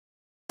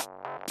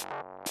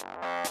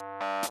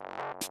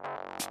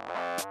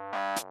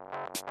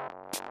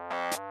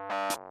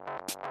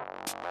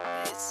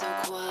so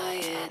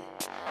quiet,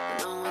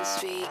 no one's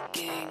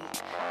speaking.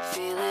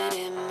 Feel it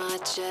in my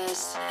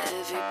chest,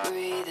 heavy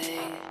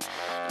breathing.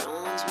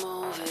 No one's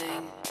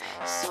moving,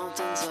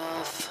 something's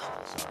off.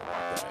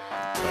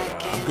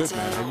 I'm good,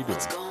 man. How you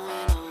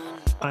doing?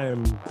 I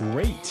am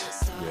great.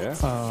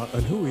 Yeah.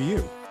 And who are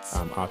you?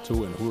 I'm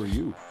Atu, and who are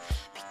you?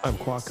 I'm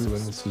Kwaku,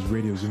 and this is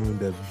Radio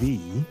Zamunda,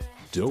 the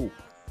Dope.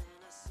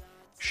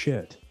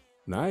 shit.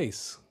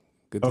 Nice.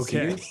 Good to see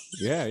Okay.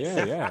 you.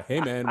 Yeah.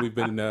 Hey, man, we've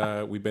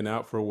been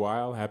out for a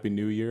while. Happy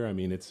New Year. I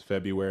mean, it's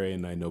February,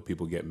 and I know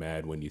people get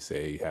mad when you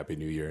say Happy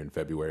New Year in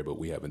February, but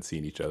we haven't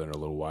seen each other in a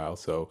little while.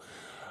 So,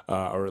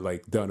 or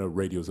like done a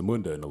Radio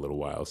Zamunda in a little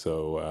while.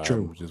 So,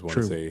 True. just want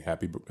to say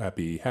happy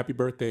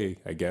birthday,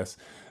 I guess.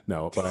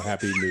 No, but a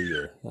Happy New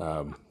Year.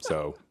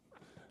 So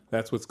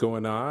that's what's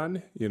going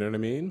on. You know what I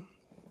mean?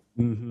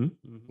 Mm-hmm.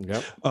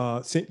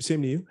 Yep. Same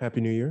to you.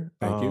 Happy New Year.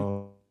 Thank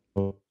you.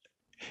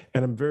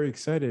 And I'm very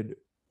excited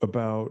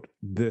about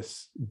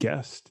this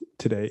guest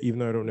today, even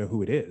though I don't know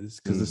who it is,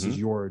 because this is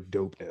your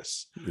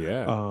dopeness.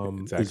 Yeah.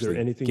 It's Is there actually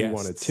anything you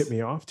want to guests. tip me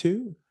off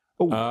to?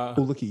 Oh,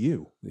 look at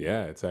you.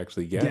 Yeah, it's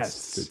actually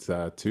guests. Guests.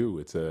 It's two.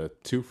 It's a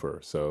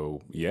twofer. So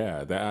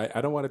yeah,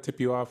 I don't want to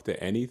tip you off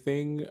to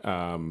anything,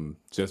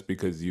 just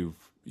because you've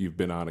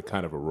been on a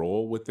kind of a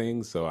roll with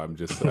things. So I'm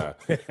just I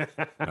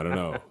don't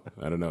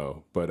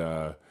know.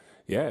 But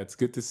yeah, it's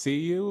good to see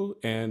you.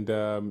 And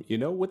you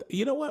know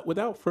what?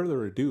 Without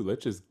further ado,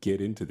 let's just get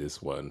into this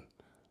one.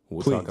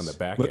 We'll talk on the Please.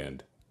 back Let-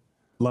 end.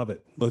 Love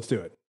it. Let's do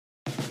it.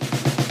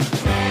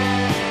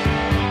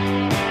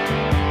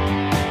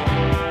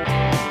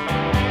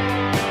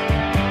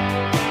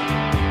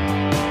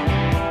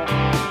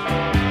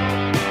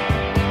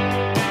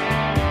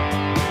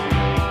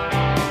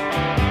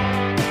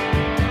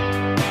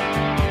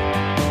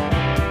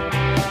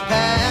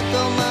 Pack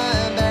all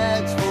my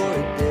bags for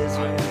a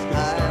desert Just gonna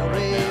start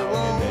right highway. now,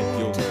 and then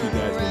you Won't guys turn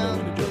will know around,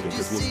 when to jump in would you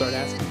because we'll start see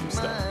asking you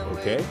stuff. my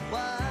Okay.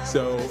 way?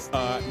 So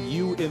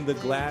you in the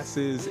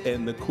glasses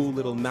and the cool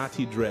little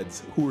naughty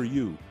dreads. Who are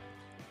you?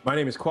 My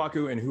name is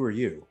Kwaku, and who are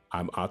you?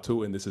 I'm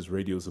Otto, and this is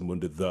Radio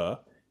Zamunda, the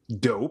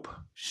Dope.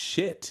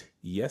 shit.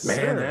 Yes, Man,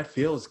 sir. that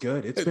feels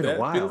good. It's been a That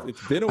while. feels-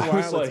 it's been a I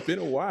while. was It's been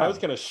a while. I was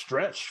gonna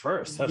stretch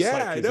first. I was yeah,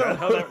 like, I is know. that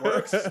how that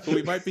works?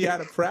 We might be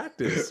out of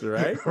practice,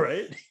 right?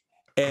 Right?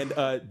 And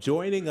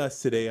joining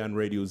us today on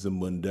Radio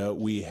Zamunda,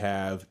 we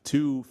have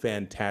two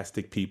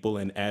fantastic people.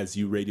 And as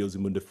you Radio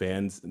Zamunda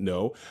fans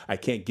know, I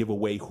can't give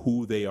away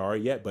who they are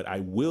yet, but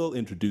I will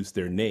introduce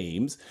their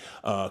names.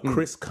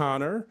 Chris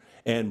Connor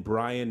and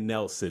Brian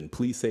Nelson.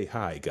 Please say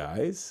hi,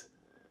 guys.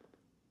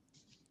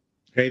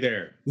 Hey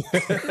there.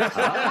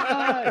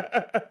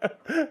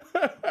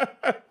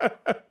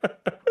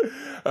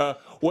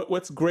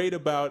 What's great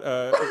about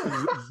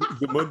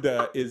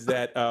Zamunda is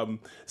that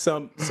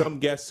some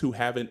guests who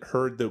haven't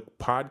heard the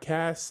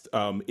podcast,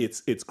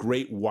 it's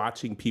great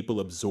watching people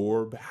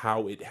absorb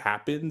how it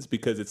happens,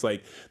 because it's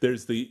like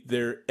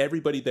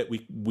everybody that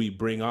we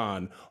bring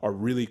on are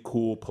really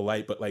cool,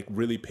 polite, but like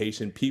really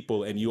patient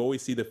people, and you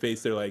always see the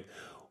face. They're like,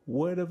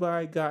 what have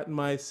I gotten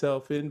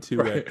myself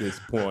into at this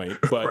point?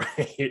 But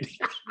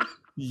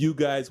you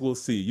guys will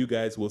see. You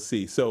guys will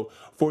see. So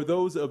for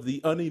those of the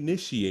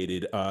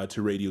uninitiated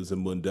to Radio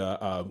Zamunda,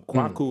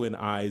 Kwaku and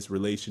I's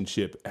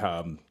relationship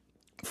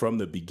from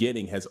the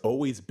beginning has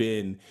always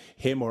been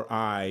him or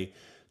I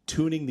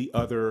tuning the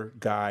other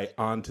guy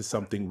onto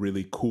something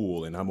really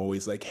cool. And I'm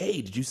always like,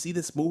 hey, did you see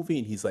this movie?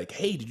 And he's like,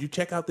 hey, did you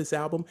check out this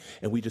album?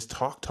 And we just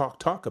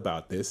talk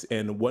about this.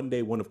 And one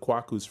day, one of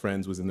Kwaku's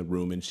friends was in the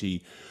room, and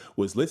she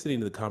was listening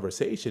to the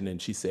conversation,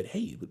 and she said, hey,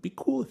 it would be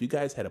cool if you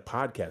guys had a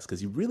podcast,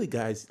 because you really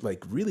guys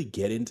like really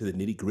get into the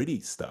nitty gritty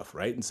stuff,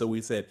 right? And so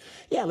we said,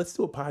 yeah, let's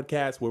do a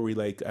podcast where we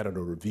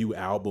review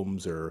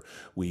albums, or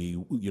we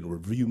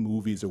review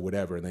movies or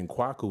whatever. And then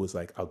Kwaku was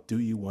like, I'll do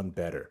you one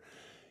better.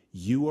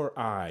 You or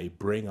I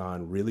bring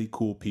on really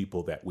cool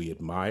people that we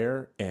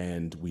admire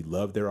and we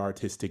love their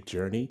artistic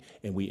journey,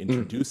 and we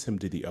introduce him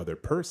to the other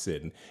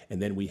person, and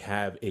then we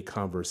have a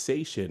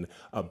conversation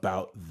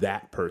about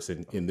that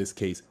person, in this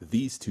case,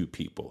 these two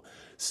people.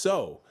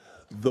 So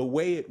the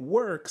way it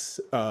works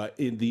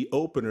in the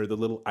opener, the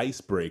little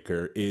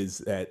icebreaker, is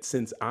that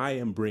since I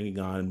am bringing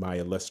on my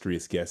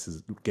illustrious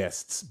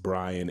guests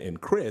Brian and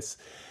Chris,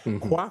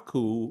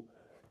 Kwaku,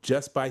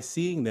 just by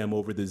seeing them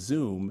over the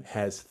Zoom,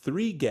 has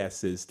 3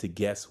 guesses to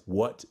guess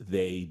what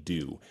they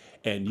do.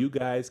 And you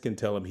guys can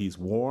tell him he's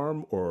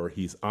warm, or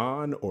he's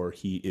on, or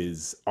he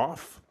is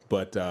off.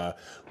 But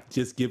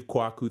just give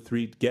Kwaku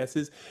 3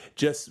 guesses,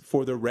 just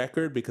for the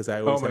record, because I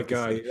always Oh my have to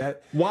God. say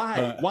that.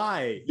 Why?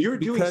 Why? You're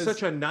doing because-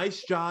 such a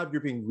nice job.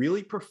 You're being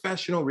really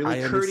professional, really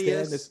I understand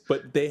courteous. this,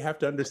 but they have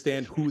to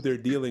understand who they're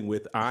dealing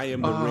with. I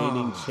am the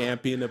reigning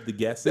champion of the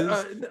guesses,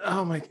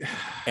 Oh my!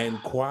 and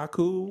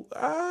Kwaku,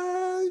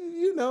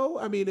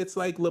 I mean, it's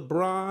like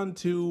LeBron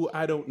to,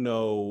 I don't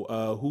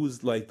know,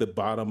 who's like the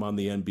bottom on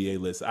the NBA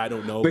list. I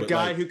don't know. The but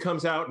guy like, who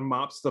comes out and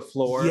mops the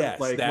floor, yes,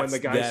 like when the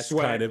guy that's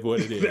sweat. kind of what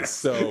it is.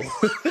 So,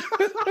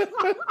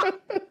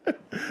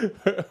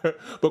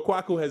 but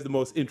Kwaku has the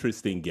most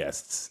interesting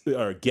guests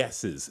or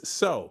guesses.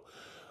 So,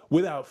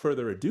 without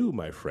further ado,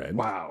 my friend.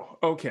 Wow.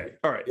 Okay.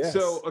 All right. Yes.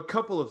 So a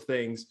couple of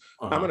things.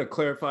 I'm going to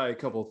clarify a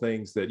couple of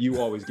things that you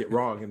always get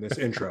wrong in this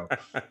intro.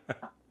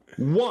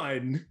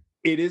 One,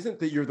 it isn't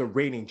that you're the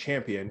reigning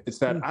champion. It's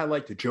that I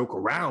like to joke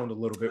around a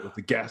little bit with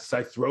the guests.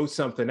 I throw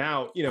something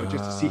out,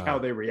 just to see how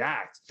they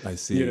react. I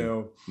see.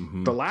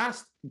 The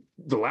last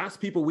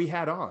people we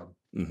had on,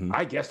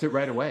 I guessed it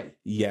right away.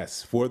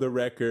 Yes, for the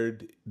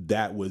record,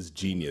 that was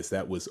genius.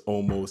 That was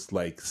almost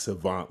like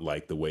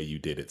savant-like the way you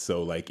did it.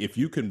 So, like, if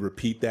you can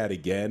repeat that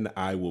again,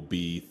 I will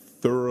be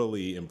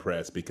thoroughly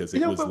impressed because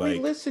it was but like we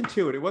listened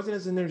to it. It wasn't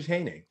as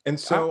entertaining, and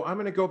so I'm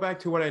going to go back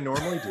to what I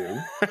normally do,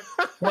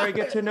 where I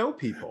get to know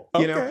people.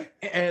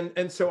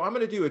 And so I'm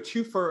going to do a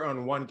two-fer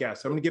on one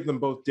guest. I'm going to give them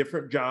both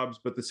different jobs,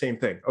 but the same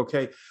thing.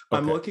 Okay.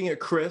 I'm looking at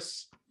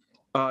Chris.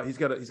 He's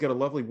got a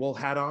lovely wool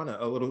hat on,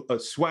 a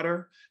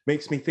sweater.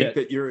 Makes me think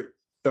that you're.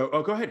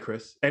 Oh, go ahead,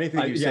 Chris.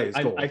 Anything you say is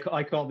gold.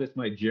 I call this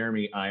my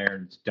Jeremy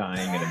Irons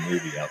dying in a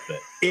movie outfit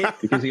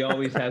because he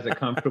always has a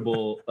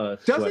comfortable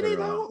doesn't sweater he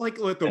though? on Like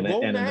with the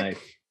roll neck.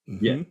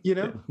 Yeah,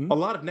 a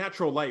lot of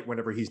natural light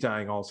whenever he's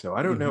dying. Also,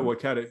 I don't know what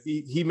kind of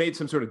he made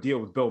some sort of deal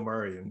with Bill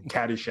Murray in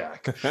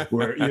Caddyshack,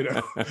 where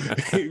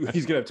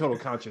he's gonna have total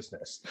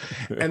consciousness.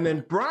 And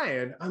then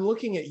Brian, I'm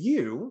looking at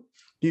you.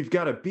 You've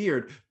got a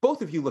beard.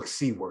 Both of you look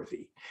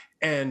seaworthy.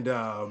 And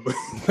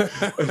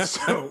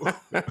so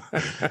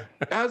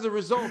as a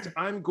result,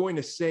 I'm going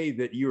to say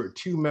that you are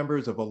two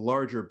members of a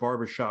larger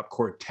barbershop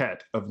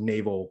quartet of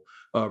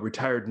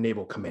retired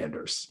naval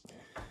commanders.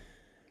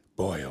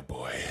 Boy, oh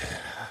boy.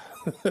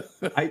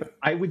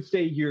 I would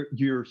say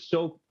you're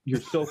so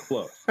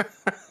close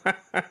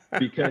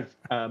because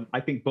I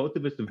think both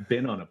of us have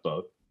been on a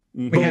boat.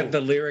 We have the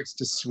lyrics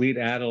to Sweet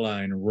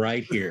Adeline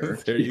right here.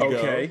 There you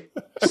go.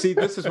 See,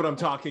 this is what I'm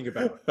talking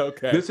about.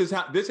 Okay. This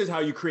is how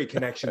you create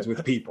connections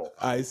with people.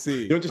 I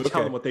see. You don't just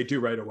tell them what they do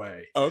right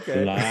away.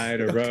 Okay.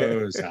 Light a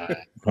rose,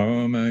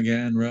 home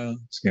again, rose.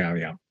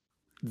 Yeah.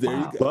 There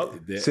you go. Well,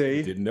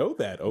 see, didn't know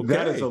that.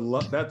 Okay.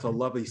 That's a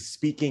lovely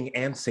speaking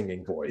and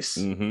singing voice.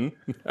 Mm-hmm.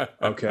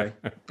 Okay.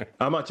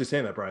 I'm not just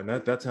saying that, Brian.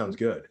 That sounds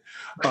good.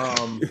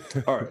 All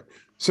right.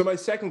 So my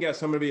second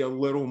guess, I'm going to be a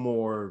little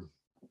more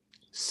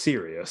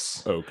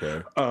serious.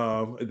 Okay.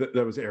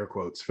 That was air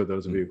quotes for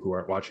those of you who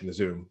aren't watching the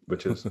Zoom,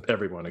 which is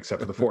everyone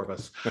except for the four of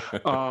us.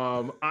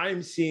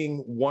 I'm seeing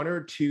one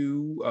or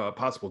two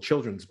possible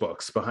children's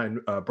books behind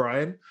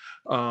Brian.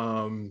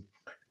 And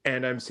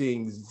I'm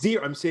seeing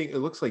it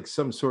looks like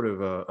some sort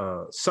of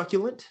a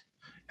succulent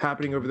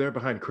happening over there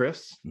behind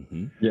Chris.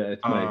 Mm-hmm. Yeah,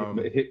 it's my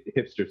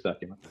hipster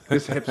succulent.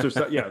 This hipster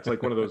it's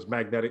like one of those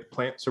magnetic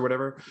plants or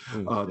whatever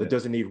that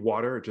doesn't need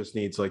water. It just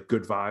needs like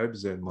good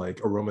vibes and like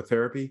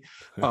aromatherapy.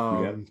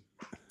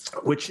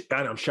 Which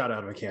I know, shot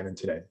out of a cannon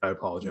today. I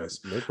apologize.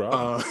 No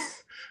problem.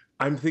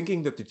 I'm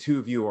thinking that the two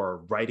of you are a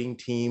writing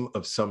team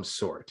of some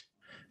sort.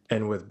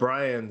 And with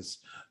Brian's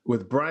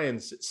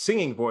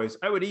singing voice,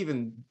 I would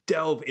even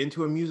delve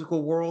into a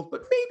musical world,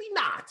 but maybe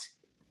not.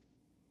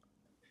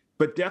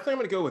 But definitely I'm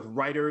going to go with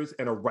writers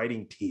and a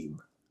writing team.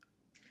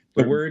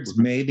 The words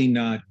maybe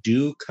not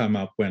do come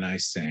up when I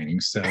sing,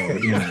 so, Am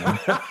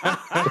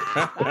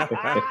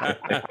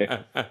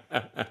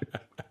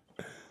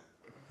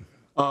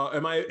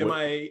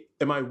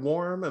I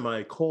warm? Am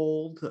I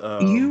cold?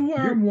 You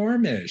are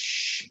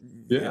warmish.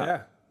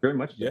 Yeah, very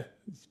much. Yeah,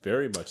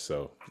 very much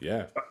so.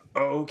 Yeah.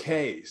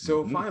 Okay,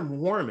 so if I'm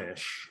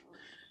warmish,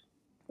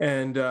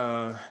 and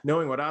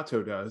knowing what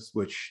Otto does,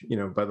 which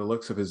by the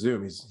looks of his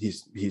Zoom,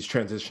 he's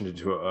transitioned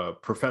into a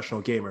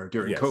professional gamer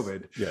during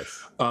COVID.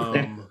 Yes.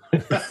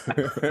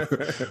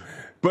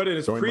 But in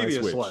his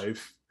previous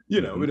life,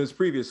 in his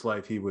previous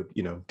life, he would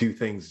do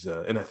things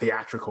in a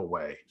theatrical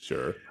way.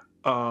 Sure.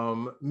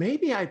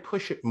 Maybe I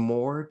push it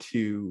more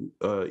to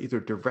either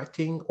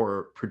directing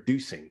or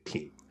producing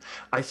team.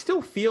 I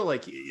still feel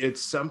like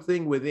it's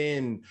something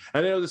within,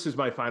 I know this is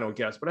my final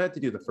guess, but I had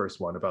to do the first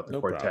one about the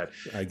quartet.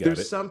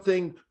 There's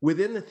something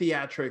within the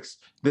theatrics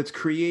that's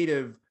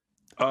creative,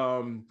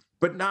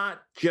 but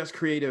not just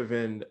creative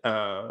in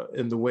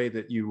the way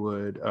that you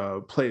would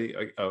play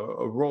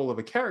a role of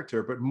a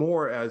character, but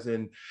more as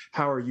in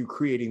how are you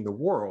creating the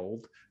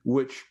world,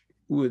 which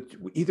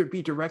would either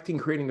be directing,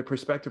 creating the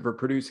perspective, or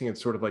producing. It's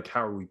sort of like,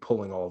 how are we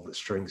pulling all the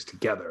strings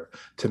together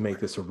to make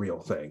this a real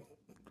thing?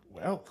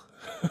 Well,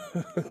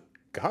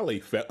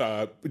 golly,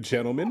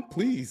 gentlemen,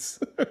 please.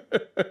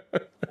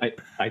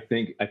 I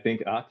think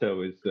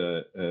Otto is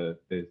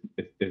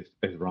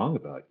wrong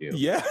about you.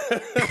 Yeah.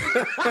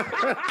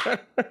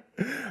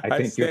 I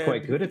think you're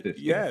quite good at this.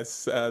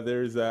 Yes,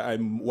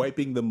 I'm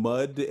wiping the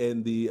mud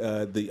and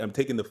I'm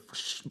taking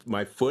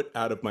my foot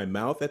out of my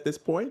mouth at this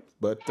point.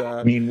 But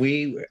I mean,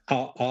 we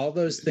all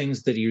those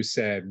things that you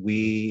said,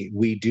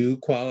 we do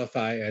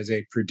qualify as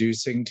a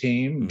producing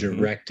team. Mm-hmm.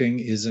 Directing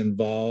is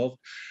involved.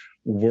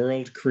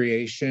 World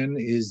creation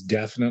is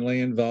definitely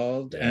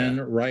involved,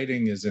 and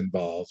writing is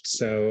involved.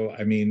 So,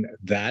 I mean,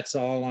 that's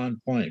all on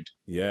point.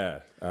 Yeah.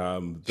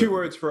 Two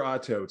words for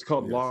Otto. It's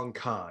called long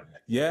con.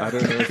 Yeah. I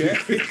don't know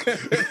if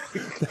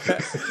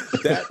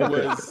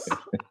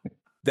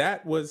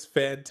That was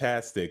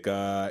fantastic.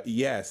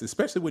 Yes,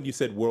 especially when you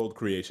said world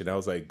creation. I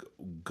was like,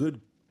 good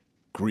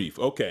grief.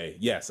 Okay.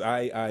 Yes.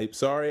 I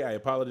sorry. I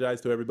apologize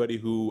to everybody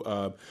who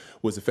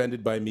was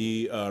offended by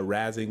me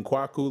razzing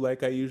Kwaku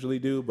like I usually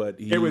do, but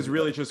It was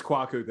really just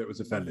Kwaku that was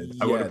offended.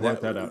 I want to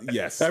point that out.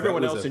 Yes.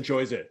 Everyone that was else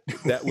enjoys it.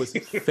 That was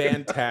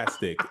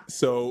fantastic.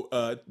 So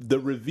the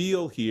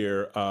reveal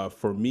here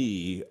for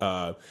me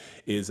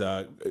is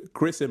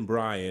Chris and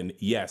Brian,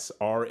 yes,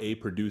 are a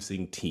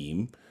producing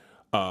team.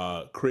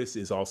 Chris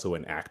is also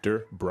an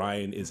actor.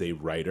 Brian is a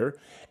writer.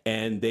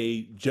 And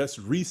they just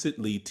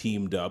recently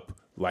teamed up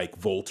like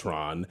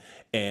Voltron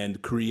and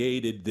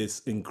created this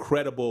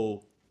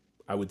incredible,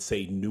 I would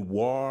say,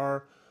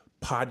 noir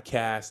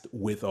podcast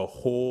with a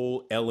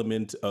whole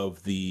element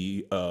of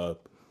the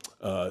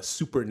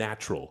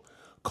supernatural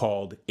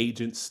called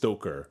Agent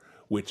Stoker,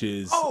 which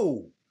is...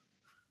 Oh,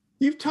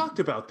 you've talked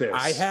about this.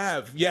 I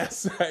have,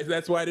 yes.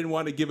 That's why I didn't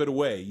want to give it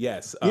away.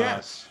 Yes.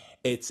 Yes.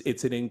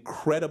 It's an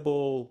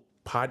incredible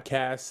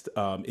podcast.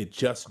 It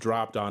just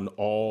dropped on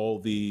all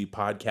the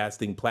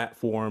podcasting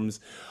platforms.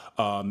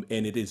 And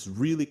it is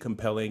really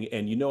compelling.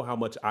 And you know how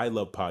much I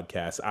love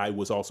podcasts. I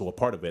was also a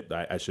part of it.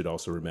 I should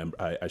also remember.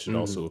 I should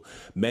also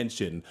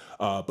mention.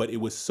 But it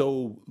was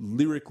so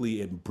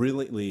lyrically and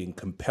brilliantly and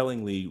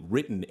compellingly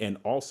written, and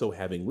also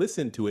having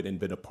listened to it and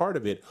been a part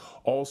of it,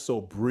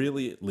 also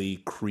brilliantly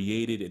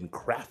created and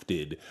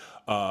crafted.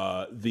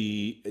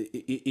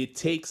 It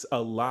takes a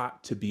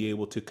lot to be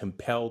able to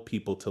compel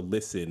people to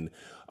listen.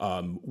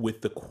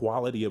 With the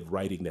quality of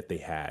writing that they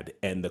had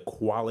and the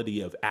quality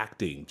of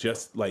acting,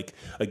 just like,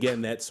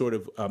 again, that sort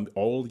of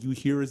all you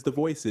hear is the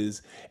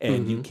voices,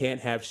 and you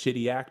can't have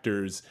shitty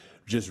actors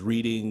just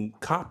reading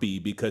copy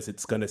because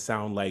it's going to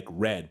sound like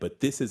read.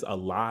 But this is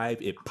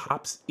alive. It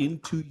pops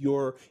into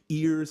your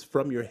ears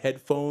from your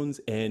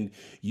headphones, and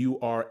you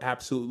are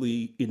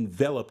absolutely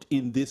enveloped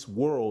in this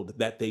world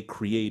that they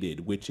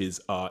created, which is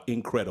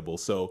incredible.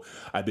 So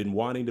I've been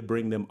wanting to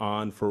bring them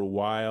on for a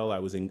while. I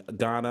was in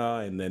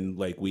Ghana, and then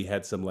like we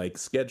had some like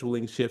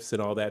scheduling shifts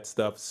and all that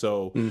stuff.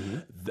 So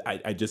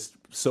I just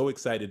so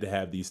excited to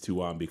have these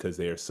two on because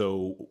they are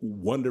so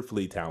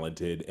wonderfully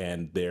talented,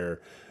 and their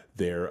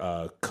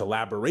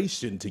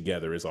collaboration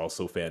together is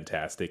also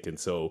fantastic. And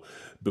so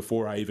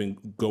before I even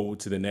go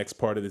to the next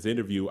part of this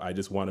interview, I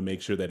just want to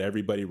make sure that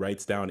everybody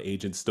writes down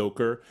Agent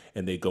Stoker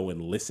and they go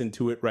and listen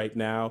to it right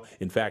now.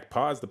 In fact,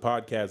 pause the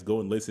podcast,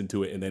 go and listen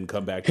to it, and then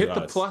come back to us.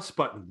 Hit the plus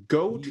button.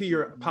 Go to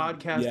your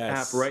podcast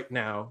app right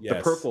now. The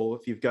purple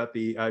if you've got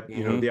the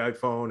the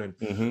iPhone, and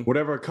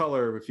whatever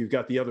color if you've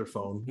got the other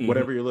phone,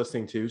 whatever you're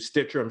listening to.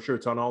 Stitcher, I'm sure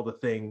it's on all the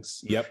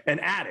things. Yep. And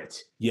add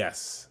it.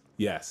 Yes.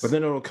 But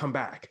then it'll come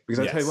back,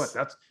 because I tell you what,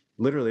 that's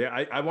literally,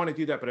 I want to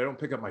do that, but I don't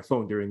pick up my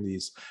phone during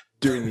these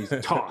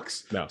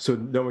talks. No. So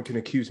no one can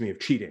accuse me of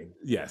cheating.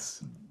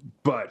 Yes.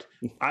 But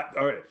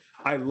all right.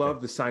 I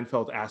love the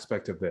Seinfeld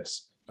aspect of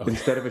this. Okay.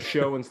 Instead of a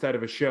show,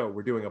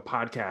 we're doing a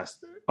podcast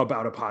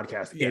about a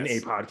podcast in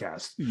a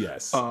podcast.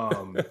 Yes.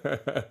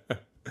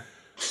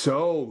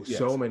 So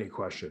many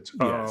questions.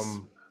 Yes.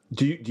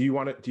 Do you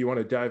want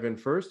to dive in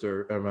first,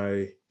 or am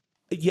I?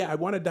 Yeah, I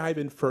want to dive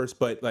in first,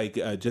 but like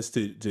just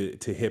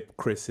to hip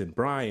Chris and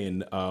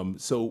Brian.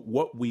 So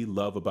what we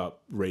love about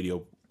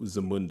Radio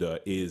Zamunda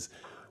is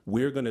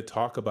we're going to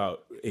talk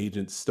about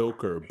Agent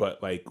Stoker,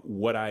 but like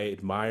what I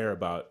admire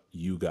about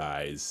you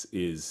guys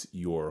is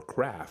your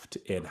craft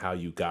and how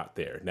you got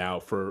there. Now,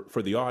 for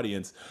the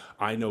audience,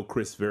 I know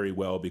Chris very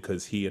well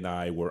because he and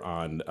I were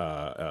on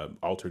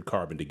Altered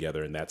Carbon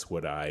together, and that's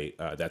where I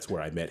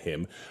met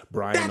him.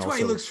 Brian, that's why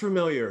he looks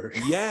familiar.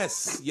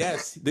 Yes.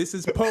 This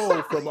is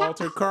Poe from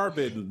Altered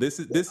Carbon. This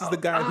is the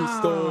guy who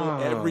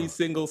stole every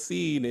single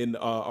scene in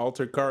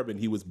Altered Carbon.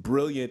 He was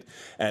brilliant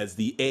as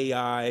the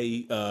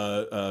AI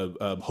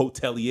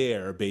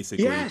hotelier,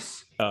 basically.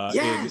 Yes.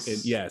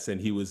 And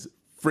he was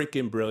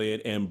freaking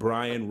brilliant. And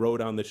Brian wrote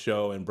on the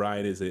show, and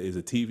Brian is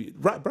a TV.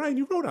 Brian,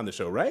 you wrote on the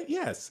show, right?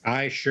 Yes.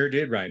 I sure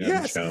did write on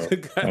the show.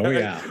 Oh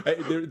yeah.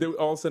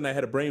 All of a sudden, I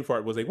had a brain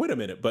fart. Was like, wait a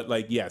minute, but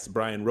like, yes,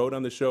 Brian wrote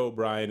on the show.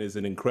 Brian is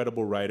an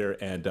incredible writer,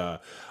 and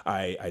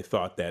I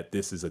thought that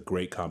this is a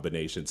great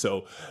combination.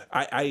 So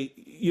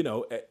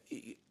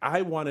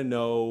I want to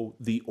know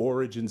the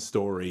origin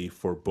story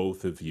for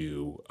both of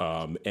you.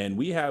 And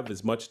we have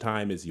as much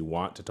time as you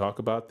want to talk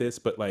about this,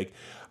 but like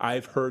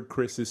I've heard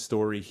Chris's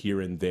story here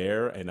and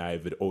there, and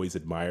I've always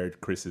admired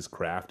Chris's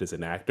craft as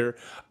an actor.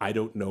 I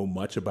don't know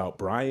much about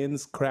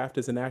Brian's craft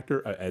as an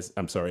actor, as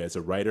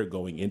a writer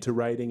going into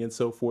writing and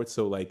so forth.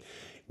 So like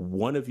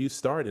one of you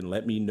start and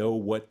let me know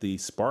what the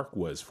spark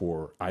was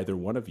for either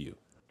one of you.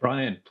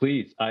 Brian,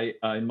 please. I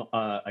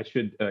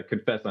should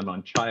confess I'm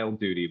on child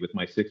duty with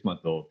my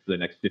 6-month-old for the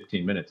next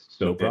 15 minutes.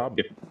 So no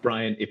problem.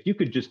 Brian, if you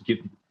could just give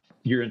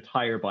your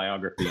entire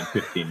biography in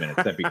 15 minutes,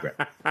 that'd be great.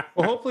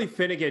 Well, hopefully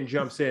Finnegan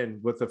jumps in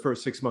with the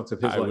first 6 months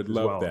of his life. I would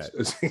love that.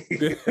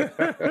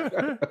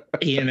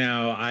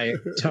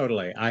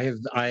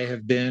 I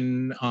have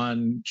been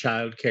on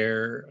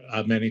childcare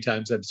many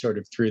times. I'm sort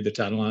of through the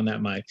tunnel on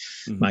that. My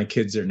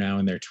kids are now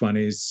in their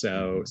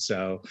 20s,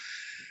 so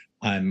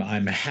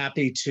I'm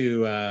happy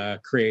to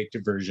create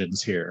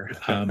diversions here.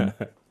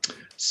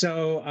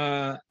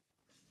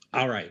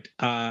 All right.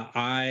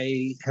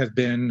 I have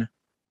been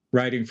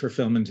writing for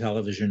film and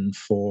television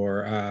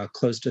for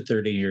close to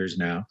 30 years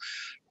now.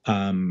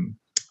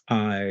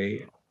 I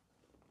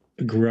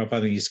grew up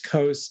on the East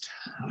Coast.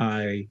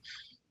 I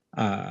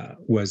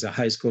was a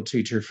high school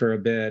teacher for a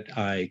bit.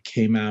 I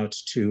came out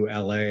to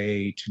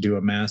LA to do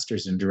a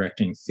master's in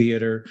directing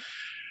theater,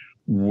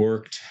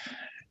 worked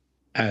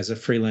as a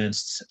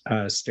freelance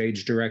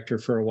stage director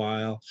for a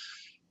while.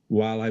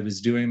 While I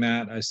was doing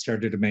that, I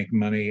started to make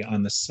money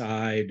on the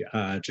side,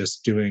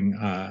 just doing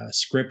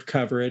script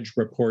coverage,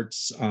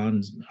 reports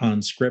on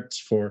scripts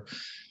for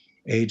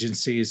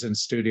agencies and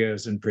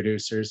studios and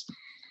producers.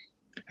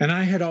 And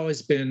I had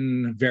always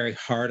been very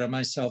hard on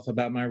myself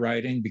about my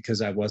writing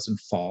because I wasn't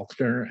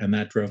Faulkner, and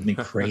that drove me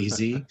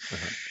crazy.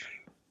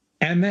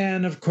 And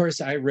then, of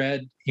course, I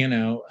read,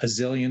 a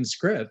zillion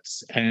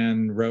scripts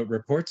and wrote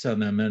reports on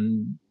them.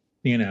 And,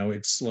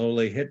 it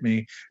slowly hit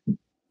me.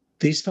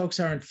 These folks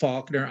aren't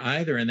Faulkner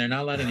either, and they're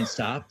not letting it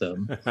stop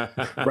them.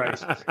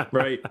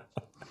 Right.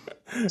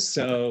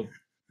 So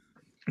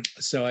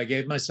I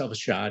gave myself a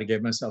shot. I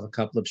gave myself a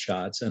couple of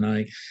shots, and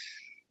I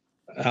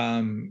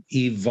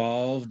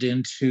evolved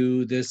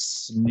into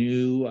this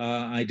new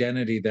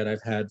identity that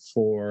I've had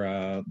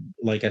for,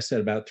 like I said,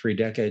 about 3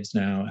 decades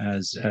now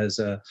as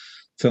a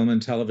film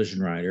and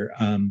television writer.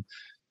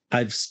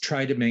 I've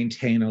tried to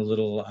maintain a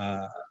little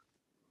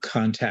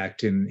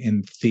contact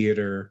in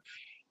theater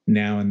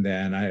now and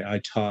then. I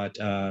taught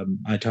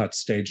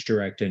stage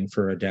directing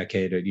for a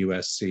decade at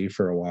USC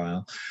for a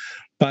while,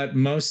 but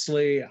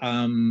mostly,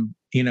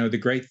 the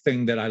great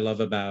thing that I love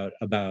about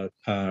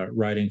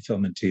writing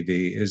film and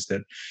TV is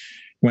that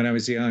when I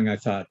was young, I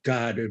thought,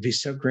 God, it would be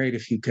so great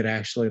if you could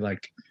actually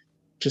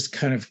just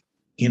kind of,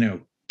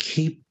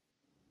 keep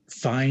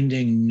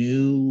finding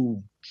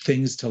new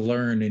things to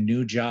learn and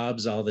new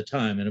jobs all the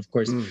time. And of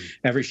course,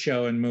 every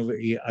show and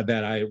movie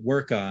that I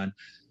work on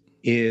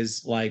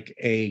is like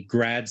a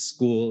grad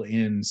school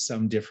in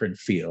some different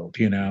field.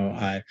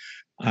 I've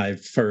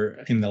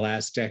in the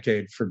last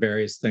decade, for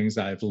various things,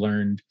 I've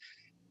learned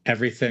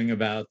everything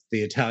about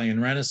the Italian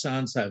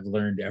Renaissance. I've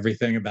learned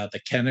everything about the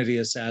Kennedy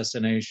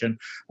assassination,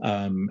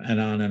 and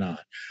on and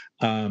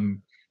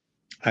on.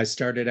 I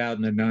started out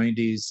in the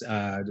 90s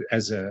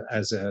as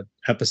a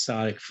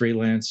episodic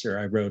freelancer.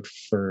 I wrote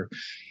for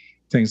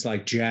things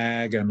like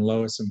Jag and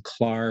Lois and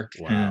Clark.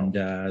 Wow.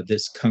 And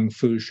this kung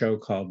fu show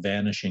called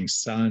Vanishing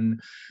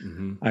Sun.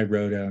 Mm-hmm. I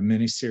wrote a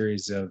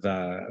miniseries of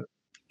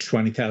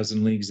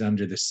 20,000 Leagues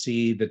Under the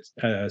Sea that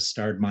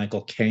starred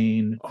Michael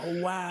Caine.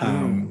 Oh,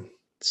 wow.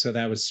 So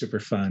that was super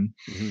fun.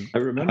 Mm-hmm. I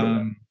remember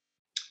that.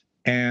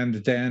 And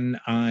then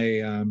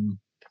I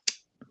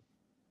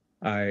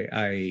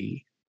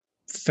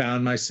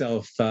found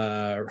myself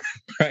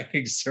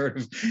writing sort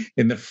of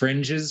in the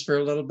fringes for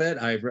a little bit.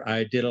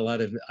 I did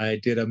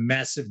a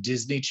mess of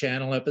Disney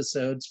Channel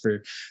episodes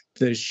for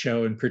this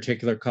show in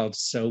particular called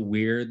So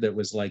Weird, that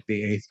was like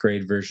the 8th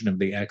grade version of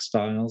the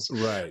X-Files.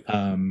 Right.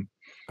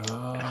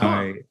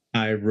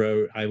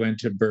 I went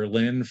to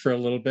Berlin for a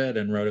little bit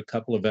and wrote a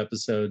couple of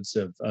episodes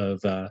of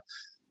a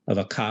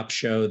cop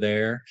show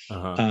there.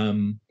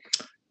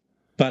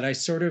 But I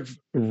sort of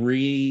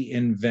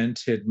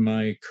reinvented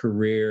my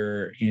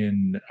career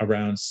in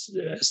around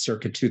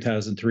circa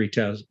 2003,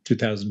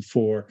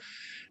 2004,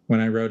 when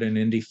I wrote an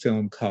indie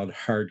film called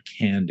Hard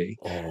Candy.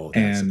 Oh,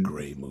 that's a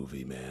great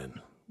movie, man.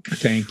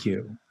 Thank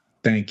you.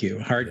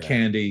 Hard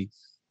Candy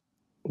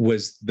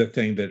was the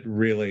thing that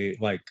really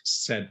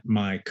set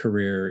my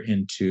career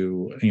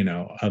into,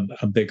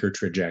 a bigger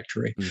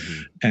trajectory.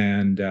 Mm-hmm.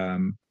 And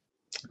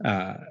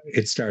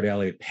it starred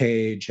Elliot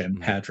Page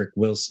and Patrick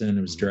Wilson.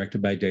 It was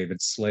directed by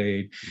David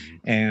Slade. Mm-hmm.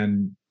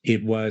 And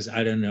it was,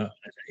 I don't know,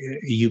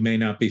 you may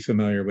not be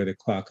familiar with it,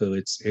 Kwaku.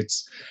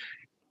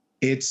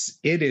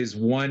 It is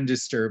one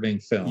disturbing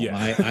film. Yeah.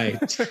 I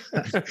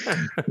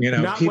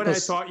not what I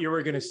thought you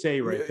were going to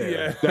say right there.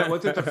 Yeah. That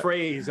wasn't the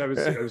phrase I was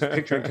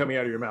picturing coming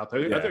out of your mouth.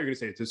 I thought you were going to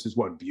say this is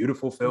one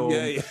beautiful film.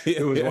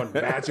 It was one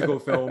magical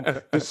film.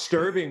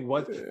 Disturbing.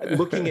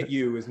 Looking at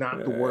you is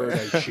not the word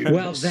I choose.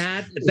 Well,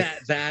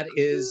 that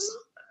is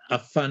a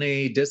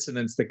funny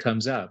dissonance that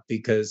comes up,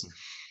 because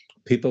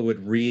people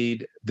would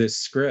read this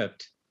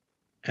script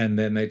and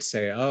then they'd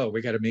say, "Oh, we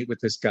got to meet with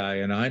this guy,"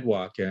 and I'd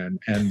walk in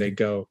and they'd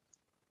go,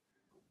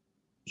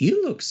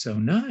 "You look so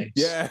nice.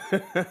 Yeah.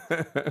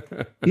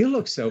 You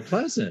look so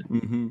pleasant."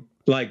 Mm-hmm.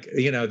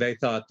 They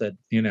thought that,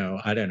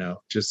 I don't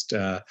know, just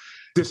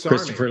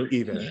disarming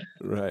even.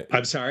 Right.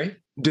 I'm sorry?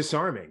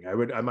 Disarming.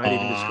 I might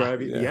even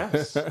describe it. Yeah.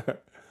 Yes.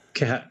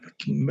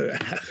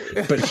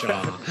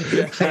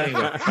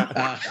 Anyway,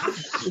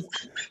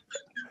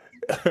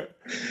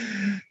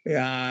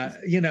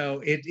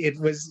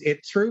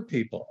 it threw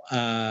people.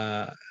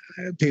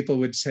 People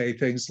would say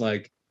things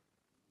like,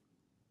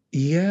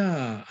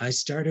 "Yeah, I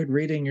started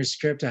reading your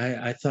script.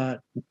 I thought,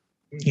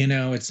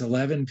 it's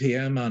 11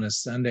 p.m. on a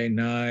Sunday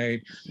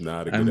night.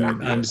 Not a good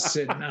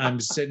idea. I'm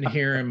sitting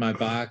here in my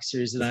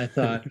boxers, and I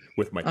thought,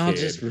 with my I'll kid.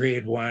 just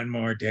read one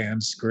more damn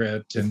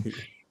script, and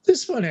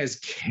this one has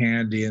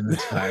candy in the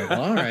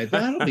title. All right,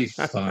 that'll be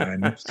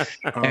fun.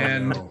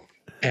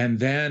 And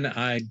then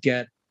I'd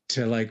get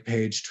to like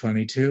page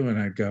 22, and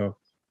I'd go,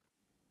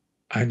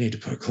 I need to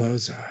put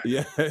clothes on.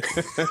 Yeah.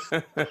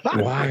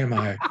 Why am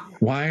I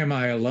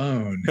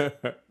alone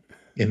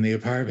in the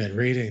apartment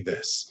reading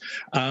this?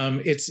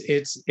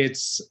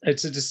 It's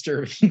a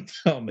disturbing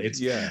film.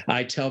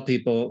 I tell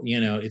people,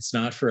 it's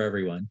not for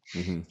everyone.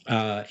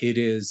 It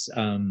is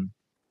a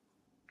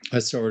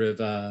sort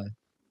of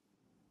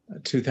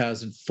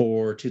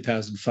 2004,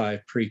 2005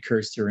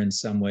 precursor in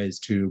some ways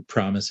to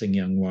Promising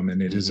Young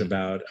Woman. It is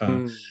about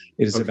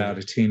about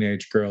a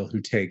teenage girl who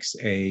takes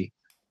a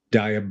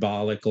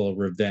diabolical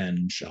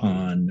revenge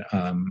on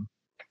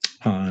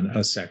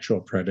a sexual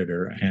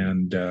predator,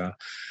 and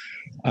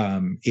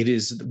it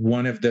is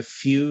one of the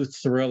few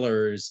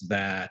thrillers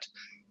that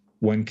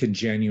one can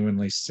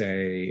genuinely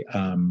say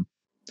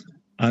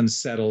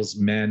unsettles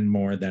men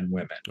more than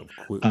women.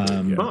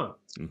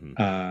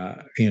 I'll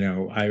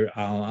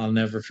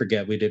never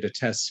forget, we did a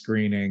test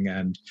screening,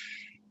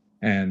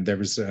 and there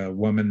was a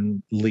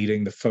woman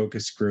leading the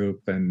focus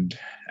group, and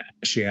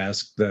she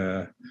asked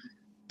the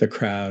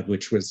crowd,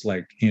 which was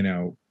like,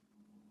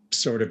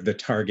 sort of the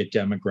target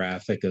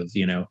demographic of,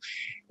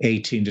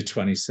 18 to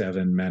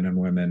 27 men and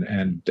women,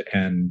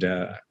 and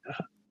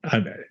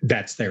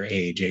that's their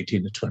age,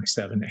 18 to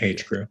 27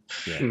 age group,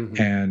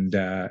 and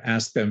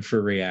asked them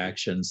for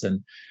reactions,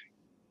 and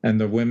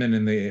the women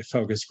in the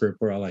focus group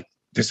were all like,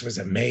 this was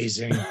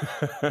amazing.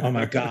 Oh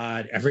my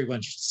God,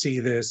 everyone should see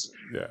this.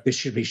 Yeah. This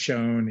should be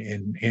shown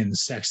in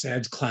sex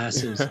ed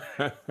classes.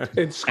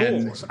 In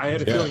schools. I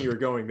had a feeling you were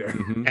going there.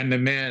 And the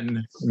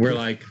men were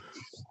like,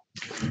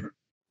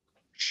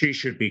 she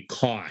should be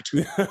caught.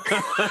 They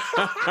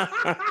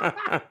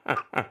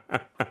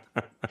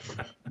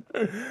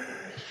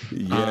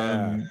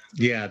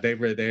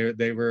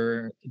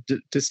were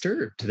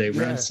disturbed. They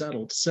were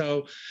unsettled.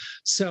 So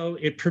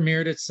it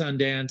premiered at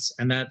Sundance,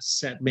 and that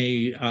set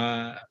me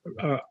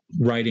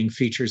writing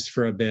features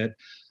for a bit.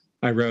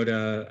 I wrote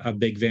a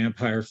big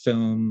vampire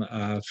film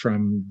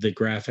from the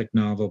graphic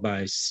novel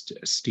by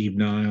Steve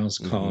Niles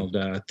called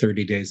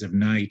 30 Days of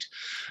Night.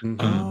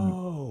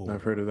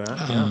 I've heard of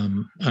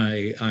that.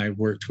 I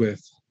worked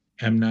with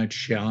M. Night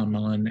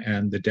Shyamalan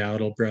and the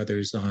Dowdle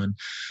brothers on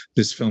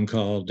this film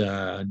called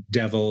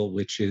Devil,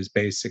 which is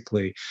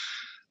basically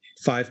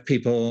 5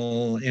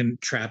 people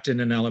trapped in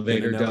an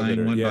elevator,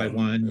 dying one by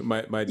one.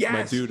 My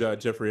dude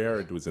Jeffrey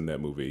Arend was in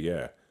that movie.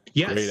 Yeah.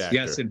 Yes, great actor.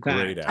 yes, in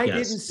fact. I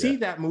didn't see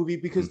that movie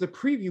because the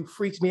preview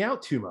freaked me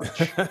out too much.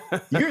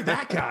 You're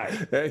that guy.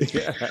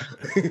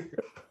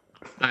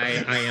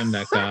 I am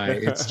that guy.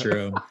 It's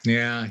true.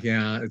 Yeah.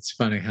 It's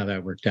funny how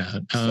that worked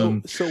out.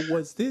 So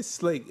was this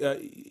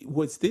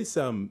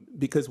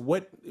because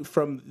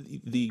from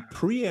the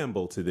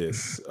preamble to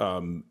this,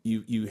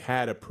 you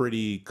had a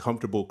pretty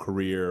comfortable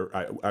career.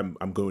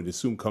 I'm going to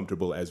assume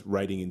comfortable as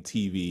writing in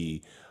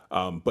TV.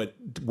 But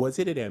was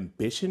it an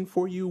ambition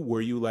for you?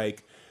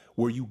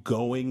 Were you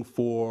going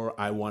for,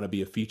 I want to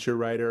be a feature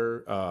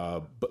writer?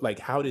 But like,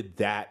 how did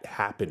that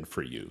happen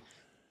for you?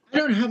 I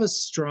don't have a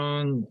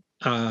strong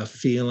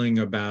feeling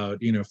about,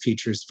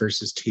 features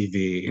versus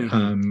TV.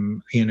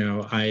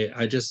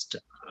 I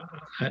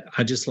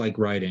just like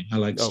writing. I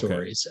like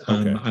stories.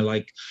 I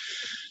like,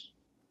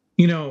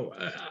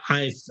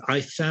 I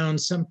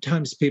found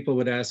sometimes people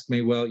would ask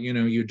me, well,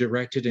 you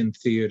directed in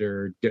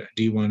theater. Do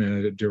you want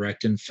to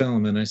direct in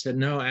film? And I said,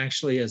 no,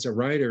 actually, as a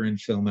writer in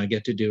film, I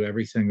get to do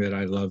everything that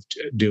I loved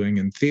doing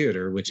in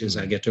theater, which is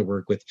I get to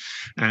work with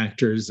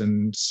actors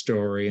and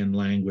story and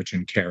language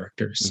and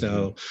characters.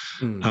 So,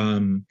 I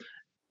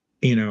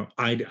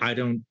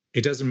don't,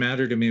 it doesn't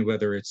matter to me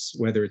whether it's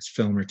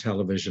film or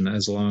television,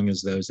 as long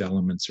as those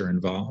elements are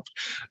involved.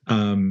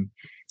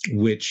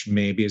 Which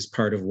maybe is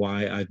part of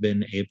why I've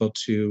been able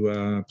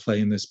to play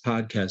in this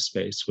podcast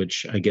space,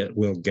 which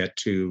we'll get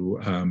to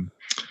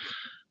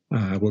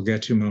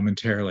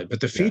momentarily. But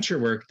the feature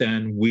work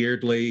then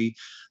weirdly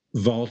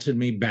vaulted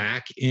me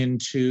back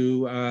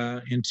into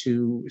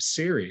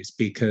series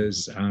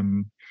because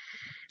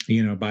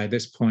by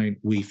this point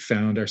we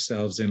found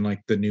ourselves in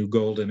like the new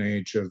golden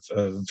age of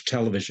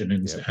television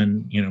and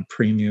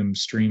premium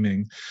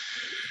streaming.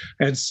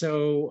 And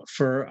so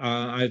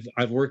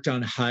I've worked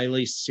on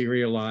highly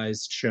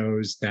serialized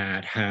shows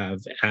that have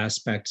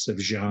aspects of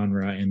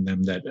genre in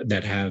them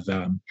that have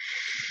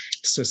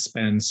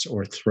suspense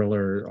or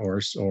thriller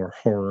or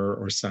horror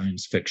or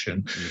science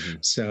fiction.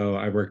 So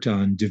I worked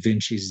on Da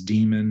Vinci's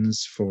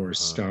Demons for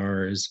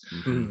Starz.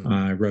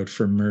 I wrote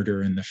for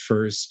Murder in the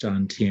First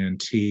on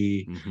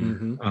TNT.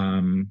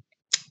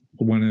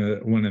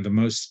 One of the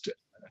most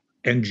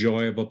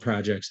enjoyable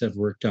projects I've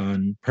worked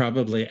on,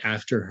 probably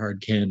after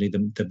Hard Candy,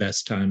 the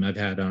best time I've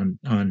had on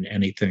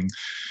anything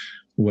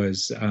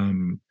was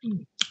I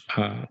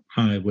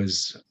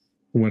was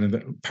one of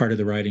the part of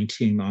the writing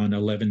team on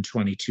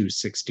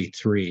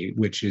 11/22/63,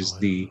 which is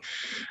the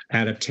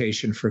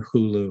adaptation for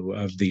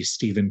Hulu of the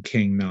Stephen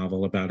King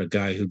novel about a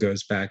guy who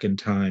goes back in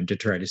time to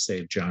try to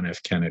save John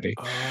F. Kennedy.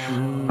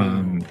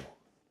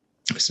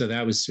 So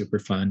that was super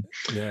fun.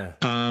 Yeah.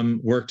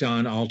 Worked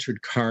on Altered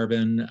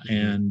Carbon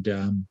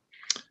and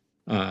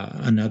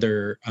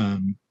another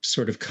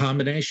sort of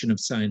combination of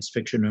science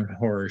fiction and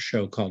horror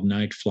show called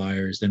Night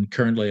Flyers. And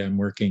currently I'm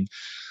working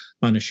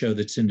on a show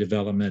that's in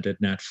development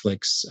at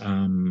Netflix.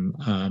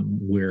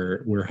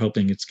 We're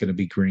hoping it's going to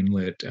be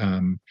greenlit.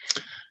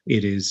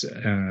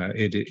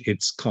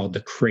 It's called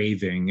The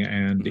Craving,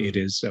 and it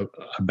is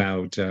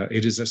about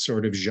it is a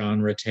sort of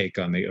genre take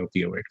on the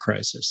opioid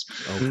crisis.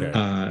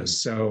 Okay.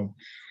 So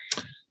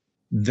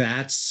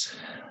that's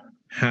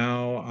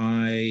how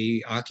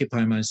I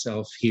occupy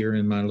myself here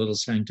in my little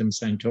sanctum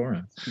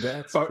sanctorum.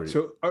 That's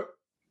so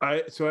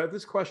I have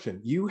this question.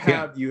 You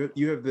have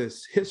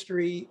this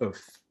history of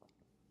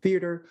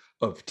theater,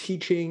 of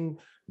teaching,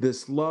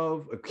 this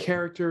love of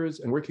characters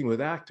and working with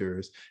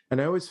actors,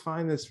 and I always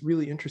find this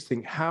really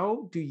interesting.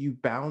 How do you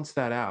balance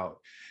that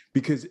out?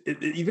 Because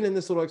even in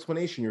this little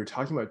explanation, you're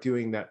talking about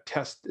doing that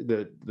test,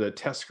 the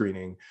test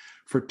screening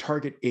for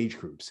target age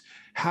groups.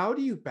 How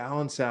do you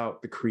balance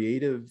out the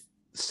creative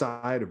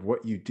side of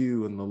what you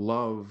do and the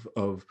love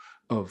of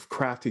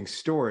crafting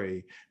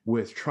story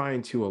with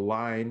trying to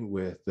align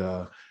with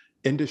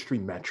industry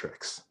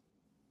metrics?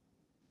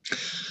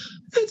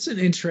 That's an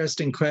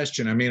interesting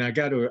question. I mean, I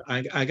got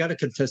to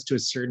confess, to a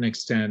certain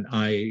extent,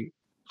 I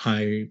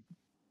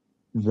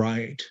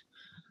write.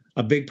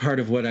 A big part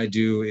of what I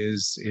do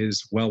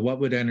is well, what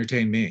would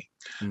entertain me?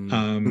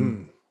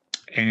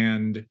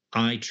 And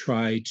I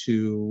try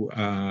to,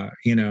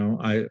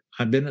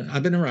 I've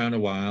been around a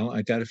while.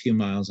 I got a few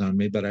miles on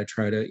me, but I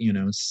try to,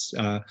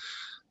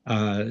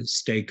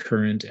 stay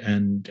current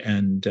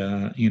and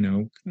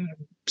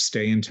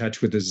stay in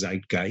touch with the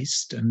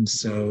zeitgeist. And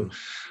so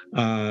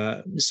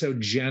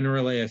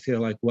generally I feel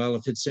like, well,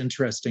 if it's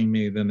interesting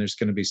me, then there's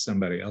going to be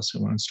somebody else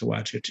who wants to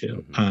watch it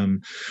too.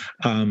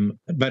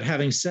 But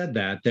having said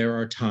that, there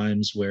are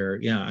times where,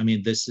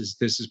 this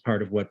is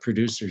part of what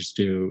producers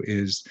do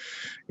is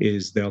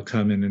they'll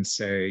come in and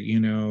say,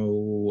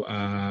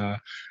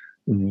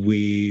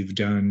 we've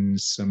done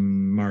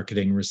some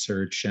marketing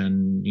research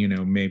and,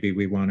 maybe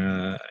we want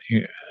to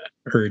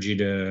urge you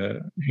to,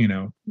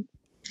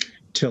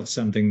 tilt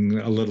something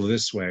a little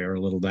this way or a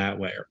little that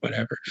way or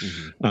whatever.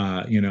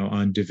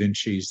 On Da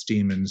Vinci's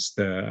Demons,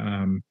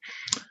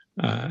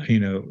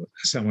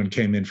 someone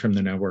came in from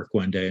the network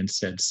one day and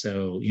said,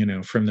 so,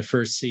 from the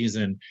first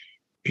season,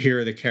 here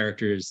are the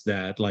characters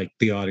that like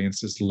the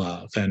audiences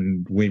love,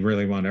 and we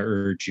really want to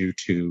urge you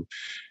to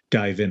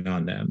dive in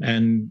on them.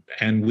 And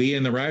we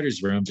in the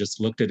writers' room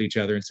just looked at each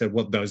other and said,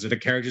 well, those are the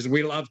characters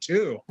we love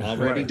too.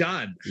 Already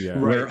done.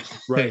 Yeah.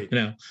 Right.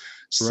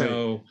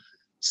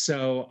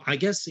 So I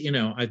guess,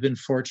 I've been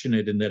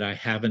fortunate in that I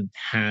haven't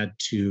had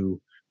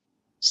to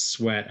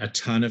sweat a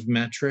ton of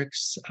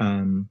metrics,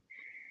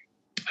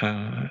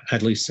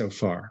 at least so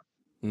far.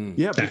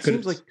 Yeah, but it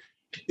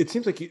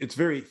seems like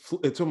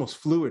it's almost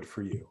fluid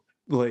for you.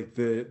 Like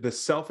the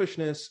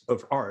selfishness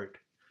of art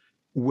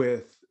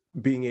with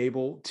being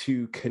able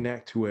to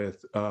connect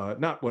with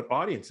not what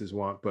audiences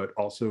want, but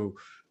also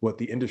what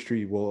the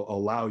industry will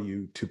allow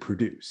you to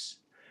produce.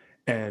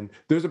 And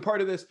there's a part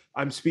of this,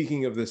 I'm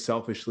speaking of this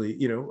selfishly,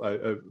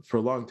 for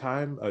a long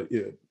time,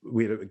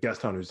 we had a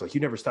guest on who's like, you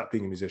never stopped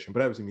being a musician,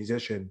 but I was a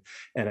musician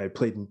and I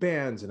played in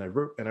bands and I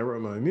wrote my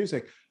own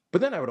music,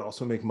 but then I would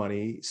also make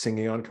money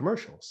singing on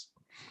commercials.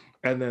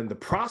 And then the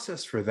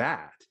process for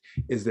that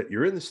is that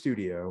you're in the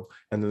studio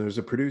and then there's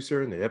a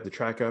producer and they have the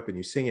track up and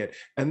you sing it.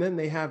 And then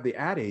they have the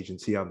ad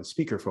agency on the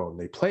speakerphone.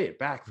 They play it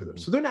back for them.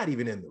 So they're not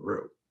even in the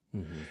room.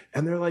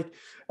 And they're like,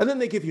 and then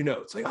they give you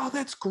notes like, oh,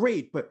 that's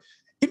great, but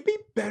it'd be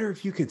better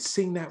if you could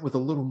sing that with a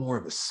little more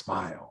of a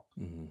smile.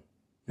 And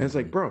it's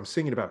like, bro, I'm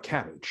singing about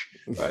cabbage.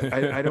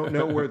 I don't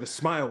know where the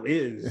smile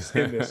is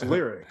in this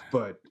lyric,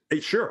 but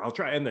sure, I'll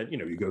try. And then,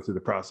 you go through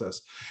the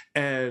process.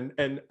 And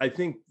I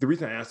think the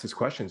reason I asked this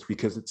question is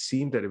because it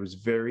seemed that it was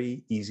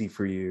very easy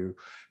for you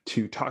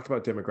to talk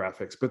about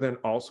demographics, but then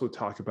also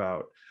talk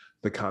about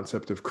the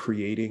concept of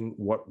creating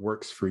what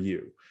works for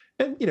you.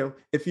 And,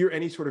 if you're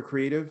any sort of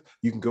creative,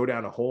 you can go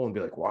down a hole and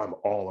be like, well, I'm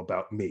all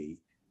about me.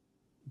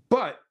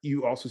 But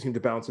you also seem to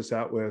balance this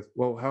out with,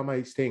 well, how am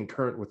I staying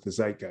current with the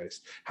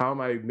zeitgeist? How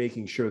am I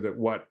making sure that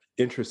what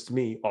interests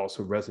me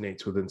also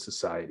resonates within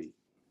society?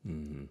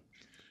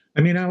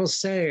 I mean, I will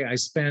say I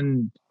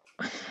spend,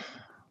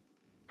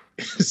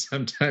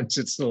 sometimes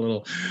it's a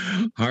little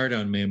hard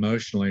on me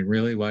emotionally,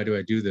 really, why do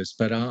I do this?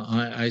 But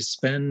I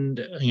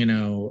spend,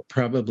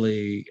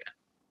 probably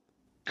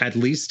at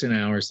least an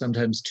hour,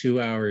 sometimes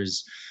 2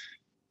 hours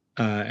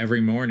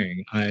every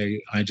morning. I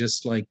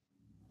just like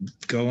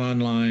go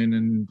online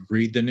and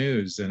read the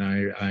news, and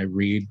I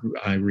read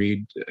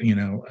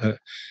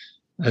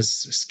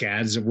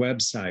scads of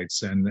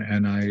websites,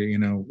 and I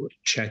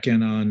check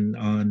in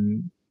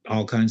on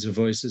all kinds of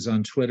voices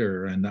on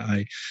Twitter, and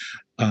I,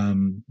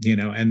 and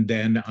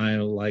then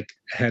I'll like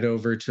head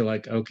over to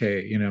like,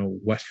 okay,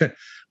 what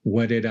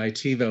did I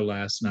TiVo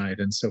last night,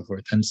 and so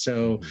forth. And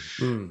so,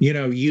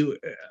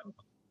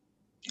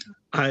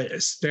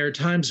 there are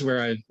times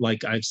where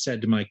I've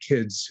said to my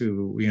kids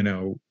who,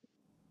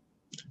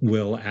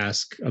 will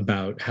ask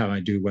about how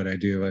I do what I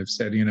do. I've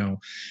said,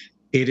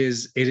 it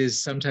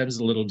is sometimes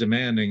a little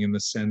demanding in the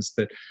sense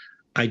that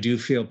I do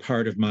feel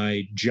part of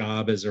my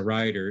job as a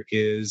writer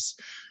is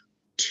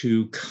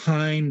to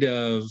kind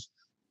of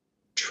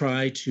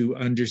try to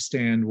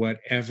understand what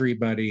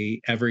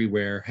everybody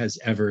everywhere has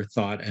ever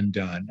thought and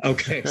done.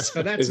 Okay,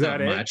 so that's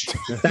not much.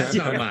 That's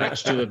not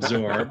much to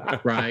absorb,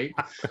 right?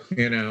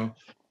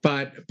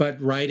 But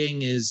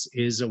writing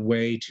is a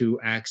way to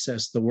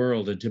access the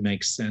world and to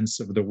make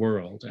sense of the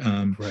world.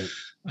 Right.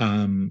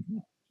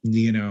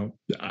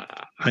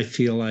 I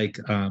feel like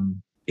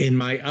in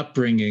my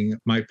upbringing,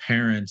 my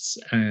parents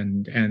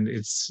and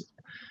it's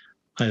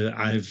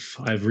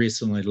I've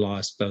recently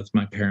lost both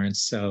my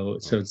parents, so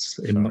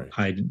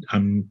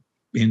I'm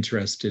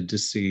interested to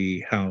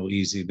see how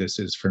easy this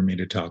is for me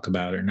to talk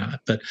about or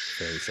not. But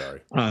very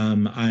sorry.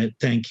 I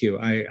thank you.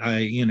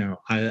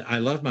 I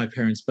love my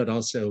parents, but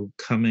also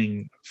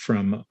coming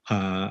from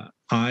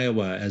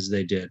Iowa as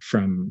they did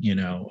from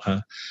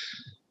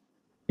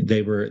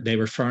they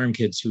were farm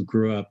kids who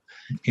grew up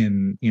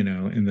in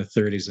the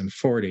 30s and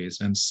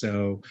 40s, and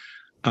so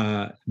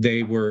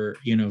they were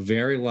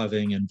very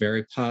loving and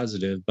very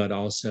positive, but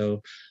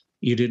also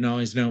you didn't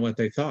always know what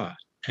they thought,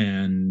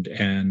 and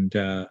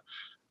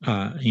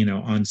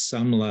on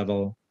some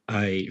level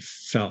I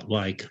felt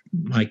like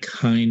I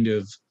kind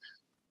of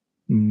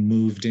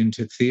moved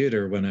into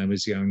theater when I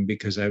was young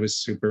because I was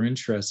super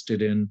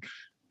interested in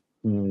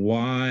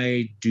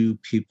why do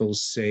people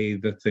say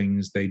the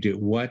things they do.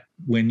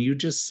 When you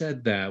just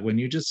said that, when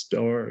you just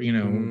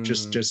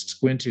just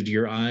squinted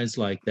your eyes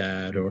like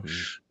that,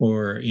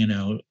 or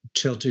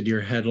tilted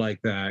your head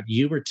like that,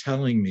 you were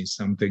telling me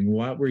something.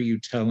 What were you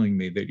telling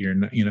me that you're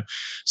not,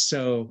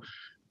 so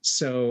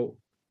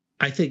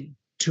I think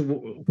to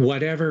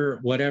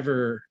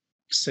whatever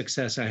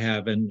success I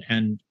have,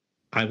 and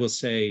I will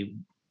say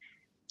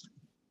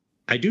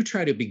I do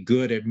try to be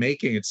good at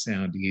making it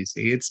sound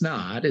easy. It's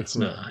not,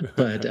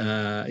 but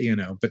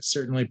but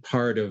certainly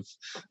part of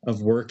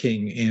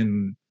working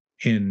in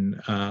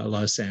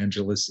Los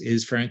Angeles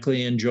is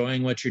frankly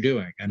enjoying what you're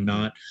doing and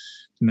not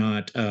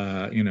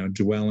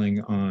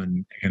dwelling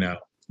on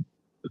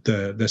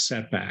the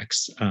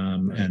setbacks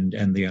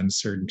and the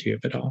uncertainty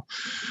of it all.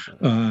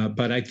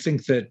 But I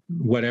think that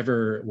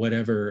whatever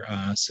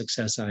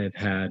success I have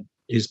had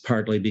is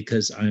partly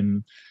because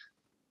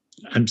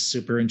I'm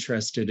super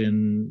interested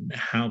in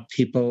how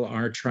people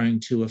are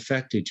trying to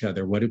affect each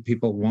other. What do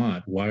people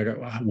want? What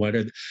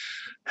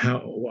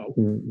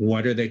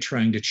are they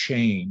trying to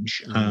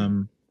change?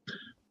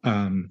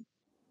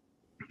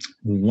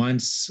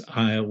 Once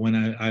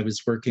when I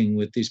was working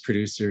with these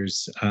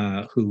producers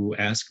who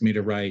asked me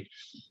to write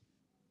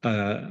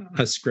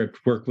a script,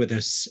 work with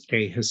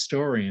a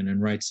historian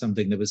and write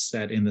something that was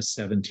set in the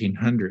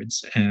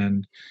 1700s,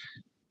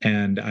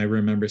 and I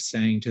remember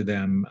saying to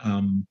them,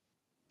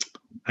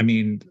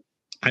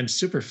 I'm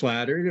super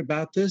flattered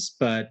about this,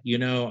 but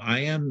I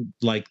am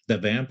like the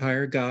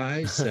vampire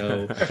guy,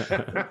 so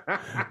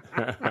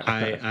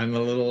I'm a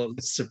little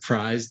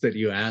surprised that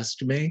you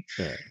asked me.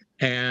 Yeah.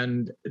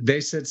 And they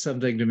said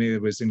something to me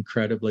that was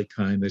incredibly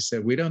kind. They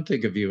said, "We don't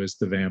think of you as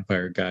the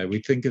vampire guy. We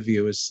think of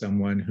you as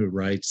someone who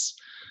writes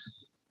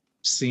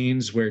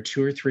scenes where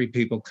 2 or 3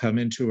 people come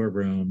into a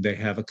room, they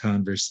have a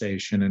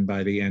conversation, and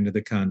by the end of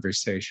the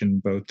conversation,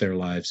 both their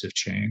lives have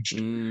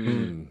changed."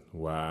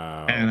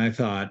 Wow. And I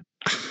thought,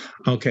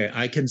 okay,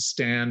 I can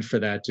stand for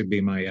that to be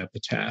my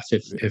epitaph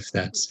if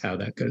that's how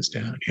that goes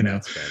down,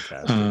 That's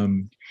fantastic.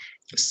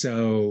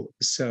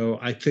 So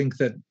I think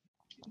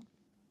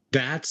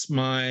that's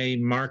my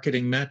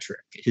marketing metric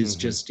is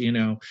just,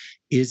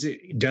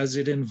 does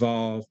it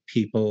involve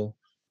people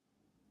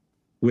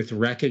with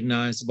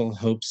recognizable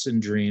hopes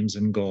and dreams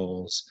and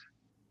goals,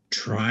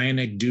 trying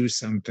to do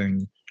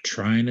something,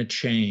 trying to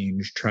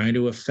change, trying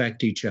to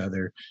affect each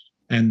other,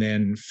 and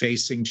then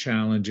facing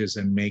challenges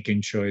and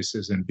making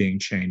choices and being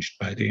changed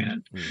by the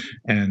end.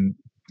 And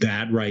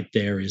that right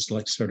there is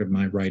like sort of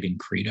my writing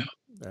credo.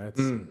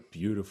 That's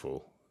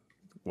beautiful.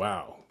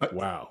 Wow.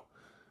 Wow.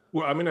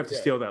 Well, I'm going to have to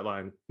steal that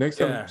line. Next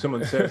time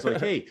someone says like,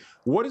 "Hey,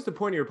 what is the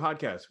point of your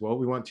podcast?" Well,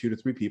 we want 2 to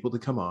 3 people to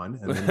come on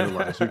and then their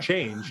lives are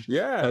changed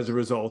as a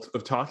result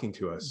of talking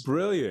to us.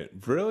 Brilliant.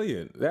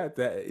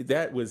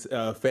 That was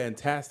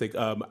fantastic.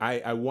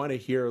 I want to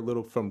hear a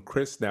little from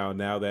Chris now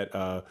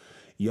that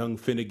young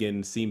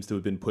Finnegan seems to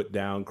have been put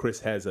down.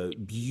 Chris has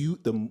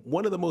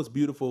one of the most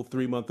beautiful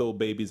 3-month-old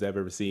babies I've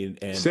ever seen.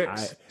 And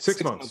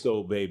 6 months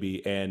old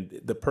baby.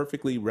 And the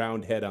perfectly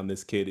round head on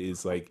this kid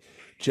is like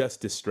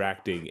just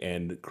distracting.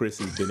 And Chris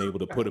has been able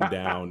to put him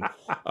down.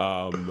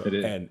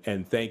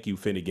 And thank you,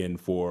 Finnegan,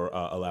 for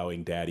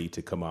allowing Daddy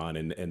to come on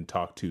and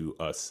talk to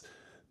us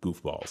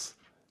goofballs.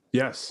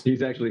 Yes.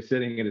 He's actually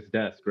sitting at his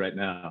desk right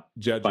now,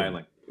 judging.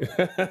 filing.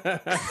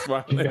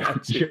 Smiling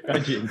at you.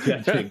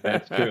 Judging.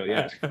 That's true.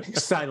 Yeah.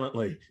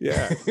 Silently.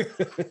 Yeah.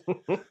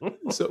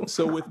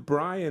 So with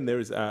Brian,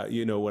 there's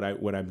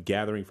what I'm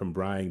gathering from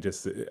Brian,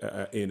 just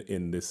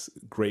in this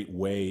great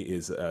way,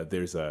 is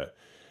there's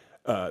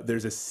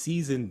a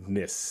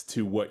seasonedness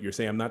to what you're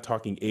saying. I'm not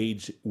talking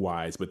age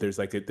wise, but there's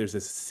a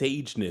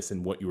sageness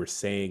in what you were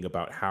saying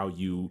about how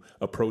you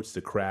approach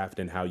the craft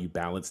and how you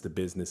balance the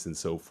business and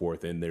so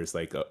forth. And there's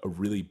like a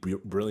really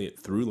brilliant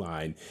through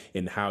line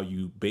in how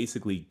you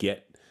basically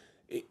get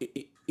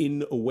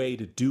in a way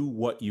to do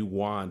what you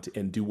want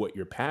and do what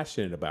you're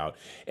passionate about.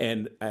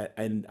 And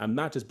I'm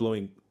not just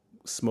blowing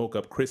smoke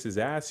up Chris's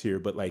ass here,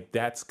 but like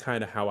that's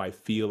kind of how I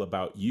feel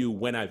about you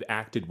when I've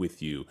acted with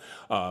you.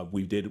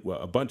 We did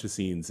a bunch of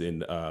scenes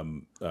in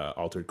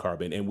Altered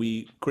Carbon,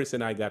 and Chris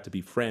and I got to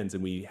be friends,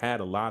 and we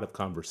had a lot of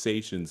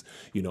conversations,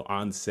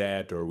 on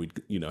set, or we'd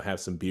have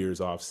some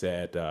beers off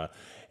set,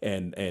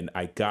 and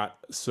I got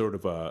sort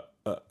of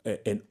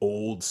an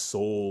old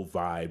soul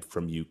vibe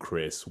from you,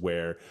 Chris,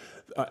 where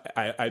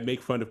I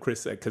make fun of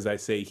Chris because I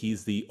say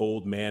he's the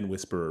old man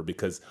whisperer,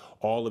 because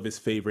all of his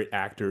favorite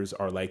actors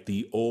are like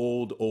the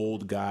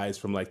old guys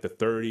from like the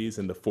 30s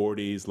and the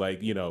 40s.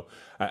 Like,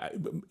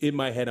 in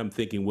my head, I'm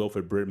thinking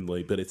Wilford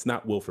Brimley, but it's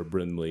not Wilford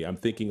Brimley. I'm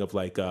thinking of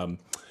like,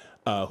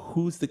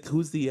 who's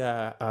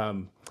the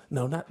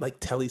no, not like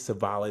Telly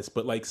Savalas,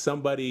 but like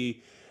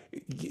somebody.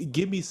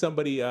 Give me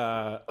somebody.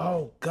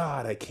 Oh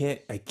God, I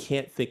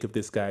can't think of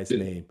this guy's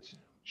name.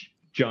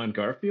 John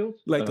Garfield,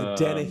 like a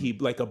Dennehy,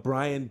 like a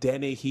Brian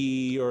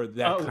Dennehy, or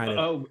that kind of.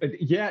 Oh,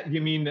 yeah.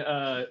 You mean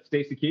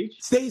Stacy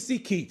Keach? Stacy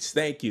Keach,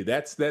 thank you.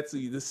 That's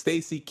the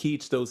Stacy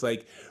Keach. Those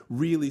like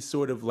really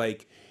sort of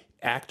like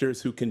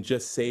actors who can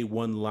just say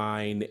one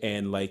line,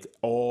 and like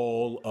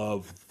all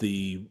of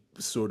the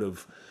sort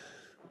of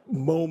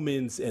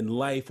moments and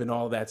life and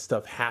all that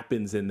stuff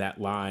happens in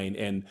that line.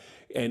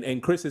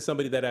 And Chris is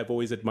somebody that I've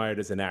always admired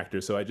as an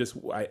actor. So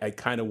I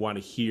kind of want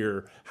to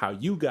hear how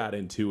you got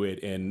into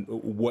it and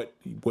what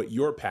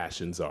your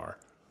passions are.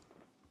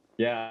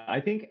 Yeah, I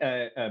think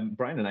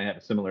Brian and I have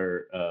a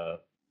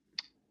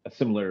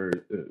similar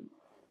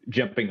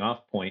jumping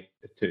off point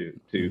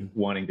to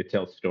wanting to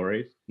tell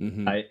stories.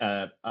 Mm-hmm.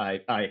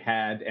 I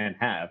had and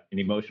have an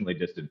emotionally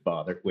distant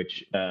father,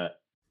 which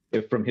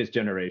from his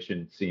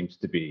generation seems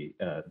to be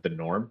the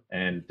norm.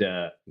 And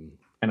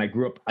I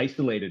grew up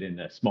isolated in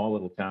a small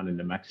little town in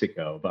New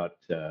Mexico, about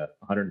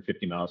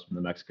 150 miles from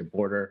the Mexican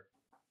border,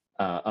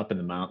 up in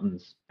the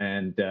mountains.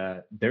 And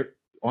there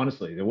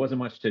wasn't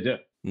much to do.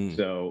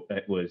 So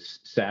it was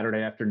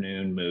Saturday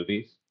afternoon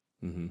movies,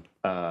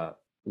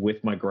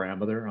 with my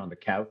grandmother on the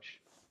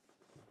couch.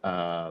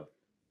 For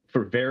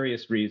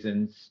various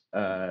reasons,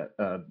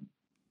 I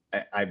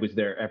was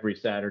there every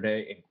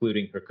Saturday,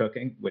 including her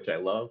cooking, which I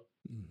love.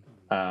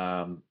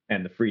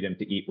 And the freedom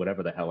to eat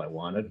whatever the hell I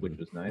wanted, which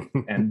was nice.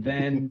 And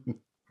then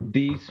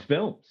these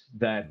films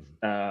that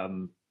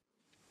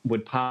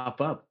would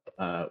pop up.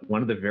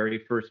 One of the very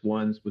first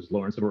ones was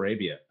Lawrence of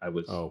Arabia. I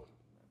was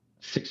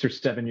 6 or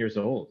 7 years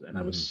old, and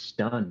I was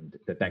stunned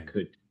that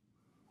could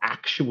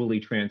actually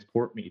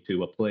transport me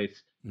to a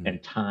place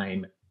and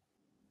time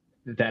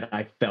that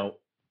I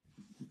felt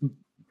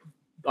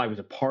I was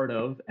a part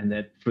of, and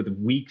that for the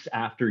weeks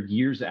after,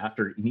 years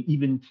after,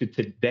 even to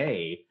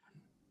today,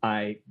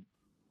 I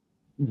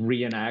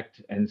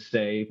reenact and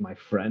say, my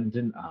friend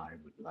and I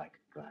would like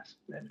a glass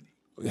of lemonade.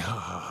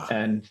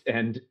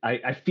 and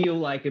I feel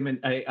like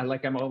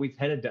I'm always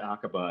headed to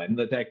Aqaba,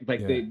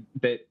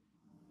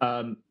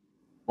 and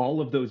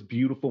all of those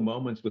beautiful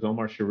moments with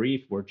Omar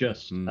Sharif were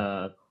just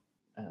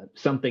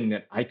something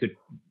that I could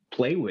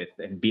play with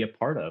and be a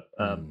part of.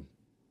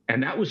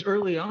 And that was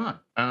early on.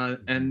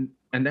 And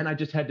then I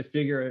just had to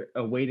figure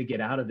a way to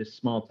get out of this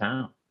small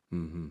town.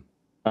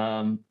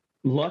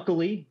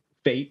 Luckily,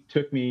 fate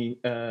took me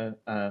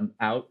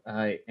out.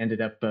 I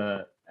ended up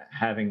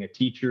having a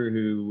teacher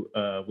who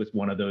was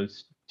one of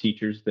those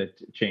teachers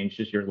that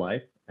changes your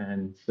life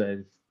and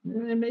says,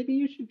 maybe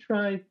you should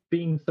try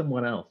being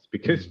someone else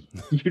because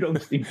you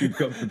don't seem too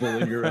comfortable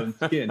in your own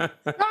skin.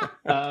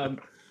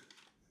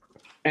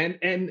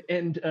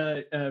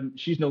 And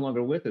she's no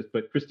longer with us,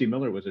 but Christy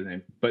Miller was her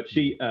name. But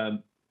she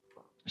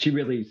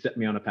really set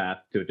me on a path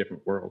to a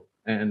different world.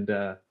 And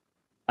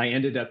I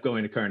ended up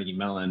going to Carnegie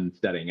Mellon,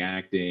 studying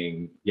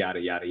acting, yada,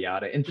 yada,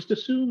 yada, and just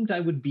assumed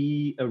I would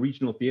be a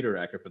regional theater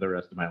actor for the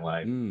rest of my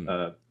life,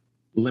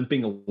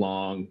 limping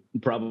along,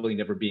 probably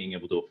never being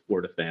able to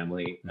afford a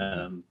family,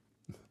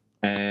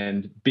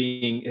 and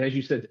being, as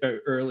you said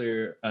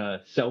earlier,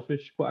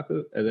 selfish,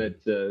 Kwaku,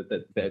 that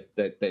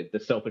the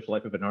selfish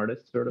life of an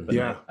artist, sort of.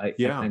 And I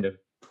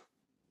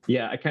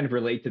kind of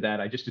relate to that.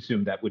 I just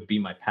assumed that would be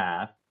my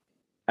path.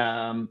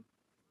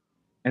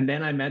 And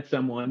then I met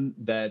someone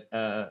that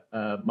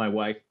my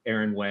wife,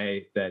 Erin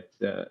Way, that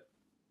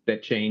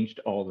changed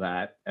all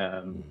that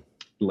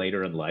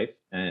later in life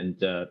and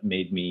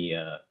made me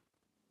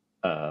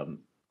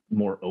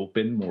more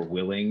open, more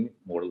willing,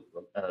 more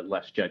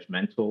less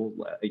judgmental.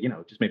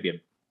 Just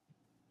maybe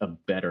a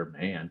better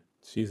man.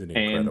 She's an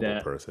And,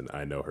 incredible person.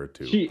 I know her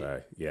too.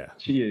 Yeah.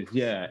 She is,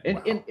 yeah. And,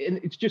 Wow. and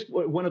it's just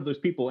one of those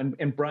people.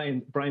 And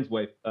Brian's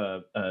wife,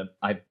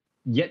 I've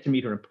yet to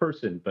meet her in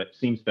person, but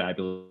seems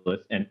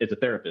fabulous and is a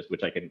therapist,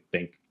 which I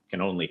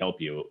can only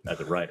help you as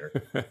a writer.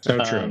 So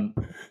true.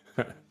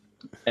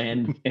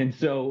 And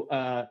so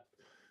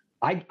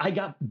I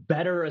got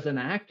better as an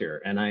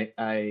actor, and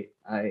I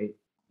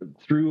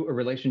through a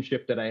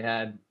relationship that I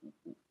had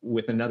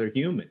with another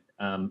human.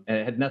 And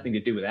it had nothing to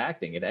do with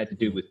acting. It had to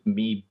do with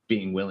me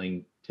being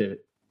willing to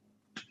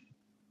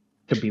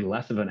be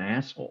less of an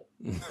asshole,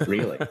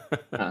 really.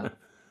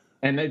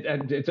 And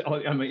it's,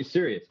 I mean,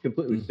 serious,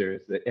 completely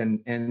serious,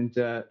 and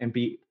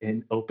be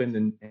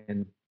open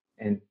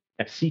and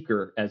a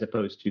seeker as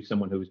opposed to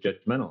someone who was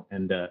judgmental.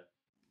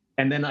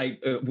 And then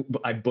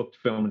I booked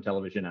film and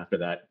television after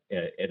that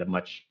at a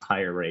much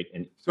higher rate.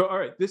 And so, all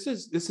right, this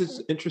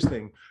is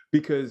interesting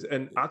because,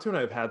 and Otto and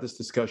I have had this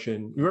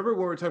discussion. You remember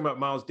when we were talking about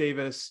Miles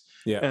Davis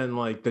and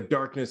like the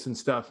darkness and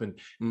stuff,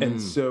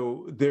 and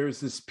so there's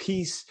this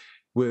piece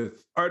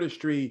with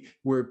artistry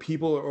where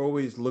people are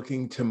always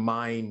looking to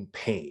mine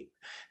pain,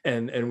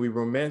 and we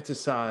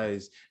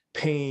romanticize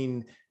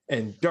pain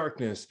and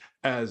darkness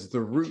as the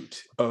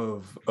root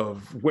of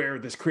where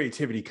this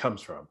creativity comes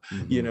from.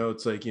 Mm-hmm. You know,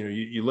 it's like, you know,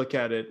 you look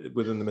at it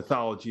within the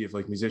mythology of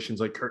like musicians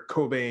like Kurt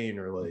Cobain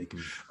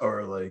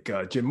or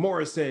like Jim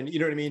Morrison, you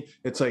know what I mean?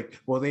 It's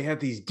like, well, they have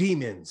these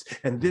demons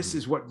and this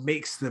is what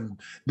makes them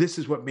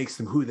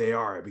who they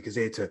are, because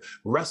they had to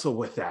wrestle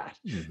with that,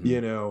 you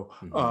know?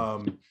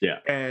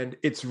 And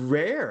it's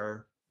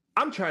rare.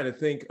 I'm trying to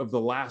think of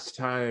the last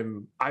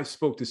time I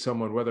spoke to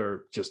someone,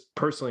 whether just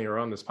personally or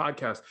on this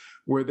podcast,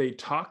 where they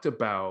talked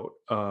about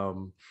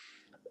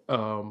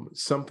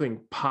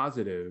something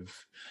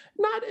positive,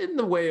 not in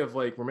the way of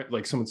like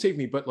someone saved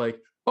me, but like,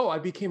 oh, I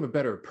became a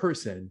better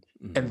person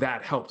and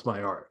that helped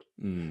my art,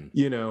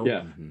 you know?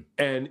 Yeah.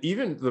 And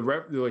even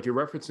like you're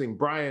referencing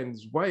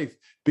Brian's wife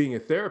being a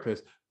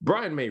therapist,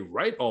 Brian may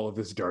write all of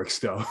this dark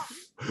stuff,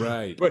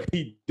 right? But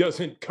he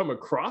doesn't come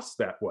across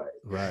that way,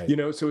 right? You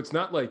know, so it's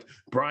not like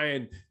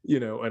Brian, you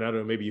know, and I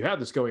don't know, maybe you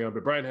had this going on,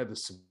 but Brian had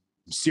this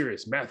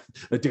serious meth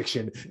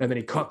addiction, and then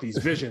he caught these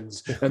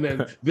visions, and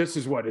then this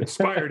is what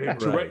inspired him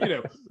to write. You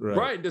know,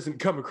 Brian doesn't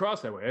come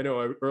across that way. I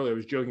know earlier I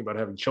was joking about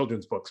having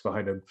children's books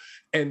behind him,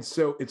 and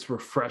so it's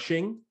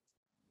refreshing.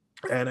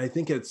 And I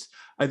think it's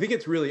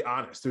really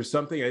honest. There's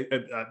something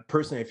I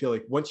personally, I feel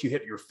like once you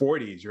hit your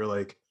 40s, you're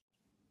like,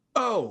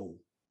 oh,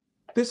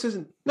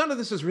 none of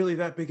this is really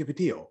that big of a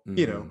deal.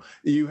 You know,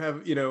 you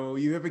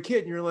have a kid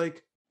and you're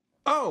like,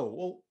 oh,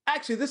 well,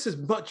 actually, this is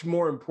much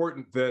more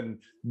important than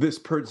this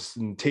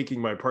person taking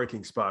my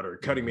parking spot or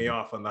cutting me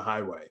off on the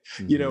highway.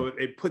 You know,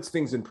 it puts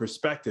things in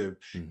perspective.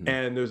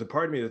 And there's a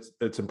part of me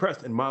that's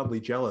impressed and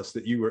mildly jealous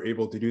that you were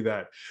able to do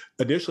that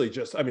initially.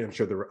 I mean, I'm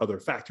sure there were other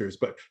factors,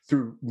 but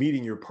through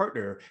meeting your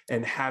partner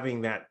and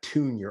having that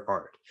tune your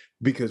art.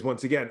 Because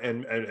once again,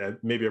 and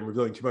maybe I'm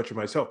revealing too much of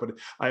myself, but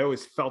I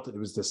always felt it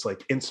was this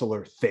like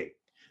insular thing.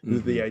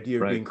 The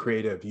idea of being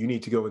creative, you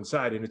need to go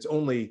inside. And it's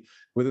only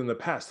within the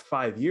past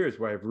 5 years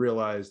where I've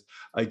realized,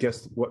 I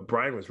guess, what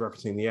Brian was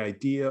referencing, the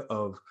idea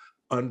of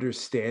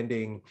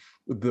understanding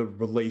the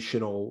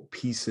relational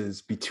pieces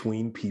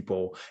between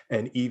people,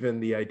 and even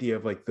the idea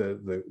of like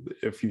the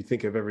if you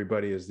think of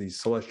everybody as these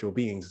celestial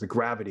beings, the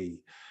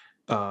gravity,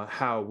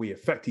 how we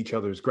affect each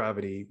other's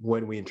gravity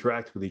when we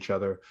interact with each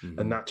other,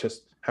 and not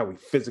just how we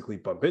physically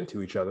bump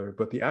into each other,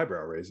 but the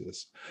eyebrow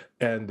raises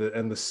and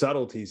the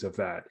subtleties of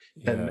that.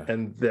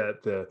 And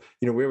that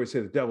you know, we always say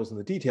the devil's in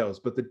the details,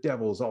 but the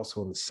devil is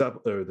also in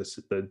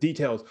the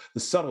details. The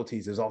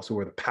subtleties is also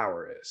where the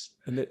power is.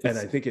 And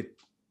I think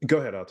go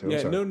ahead, Otto.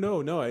 Yeah,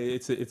 no.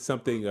 It's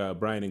something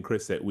Brian and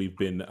Chris that we've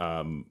been,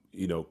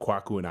 you know,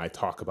 Kwaku and I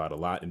talk about a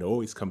lot, and it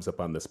always comes up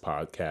on this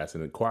podcast.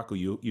 And then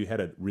Kwaku, you had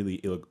a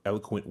really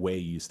eloquent way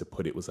you used to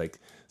put it. It was like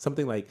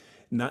something like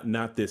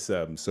not this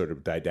sort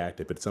of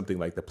didactic, but something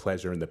like the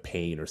pleasure and the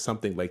pain, or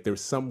something like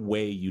there's some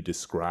way you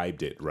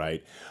described it,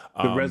 right?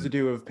 The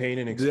residue of pain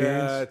and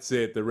experience. That's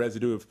it. The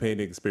residue of pain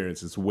and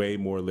experience is way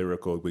more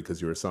lyrical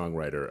because you're a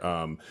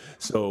songwriter.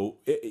 So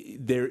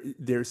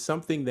there's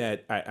something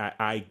that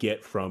I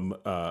get from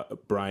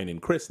Brian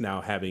and Chris now,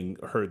 having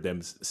heard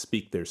them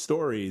speak their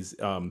stories.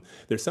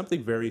 There's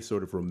something very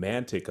sort of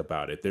romantic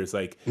about it. There's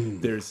like,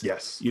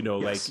 you know,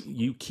 like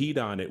you keyed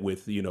on it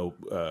with, you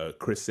know,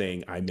 Chris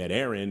saying, I met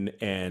Aaron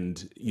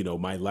and, you know,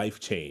 my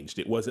life changed.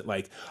 It wasn't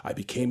like I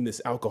became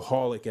this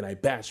alcoholic and I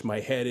bashed my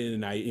head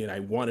in and I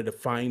wanted to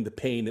find the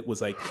pain. It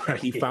was like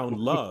he found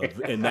love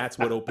and that's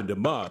what opened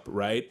him up,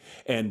 right?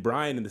 And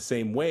Brian, in the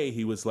same way,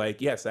 he was like,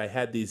 yes, I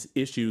had these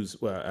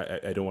issues. Well,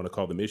 I don't want to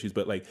call them issues,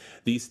 but like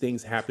these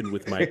things happened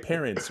with my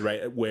parents,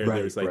 right? Where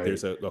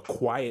there's a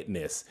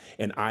quietness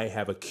and I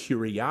have a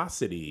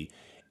curiosity.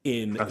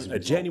 in That's a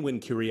genuine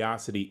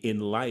curiosity in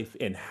life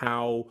and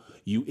how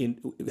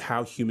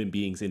how human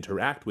beings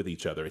interact with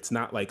each other. It's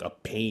not like a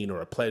pain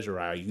or a pleasure.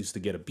 I used to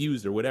get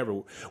abused or whatever,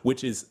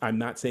 which is, I'm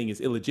not saying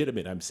is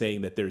illegitimate. I'm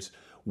saying that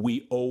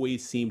we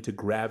always seem to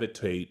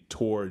gravitate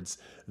towards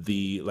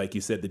the, like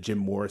you said, the Jim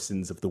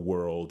Morrisons of the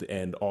world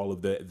and all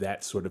of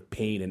that sort of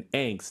pain and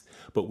angst.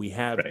 But we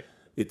have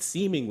it's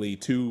seemingly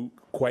two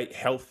quite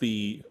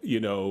healthy,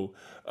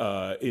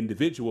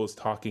 individuals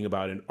talking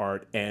about an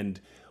art. And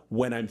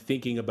when I'm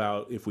thinking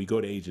about, if we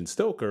go to Agent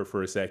Stoker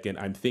for a second,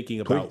 I'm thinking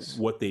about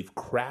what they've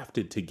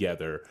crafted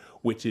together,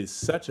 which is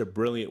such a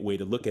brilliant way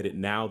to look at it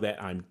now that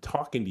I'm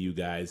talking to you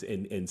guys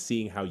and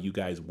seeing how you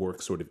guys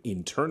work sort of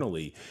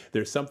internally.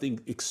 There's something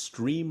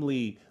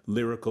extremely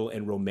lyrical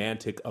and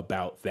romantic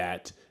about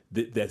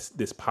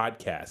this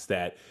podcast,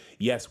 that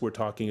yes, we're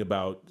talking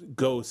about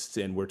ghosts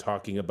and we're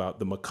talking about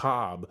the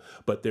macabre,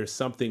 but there's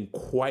something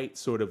quite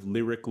sort of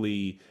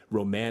lyrically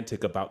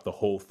romantic about the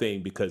whole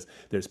thing, because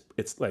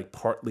it's like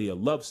partly a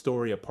love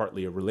story,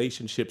 partly a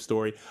relationship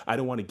story. I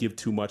don't want to give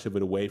too much of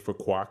it away for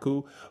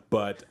Kwaku,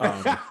 but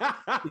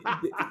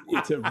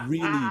it's a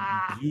really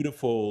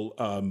beautiful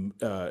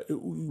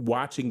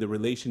watching the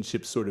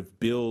relationships sort of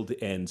build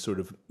and sort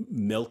of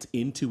melt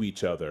into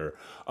each other.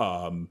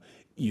 And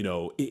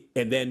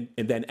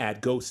then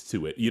add ghosts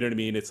to it. You know what I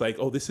mean? It's like,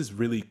 oh, this is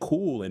really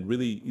cool, and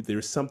really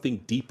there's something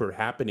deeper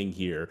happening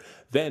here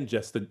than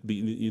just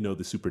the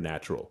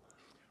supernatural.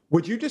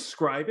 Would you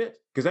describe it?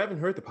 Because I haven't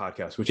heard the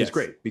podcast, which is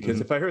great.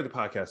 Because if I heard the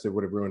podcast, it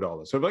would have ruined all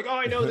this. So I'm like, oh,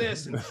 I know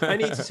this, and I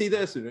need to see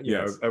this, and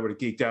I would have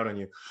geeked out on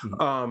you.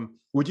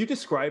 Would you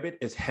describe it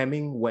as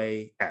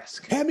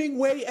Hemingway-esque?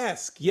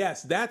 Hemingway-esque,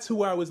 yes. That's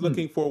who I was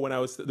looking for when I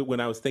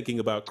was thinking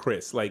about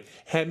Chris, like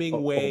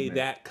Hemingway,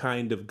 that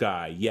kind of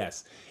guy.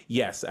 Yes.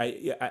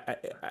 I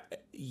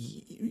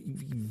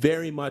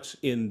very much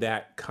in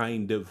that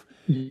kind of.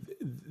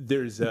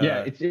 There's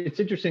it's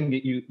interesting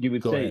that you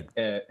would say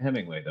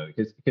Hemingway, though,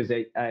 because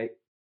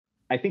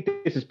I think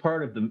this is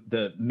part of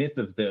the myth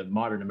of the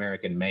modern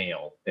American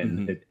male,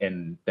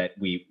 and that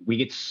we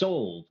get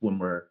sold when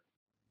we're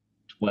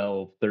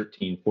 12,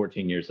 13,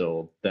 14 years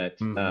old, that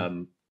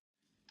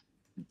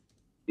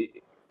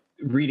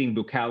reading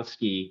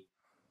Bukowski,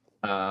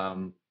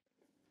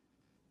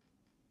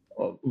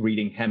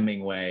 reading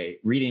Hemingway,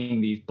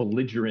 reading these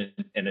belligerent,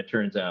 and it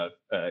turns out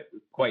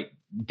quite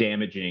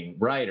damaging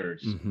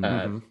writers,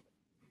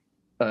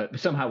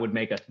 somehow would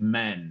make us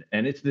men.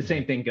 And it's the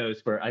same thing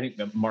goes for, I think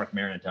Mark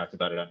Maron talks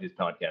about it on his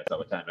podcast all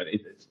the time, but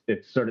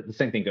it's sort of the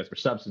same thing goes for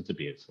substance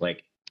abuse.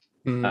 Like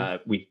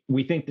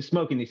we think the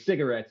smoking these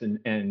cigarettes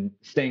and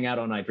staying out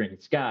all night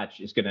drinking scotch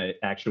is going to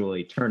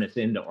actually turn us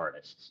into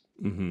artists.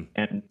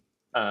 And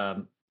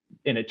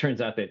it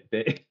turns out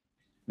that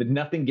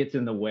nothing gets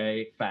in the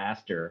way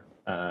faster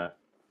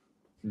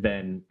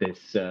than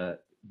this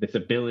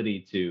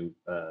ability to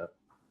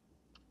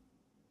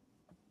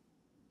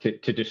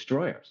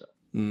destroy ourselves.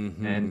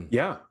 And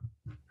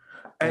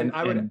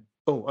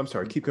I'm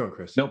sorry, keep going,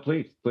 Chris. No,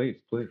 please.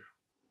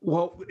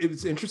 Well, it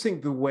was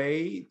interesting the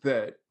way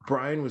that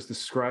Brian was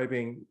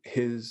describing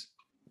his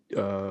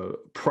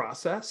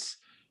process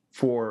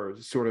for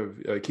sort of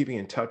keeping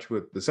in touch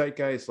with the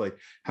zeitgeist, like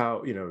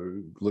how,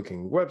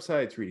 looking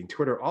websites, reading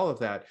Twitter, all of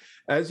that.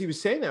 As he was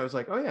saying that, I was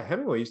like, oh yeah,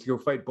 Hemingway used to go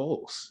fight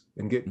bulls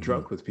and get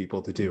drunk with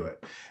people to do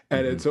it.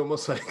 And it's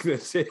almost like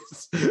this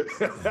is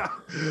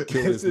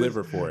kill his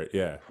liver for it.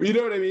 Yeah. You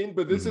know what I mean?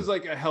 But this is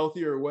like a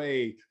healthier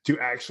way to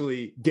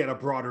actually get a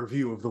broader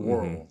view of the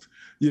world,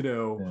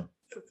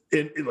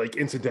 like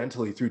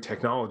incidentally through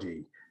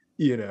technology,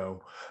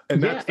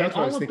 and that's what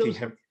I was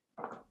thinking.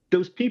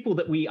 Those people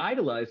that we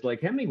idolize,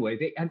 like Hemingway,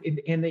 they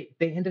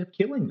end up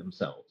killing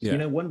themselves,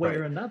 one way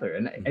or another.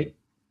 And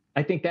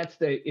I think that's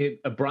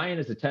Brian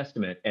is a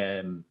testament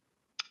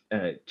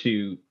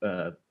to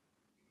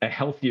a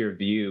healthier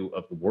view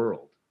of the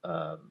world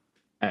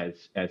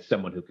as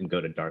someone who can go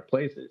to dark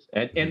places,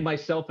 and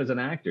myself as an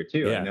actor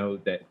too. Yeah. I know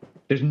that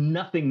there's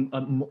nothing.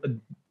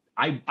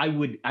 I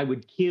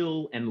would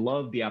kill and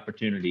love the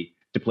opportunity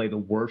to play the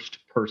worst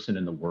person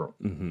in the world,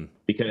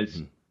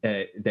 because.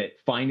 That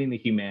finding the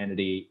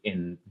humanity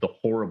in the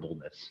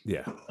horribleness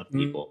of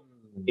people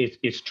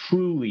is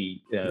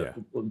truly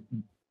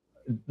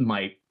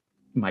my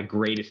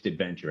greatest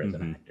adventure as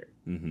an actor,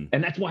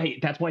 and that's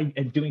why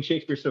doing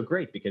Shakespeare is so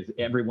great, because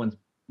everyone's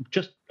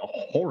just a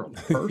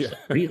horrible person,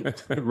 really.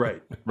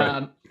 right.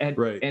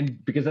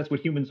 And because that's what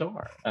humans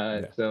are.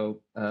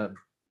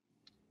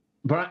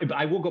 But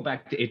I will go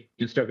back to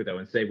Agent Stoker though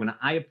and say, when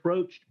I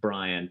approached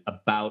Brian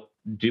about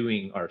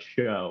doing our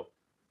show,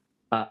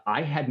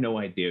 I had no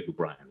idea who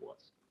Brian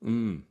was.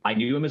 I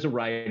knew him as a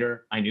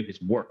writer. I knew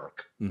his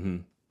work.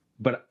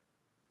 But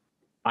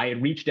I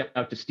had reached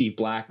out to Steve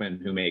Blackman,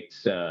 who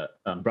makes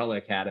Umbrella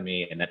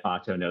Academy and that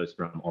Otto knows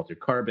from Altered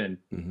Carbon.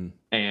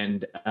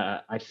 And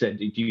I said,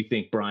 do you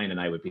think Brian and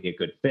I would be a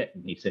good fit?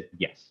 And he said,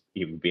 yes,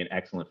 he would be an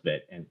excellent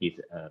fit. And he's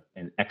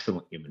an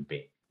excellent human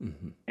being.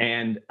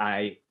 And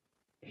I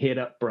hit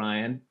up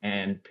Brian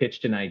and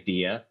pitched an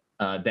idea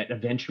that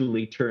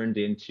eventually turned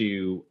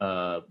into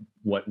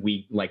what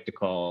we like to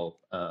call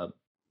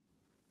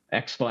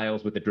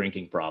X-Files with a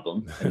drinking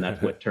problem, and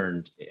that's what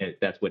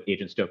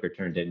Agent Stoker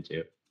turned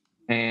into.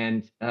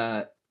 And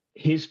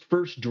his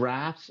first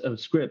drafts of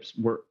scripts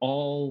were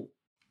all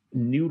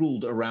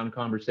noodled around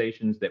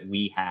conversations that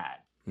we had.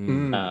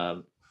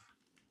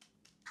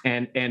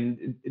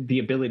 And the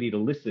ability to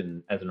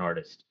listen as an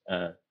artist,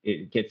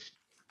 it gets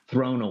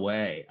thrown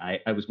away.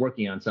 I was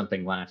working on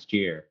something last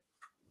year,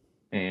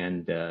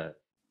 and a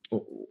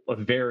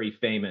very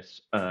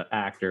famous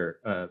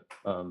actor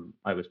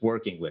I was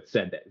working with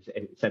said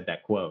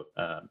that quote,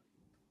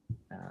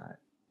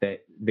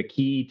 that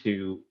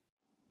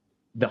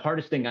the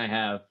hardest thing I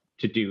have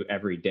to do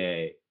every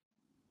day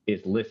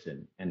is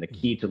listen, and the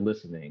key to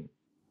listening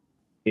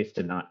is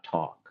to not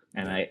talk.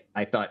 And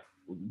I thought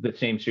the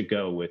same should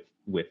go with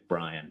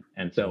Brian.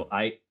 And so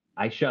I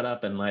shut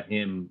up and let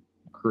him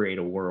create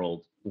a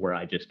world where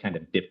I just kind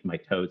of dipped my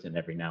toes in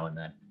every now and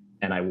then.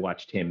 And I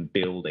watched him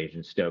build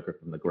Agent Stoker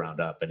from the ground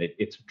up. And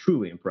it's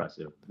truly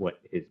impressive what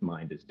his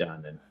mind has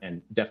done,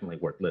 and definitely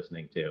worth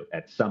listening to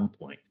at some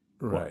point.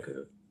 Right.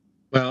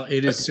 Well,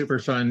 it is super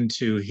fun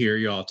to hear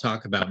you all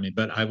talk about me,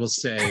 but I will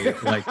say,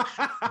 like,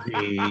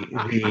 I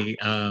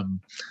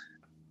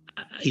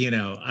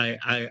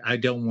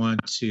don't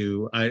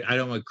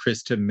want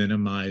Chris to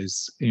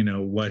minimize,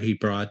 what he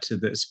brought to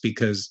this,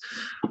 because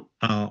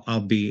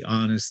I'll be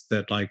honest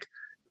that, like,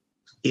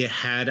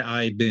 had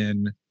I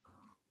been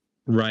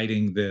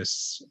writing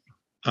this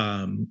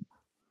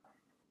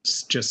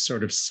just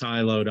sort of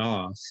siloed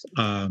off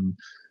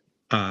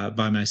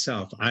by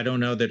myself, I don't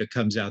know that it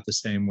comes out the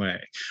same way.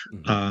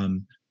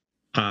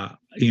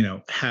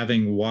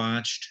 Having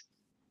watched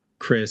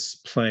Chris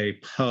play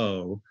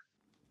Poe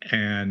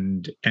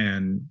and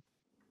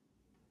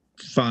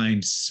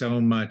find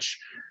so much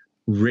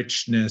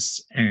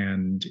richness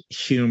and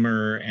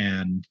humor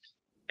and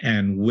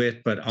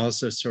wit, but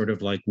also sort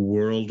of like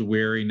world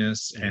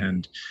weariness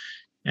and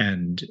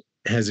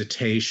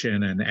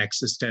hesitation and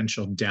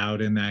existential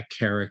doubt in that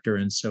character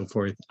and so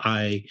forth.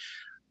 I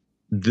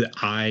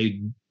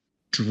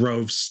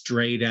drove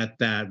straight at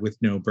that with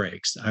no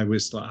brakes. I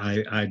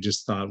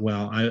just thought,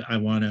 well, I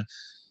want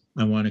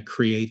to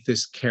create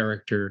this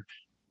character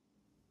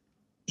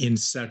in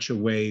such a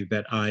way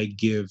that I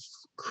give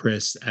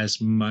Chris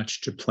as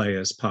much to play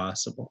as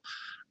possible.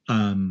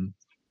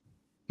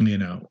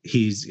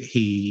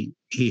 He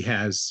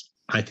has,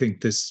 I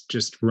think, this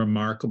just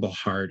remarkable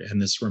heart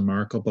and this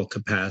remarkable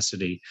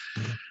capacity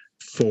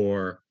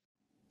for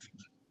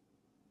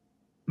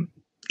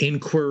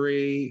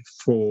inquiry,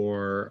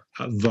 for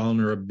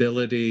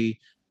vulnerability,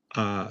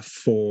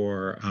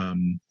 for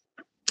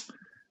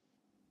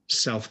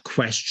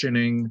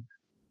self-questioning,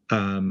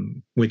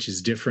 which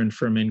is different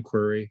from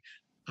inquiry,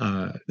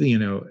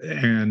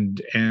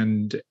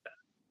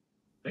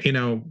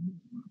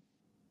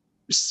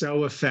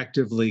 so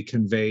effectively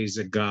conveys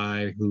a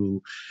guy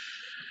who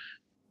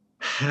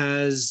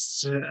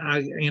has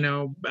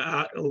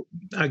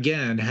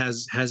again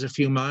has a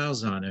few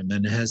miles on him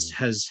and has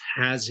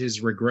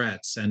his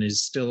regrets and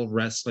is still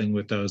wrestling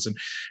with those and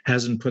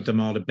hasn't put them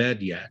all to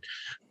bed yet,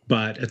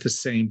 but at the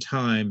same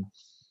time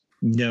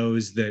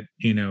knows that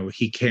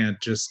he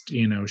can't just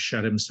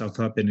shut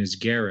himself up in his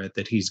garret,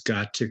 that he's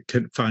got to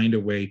find a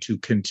way to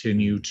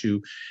continue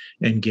to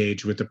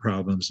engage with the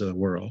problems of the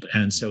world.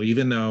 And so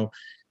even though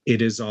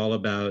it is all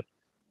about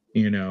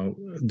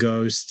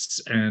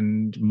ghosts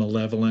and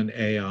malevolent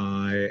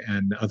AI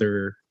and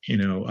other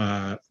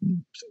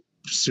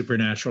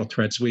supernatural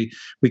threats, we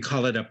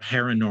call it a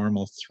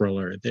paranormal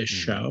thriller, this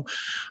show,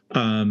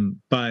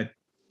 but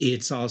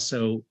it's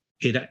also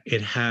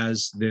it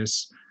has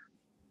this,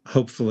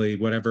 hopefully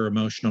whatever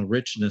emotional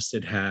richness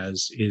it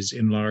has is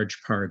in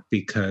large part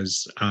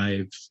because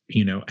I've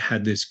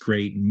had this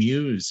great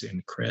muse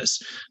in Chris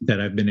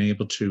that I've been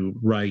able to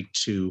write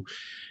to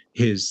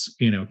his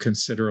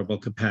considerable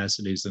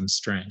capacities and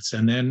strengths.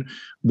 And then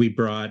we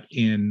brought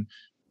in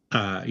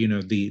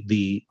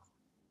the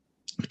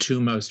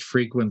two most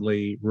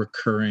frequently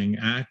recurring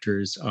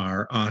actors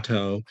are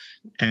Otto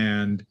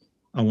and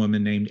a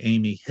woman named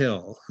Amy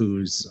Hill,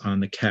 who's on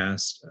the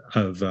cast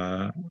of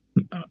on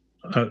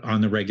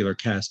the regular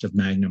cast of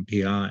Magnum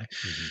PI.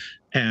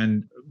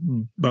 And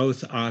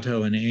both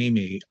Otto and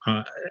Amy,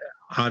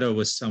 Otto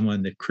was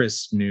someone that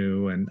Chris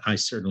knew and I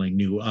certainly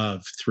knew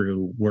of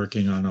through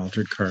working on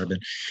Altered Carbon.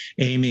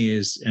 Amy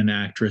is an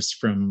actress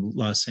from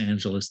Los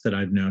Angeles that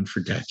I've known for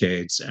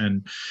decades,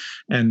 and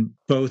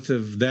both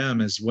of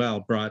them as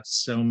well brought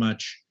so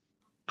much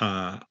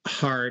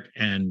heart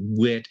and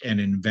wit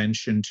and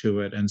invention to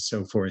it and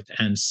so forth.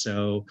 And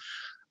so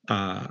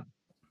often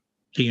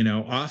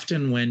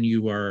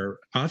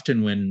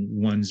when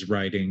one's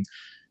writing,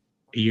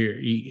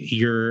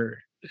 you're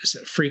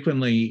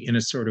frequently in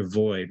a sort of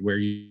void where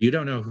you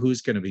don't know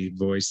who's going to be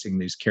voicing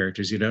these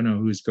characters. You don't know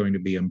who's going to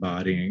be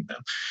embodying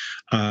them.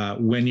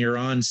 When you're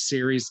on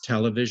series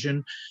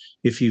television,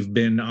 if you've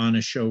been on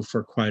a show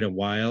for quite a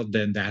while,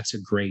 then that's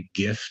a great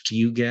gift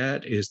you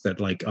get, is that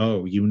like,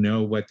 oh,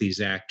 what these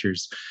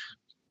actors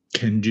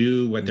can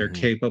do, what they're Mhm.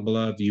 capable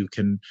of. You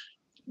can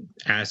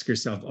ask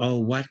yourself, oh,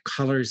 what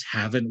colors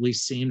haven't we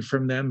seen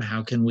from them?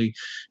 How can we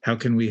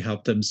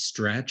help them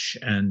stretch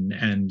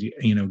and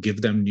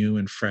give them new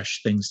and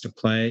fresh things to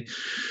play?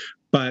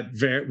 But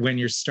when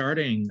you're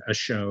starting a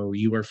show,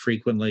 you are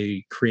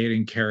frequently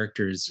creating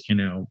characters,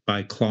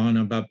 by clawing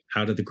them up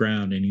out of the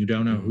ground, and you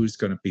don't know who's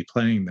going to be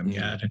playing them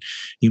yet. And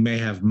you may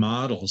have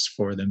models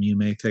for them. You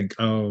may think,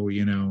 oh,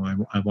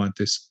 I want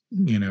this,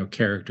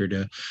 character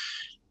to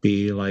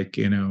be like,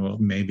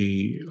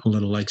 maybe a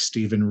little like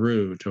Stephen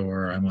Root,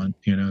 or I want,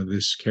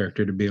 this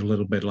character to be a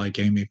little bit like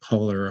Amy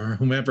Poehler, or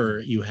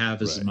whomever you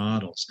have as Right.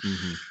 models.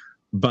 Mm-hmm.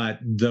 But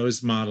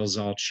those models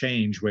all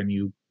change when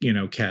you,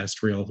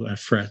 cast real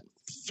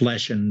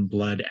flesh and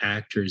blood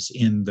actors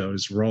in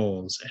those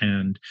roles,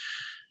 and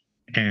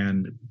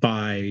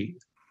by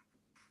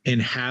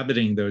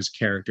inhabiting those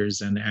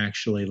characters and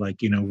actually, like,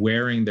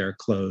 wearing their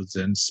clothes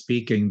and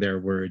speaking their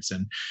words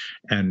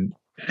and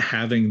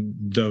having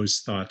those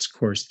thoughts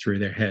course through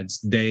their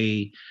heads,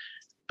 they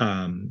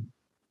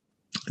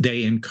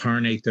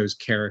incarnate those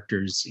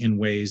characters in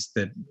ways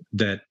that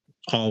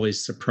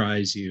always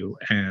surprise you.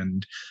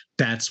 And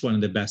that's one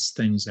of the best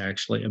things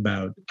actually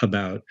about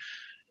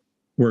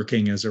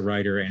working as a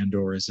writer and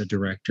or as a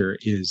director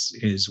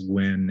is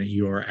when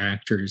your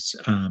actors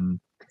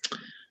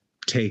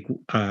take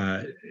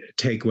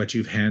what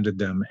you've handed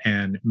them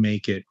and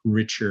make it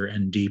richer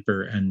and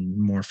deeper and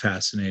more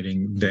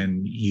fascinating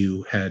than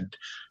you had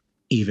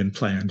even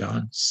planned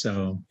on.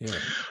 So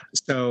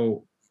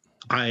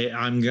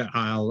I'll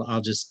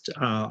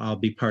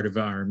be part of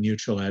our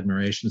mutual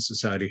admiration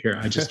society here.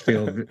 I just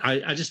feel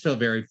I just feel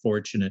very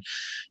fortunate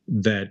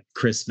that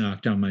Chris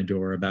knocked on my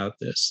door about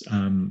this,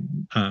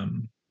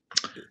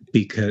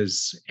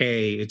 because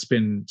A, it's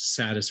been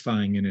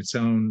satisfying in its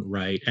own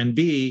right, and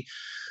B,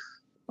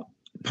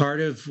 part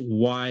of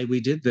why we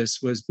did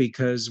this was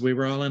because we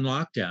were all in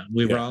lockdown.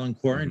 We were all in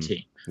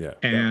quarantine.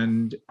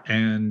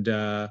 Mm-hmm.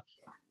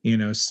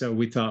 And so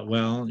we thought,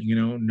 well,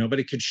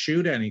 nobody could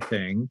shoot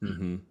anything.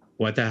 Mm-hmm.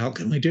 What the hell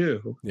can we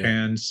do? Yeah.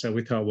 And so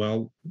we thought,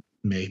 well,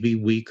 maybe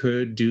we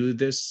could do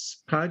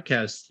this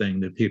podcast thing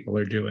that people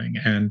are doing.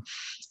 And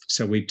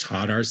so we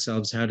taught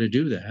ourselves how to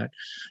do that.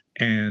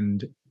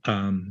 And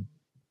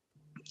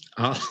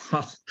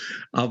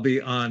I'll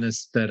be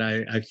honest that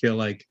I feel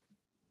like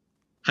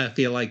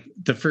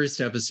the first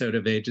episode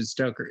of Agent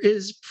Stoker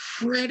is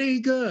pretty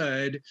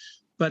good,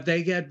 but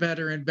they get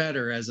better and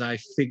better as I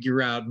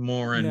figure out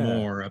more and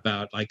more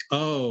about, like,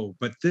 oh,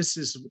 but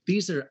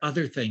these are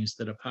other things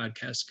that a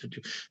podcast could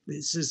do.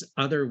 This is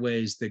other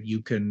ways that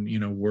you can,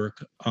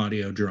 work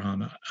audio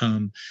drama.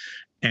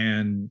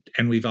 And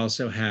we've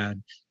also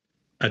had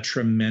a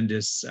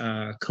tremendous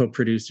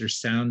co-producer,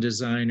 sound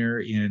designer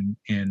in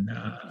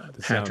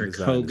Patrick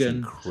Hogan.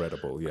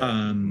 Incredible,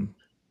 yeah.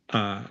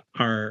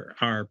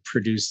 Our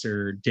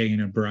producer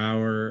Dana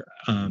Brower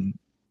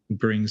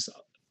brings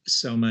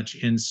so much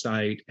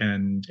insight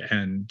and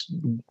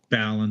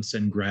balance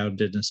and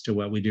groundedness to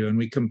what we do, and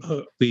we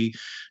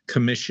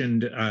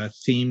commissioned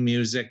theme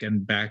music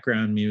and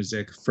background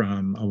music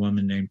from a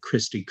woman named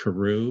Christy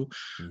Carew,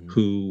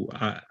 who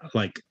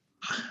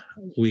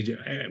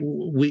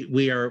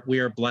we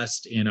are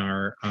blessed in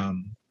our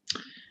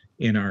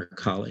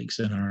colleagues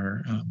and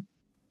our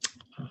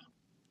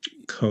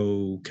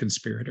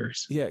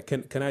co-conspirators. Yeah,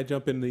 can I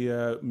jump in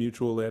the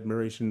mutual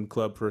admiration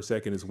club for a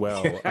second as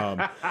well?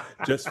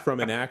 Just from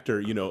an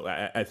actor,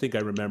 I think I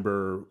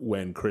remember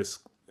when Chris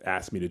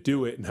asked me to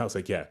do it, and I was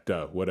like, yeah,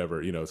 duh,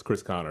 whatever. It's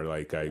Chris Connor.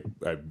 Like, I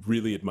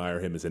really admire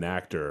him as an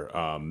actor.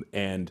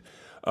 And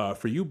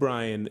for you,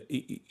 Brian,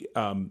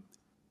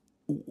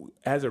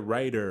 as a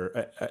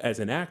writer, as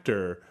an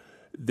actor,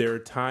 there are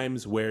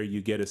times where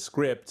you get a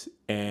script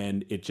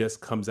and it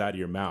just comes out of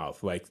your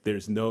mouth. Like,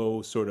 there's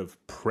no sort of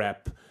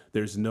prep.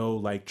 There's no,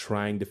 like,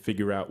 trying to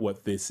figure out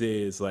what this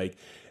is. Like,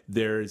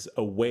 there's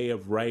a way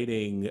of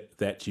writing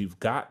that you've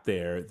got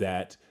there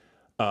that,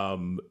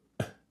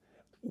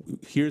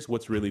 here's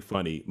what's really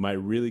funny. My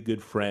really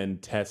good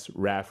friend, Tess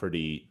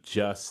Rafferty,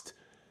 just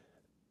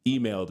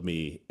emailed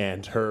me,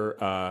 and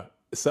her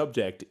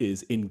subject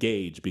is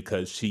Engage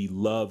because she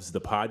loves the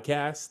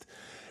podcast.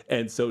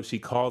 And so she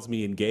calls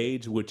me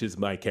Engage, which is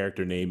my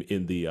character name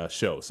in the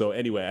show. So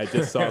anyway, I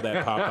just saw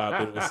that pop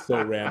up. It was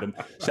so random.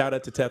 Shout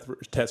out to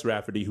Tess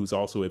Rafferty, who's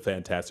also a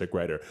fantastic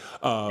writer.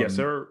 Yes,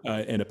 sir.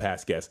 And a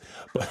past guest.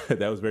 But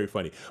that was very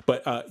funny.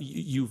 But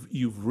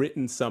you've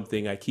written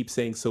something, I keep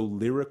saying, so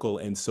lyrical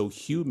and so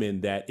human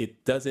that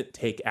it doesn't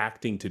take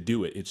acting to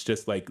do it. It's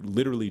just like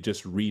literally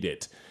just read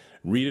it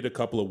a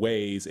couple of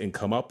ways and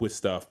come up with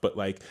stuff. But,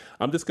 like,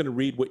 I'm just going to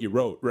read what you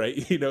wrote,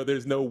 right?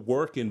 There's no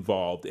work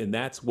involved. And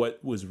that's what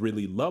was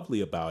really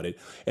lovely about it.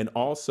 And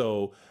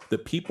also the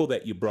people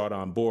that you brought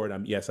on board.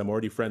 I'm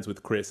already friends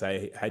with Chris.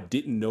 I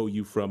didn't know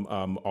you from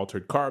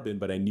Altered Carbon,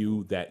 but I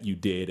knew that you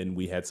did. And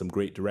we had some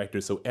great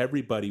directors. So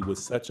everybody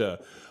was such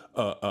a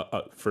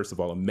first of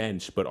all, a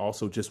mensch, but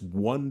also just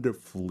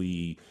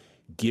wonderfully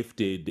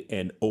gifted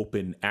and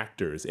open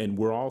actors, and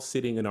we're all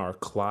sitting in our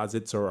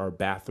closets or our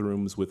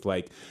bathrooms with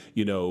like,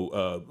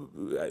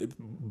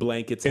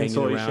 blankets hanging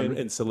around,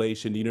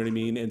 insulation, you know what I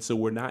mean? And so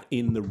we're not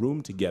in the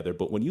room together.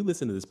 But when you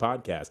listen to this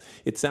podcast,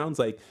 it sounds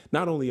like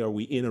not only are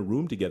we in a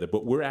room together,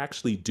 but we're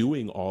actually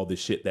doing all the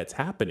shit that's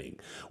happening,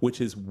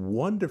 which is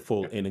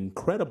wonderful and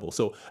incredible.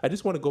 So I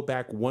just want to go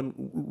back one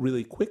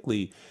really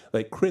quickly.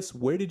 Like, Chris,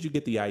 where did you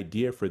get the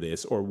idea for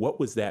this, or what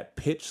was that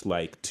pitch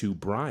like to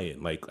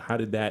Brian? Like, how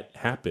did that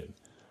happen?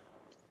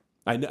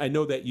 I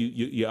know that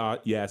you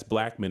asked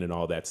Blackman and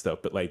all that stuff,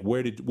 but like,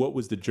 what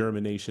was the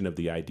germination of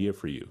the idea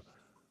for you?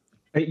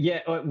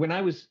 When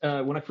I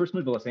first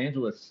moved to Los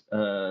Angeles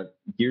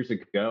years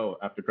ago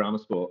after drama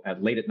school,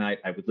 at late at night,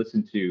 I would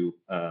listen to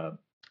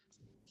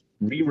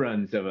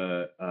reruns of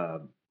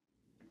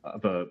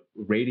a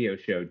radio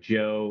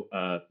show.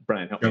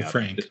 Brian, help me out.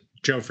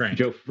 Joe Frank.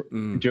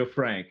 Joe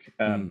Frank,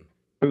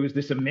 who was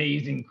this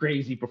amazing,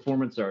 crazy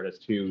performance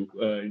artist who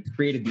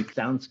created these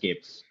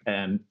soundscapes,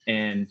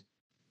 and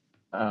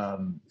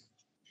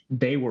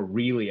they were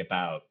really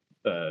about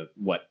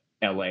what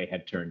LA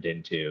had turned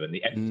into and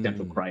the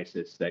existential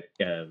crisis that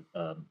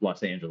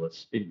Los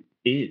Angeles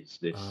is,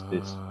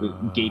 this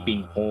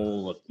gaping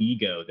hole of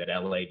ego that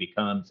LA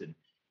becomes. And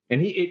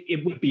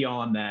it went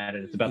beyond that,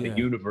 and it's about the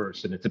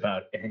universe, and it's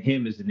about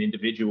him as an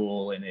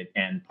individual in it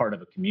and part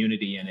of a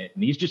community in it.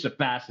 And he's just a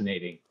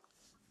fascinating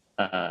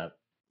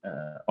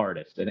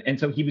artist. And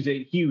so he was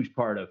a huge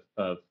part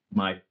of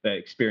my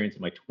experience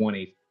in my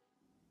 20s.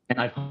 And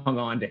I've hung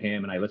on to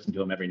him, and I listen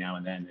to him every now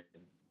and then.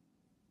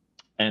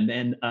 And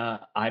then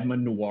I'm a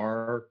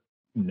noir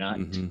nut.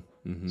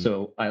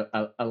 So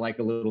I like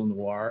a little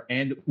noir.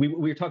 And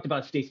we talked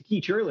about Stacy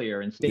Keach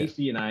earlier, and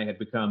Stacy and I had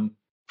become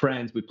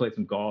friends. We played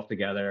some golf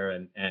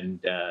together, and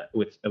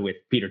with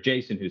Peter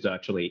Jason, who's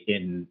actually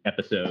in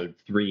episode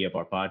 3 of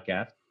our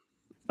podcast,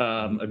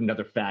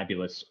 another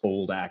fabulous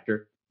old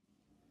actor.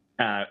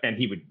 And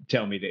he would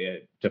tell me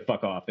to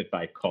fuck off if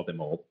I called him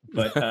old,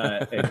 but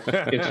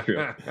it's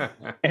true.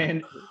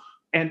 And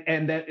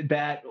that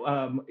that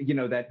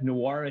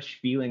noirish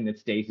feeling that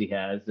Stacey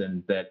has,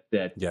 and that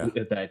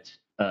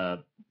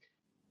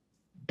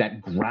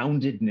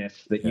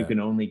groundedness that you can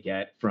only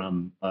get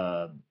from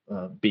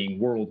being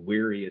world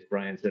weary, as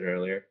Brian said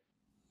earlier.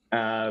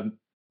 And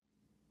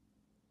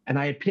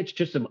I had pitched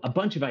just a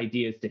bunch of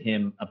ideas to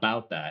him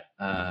about that,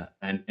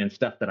 and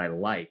stuff that I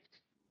liked.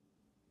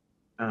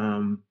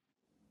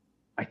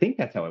 I think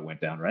that's how it went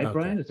down, right,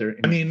 Brian? Is there?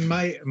 I mean,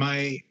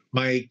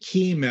 my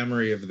key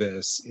memory of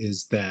this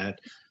is that,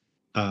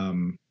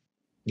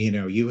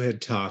 you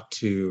had talked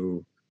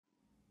to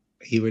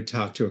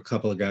a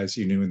couple of guys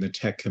you knew in the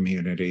tech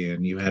community,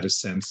 and you had a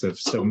sense of,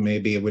 so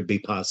maybe it would be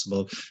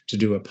possible to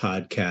do a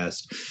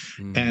podcast.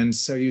 And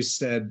so you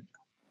said,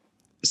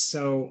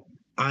 so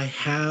I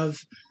have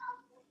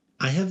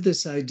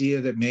this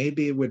idea that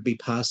maybe it would be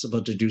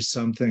possible to do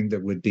something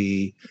that would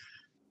be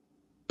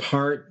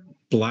part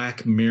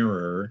Black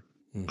Mirror,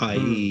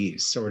 i.e.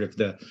 sort of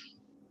the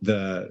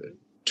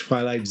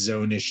Twilight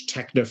Zone-ish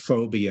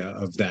technophobia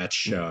of that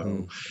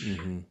show,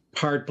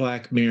 part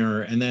Black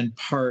Mirror, and then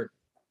part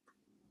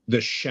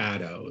The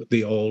Shadow,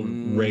 the old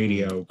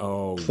radio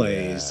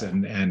plays,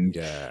 and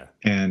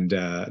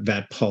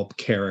that pulp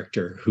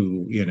character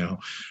who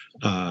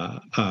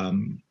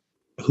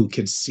who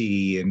could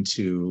see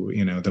into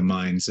the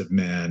minds of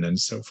men and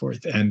so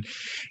forth, and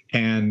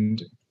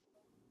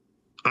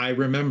I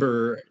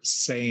remember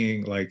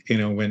saying, like,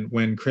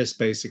 when Chris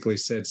basically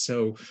said,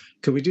 so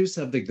could we do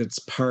something that's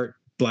part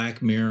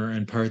Black Mirror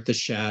and part The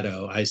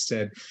Shadow? I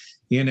said,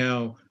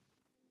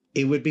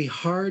 it would be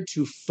hard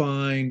to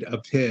find a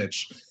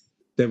pitch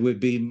that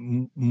would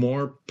be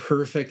more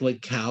perfectly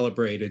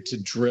calibrated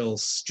to drill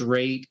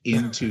straight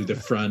into the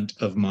front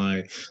of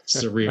my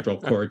cerebral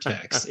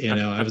cortex.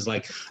 I was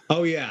like,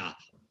 oh yeah,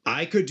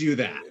 I could do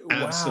that.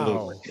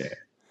 Absolutely. Wow.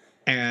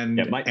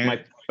 And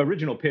my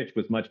original pitch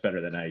was much better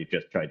than I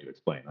just tried to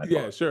explain.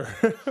 Sure.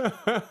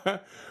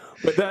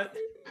 But that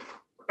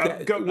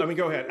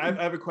go ahead. I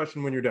have a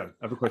question when you're done.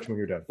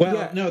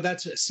 Well, no,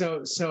 that's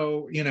so.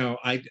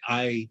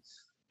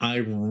 I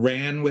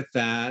ran with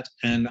that,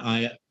 and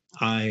I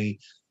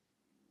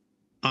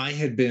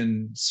had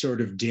been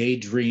sort of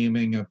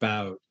daydreaming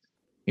about.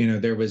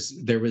 There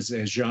was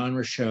a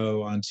genre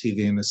show on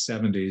TV in the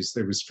 70s.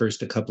 There was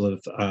first a couple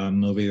of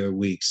movie of the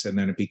weeks, and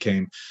then it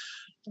became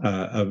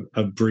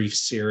a brief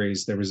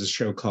series. There was a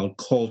show called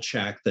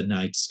Kolchak the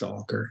Night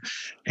Stalker,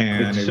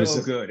 and it was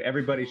so good.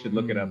 Everybody should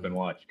look it up and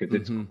watch, because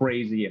it's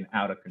crazy and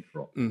out of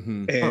control.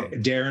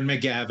 Darren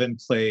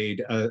McGavin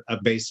played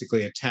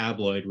basically a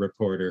tabloid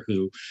reporter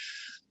who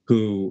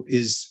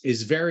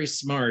is very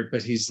smart,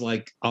 but he's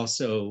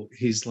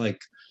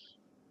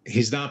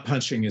not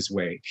punching his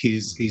weight.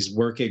 He's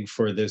working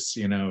for this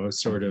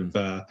sort of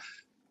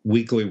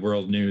Weekly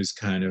World News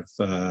kind of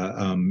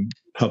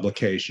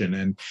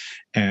publication,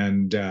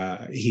 and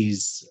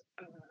he's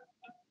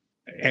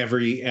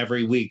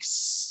every week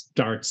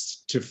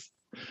starts to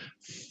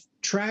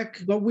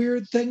track a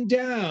weird thing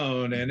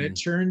down, and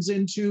it turns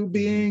into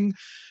being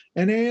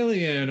an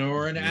alien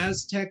or an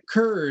Aztec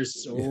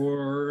curse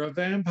or a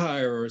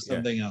vampire or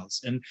something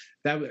else. And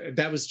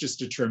that was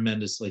just a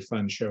tremendously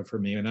fun show for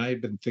me. And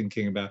I've been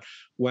thinking about,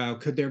 wow,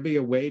 could there be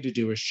a way to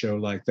do a show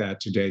like that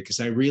today? Because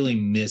I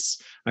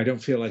don't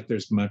feel like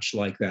there's much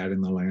like that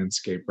in the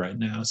landscape right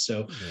now.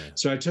 So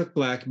I took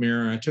Black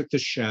Mirror, I took The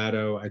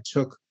Shadow, I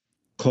took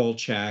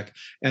Kolchak,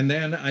 and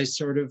then I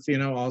sort of,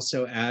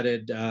 also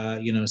added,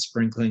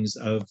 sprinklings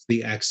of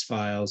the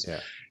X-Files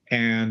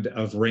and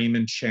of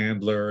Raymond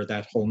Chandler,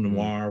 that whole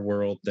noir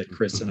world that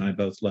Chris and I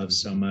both love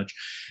so much,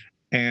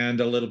 and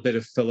a little bit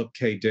of Philip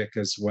K. Dick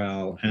as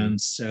well. And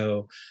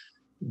so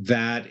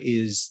that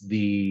is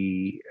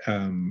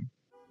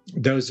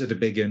those are the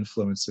big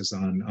influences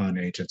on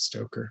Agent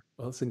Stoker.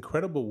 Well, it's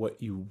incredible what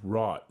you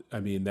wrought. I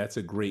mean, that's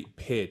a great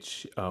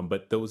pitch,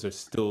 but those are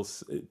still,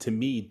 to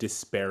me,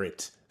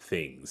 disparate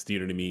things. Do you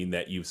know what I mean?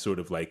 That you've sort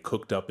of like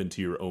cooked up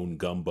into your own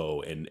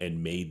gumbo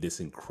and made this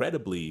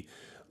incredibly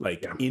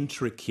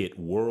intricate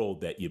world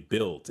that you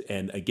built.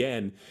 And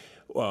again,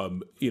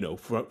 from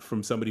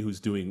somebody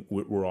who's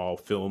we're all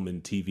film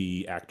and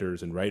TV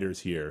actors and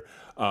writers here,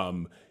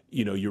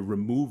 you're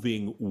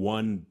removing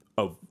one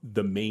of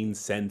the main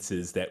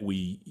senses that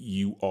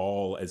you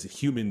all as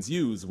humans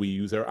use. We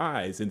use our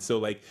eyes. And so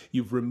like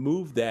you've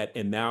removed that,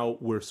 and now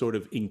we're sort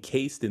of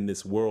encased in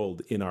this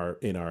world in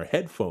our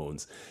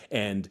headphones.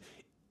 And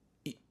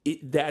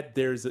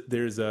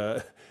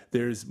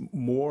there's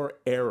more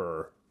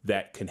error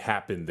that can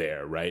happen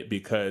there, right?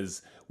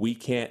 Because we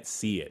can't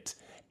see it.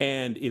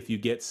 And if you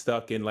get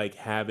stuck in like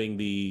having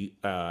the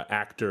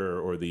actor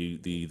or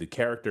the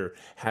character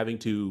having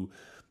to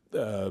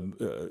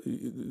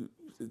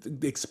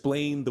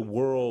explain the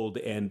world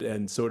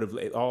and sort of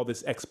all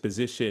this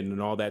exposition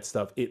and all that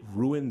stuff, it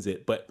ruins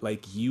it. But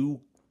like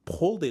you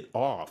pulled it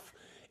off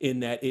in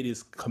that it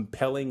is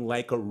compelling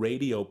like a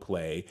radio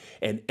play,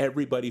 and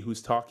everybody who's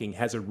talking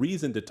has a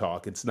reason to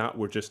talk. It's not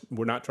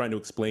we're not trying to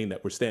explain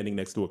that we're standing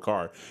next to a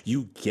car.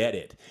 You get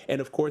it. And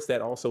of course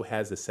that also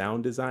has the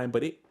sound design,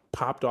 but it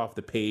popped off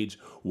the page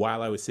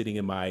while I was sitting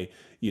in my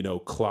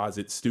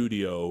closet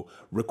studio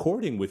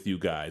recording with you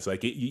guys.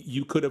 Like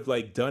you could have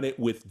like done it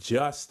with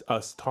just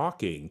us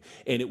talking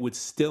and it would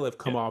still have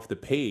come off the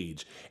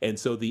page. And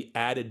so the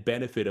added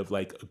benefit of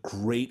like a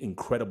great,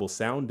 incredible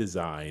sound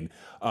design,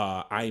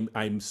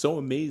 I'm so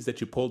amazed that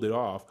you pulled it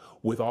off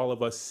with all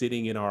of us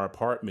sitting in our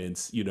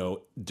apartments,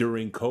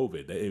 during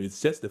COVID.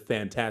 It's just a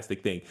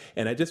fantastic thing.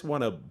 And I just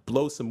want to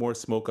blow some more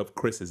smoke up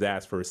Chris's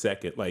ass for a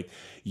second. Like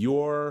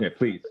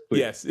please.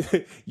 Yes,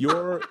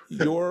 your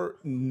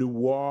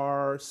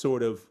noir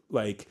sort of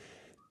like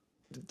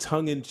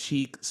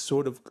tongue-in-cheek,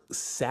 sort of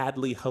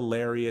sadly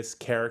hilarious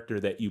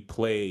character that you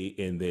play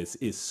in this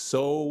is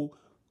so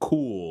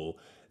cool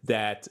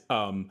that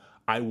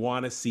I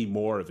want to see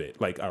more of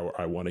it. Like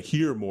I want to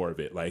hear more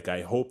of it. Like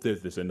I hope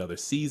there's another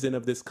season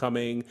of this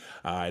coming.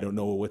 I don't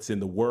know what's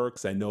in the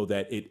works. I know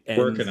that it ends.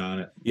 Working on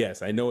it.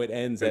 Yes, I know it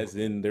ends as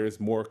in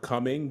there's more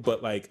coming.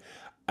 But like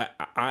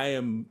I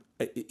am.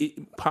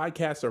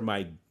 Podcasts are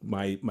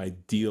my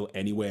deal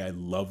anyway. I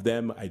love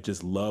them. I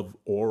just love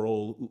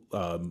oral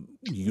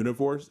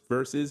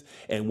universes,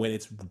 and when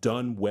it's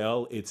done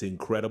well, it's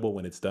incredible.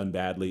 When it's done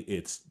badly,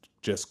 it's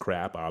just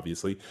crap,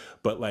 obviously.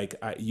 But like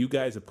you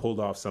guys have pulled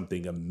off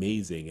something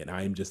amazing, and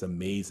I'm just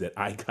amazed that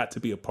I got to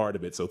be a part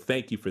of it. So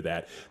thank you for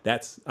that.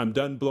 I'm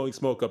done blowing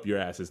smoke up your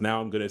asses.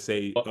 Now I'm going to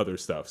say other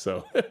stuff.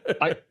 So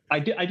I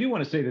do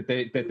want to say that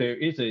there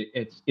is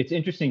it's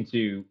interesting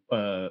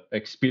to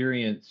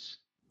experience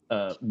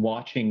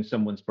watching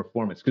someone's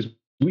performance, because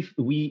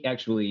we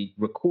actually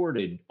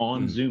recorded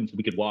on Zoom so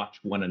we could watch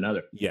one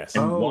another. Yes.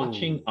 And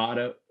watching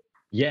Otto,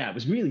 it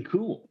was really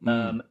cool.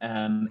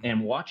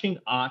 And watching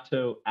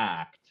Otto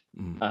act,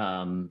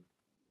 and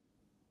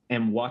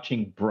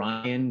watching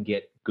Brian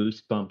get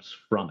goosebumps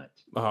from it.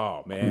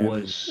 Oh man,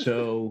 was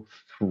so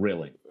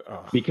thrilling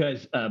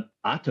because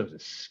Otto's a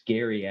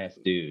scary ass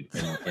dude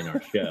in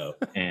our show,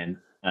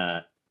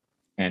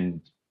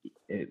 and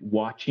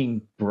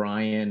watching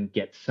Brian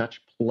get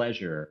such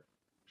pleasure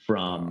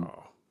from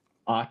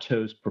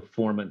Otto's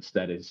performance,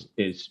 that it's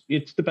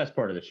the best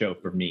part of the show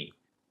for me.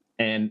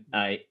 And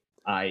I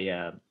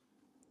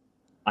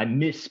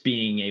miss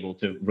being able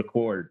to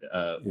record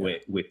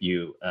with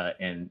you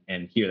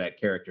and hear that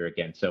character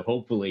again. So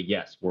hopefully,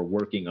 yes, we're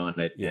working on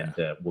it, and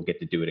we'll get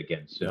to do it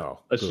again soon.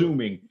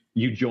 Assuming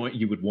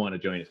you would want to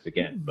join us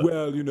again. But.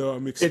 Well,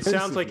 I'm expensive. It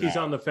sounds like he's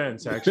on the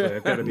fence, actually.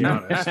 I've got to be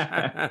honest.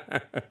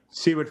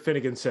 See what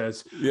Finnegan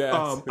says. Yes.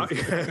 All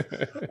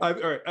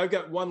right. I've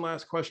got one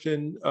last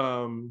question.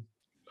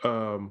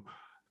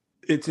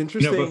 It's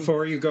interesting. No,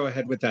 before you go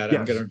ahead with that,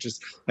 yes.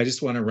 I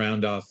just want to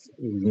round off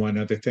one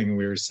other thing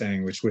we were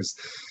saying, which was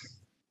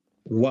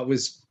what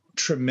was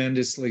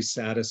tremendously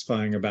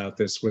satisfying about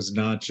this was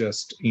not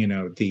just,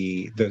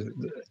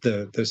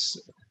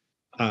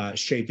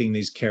 shaping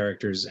these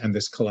characters and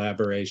this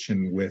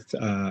collaboration with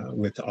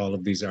all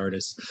of these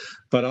artists,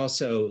 but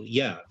also,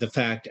 the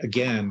fact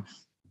again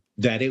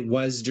that it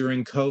was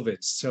during COVID,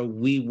 so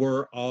we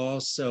were all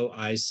so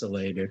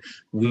isolated.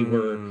 We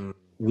were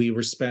we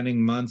were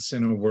spending months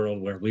in a world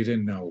where we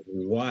didn't know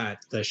what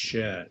the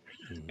shit.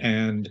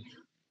 And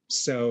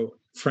so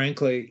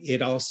frankly,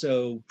 it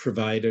also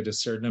provided a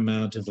certain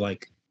amount of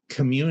like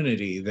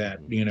community that,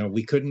 you know,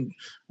 we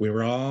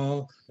were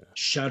all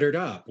shuttered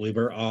up, we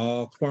were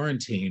all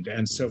quarantined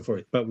and so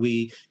forth, but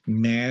we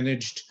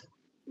managed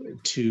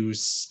to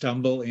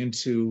stumble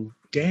into,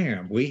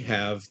 damn, we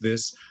have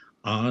this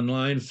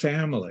online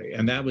family.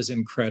 And that was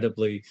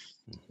incredibly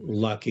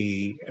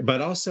lucky,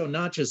 but also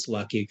not just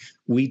lucky.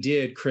 We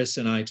did, Chris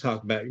and I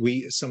talk about,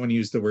 someone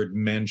used the word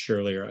mensch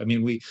earlier. I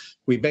mean,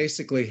 we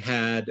basically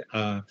had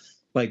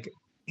like,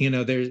 you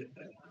know, there's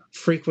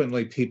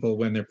frequently people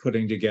when they're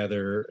putting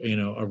together, you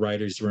know, a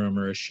writer's room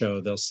or a show,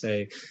 they'll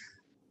say,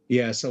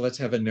 yeah, so let's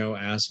have a no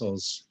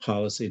assholes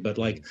policy. But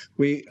like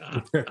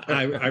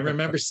I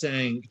remember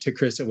saying to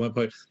Chris at one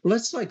point,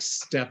 let's like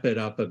step it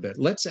up a bit.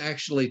 Let's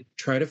actually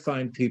try to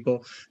find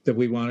people that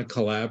we want to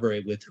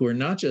collaborate with who are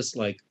not just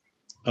like,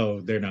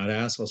 oh, they're not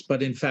assholes,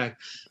 but in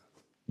fact,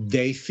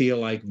 they feel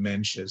like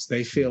mensches.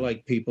 They feel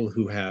like people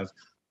who have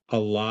a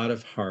lot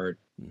of heart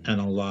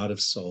and a lot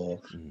of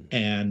soul,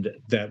 and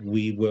that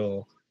we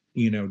will,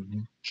 you know,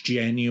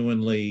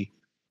 genuinely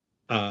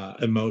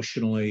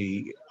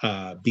emotionally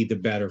be the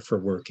better for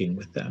working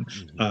with them.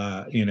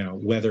 You know,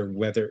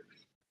 whether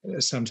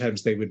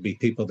sometimes they would be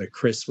people that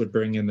Chris would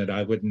bring in that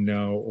I wouldn't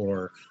know,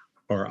 or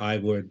I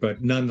would,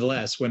 but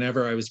nonetheless,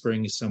 whenever I was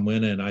bringing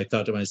someone in, I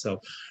thought to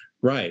myself,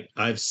 right,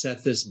 I've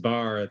set this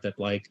bar that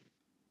like,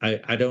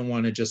 I don't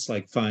want to just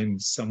like find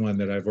someone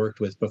that I've worked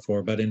with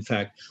before, but in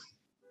fact,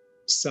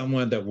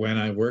 someone that when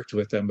I worked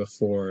with them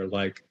before,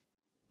 like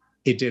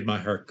it did my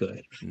heart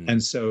good.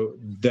 And so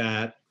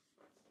that,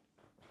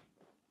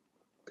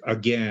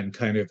 again,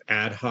 kind of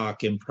ad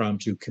hoc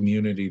impromptu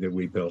community that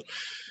we built,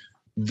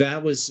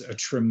 that was a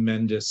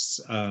tremendous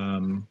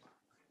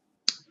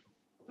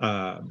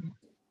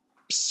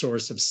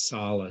source of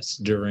solace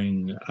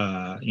during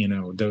you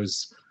know,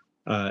 those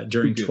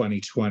during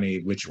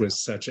 2020, which was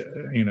such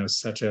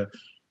a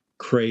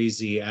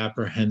crazy,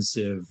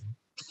 apprehensive,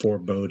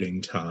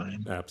 foreboding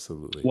time.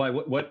 Absolutely. Why?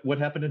 What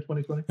happened in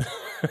 2020?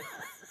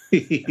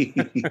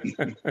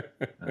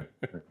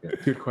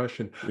 Good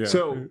question. Yeah.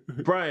 So,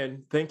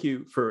 Brian, thank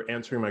you for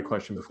answering my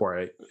question before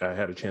I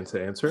had a chance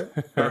to answer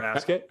it or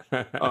ask it,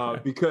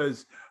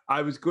 because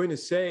I was going to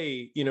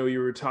say, you know, you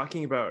were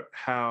talking about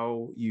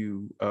how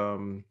you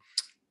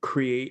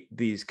create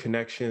these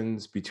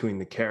connections between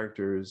the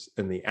characters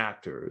and the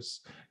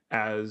actors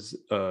as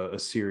a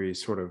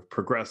series sort of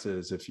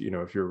progresses, if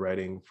you're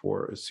writing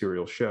for a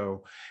serial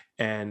show,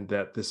 and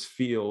that this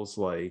feels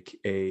like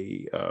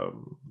a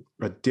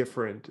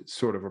different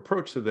sort of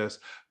approach to this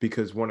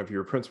because one of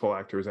your principal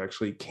actors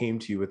actually came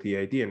to you with the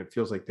idea, and it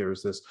feels like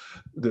there's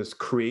this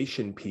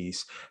creation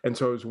piece. And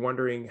so I was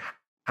wondering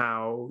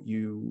how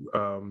you,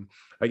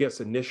 I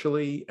guess,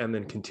 initially and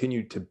then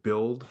continued to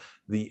build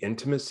the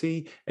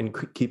intimacy. And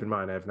keep in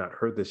mind, I have not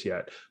heard this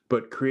yet,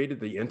 but created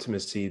the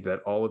intimacy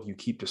that all of you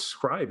keep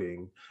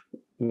describing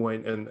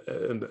when, and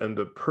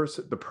the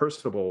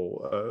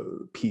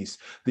personable piece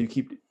that you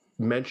keep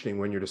mentioning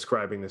when you're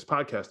describing this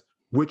podcast,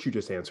 which you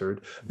just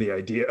answered, the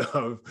idea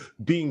of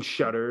being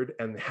shuttered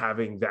and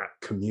having that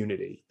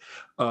community.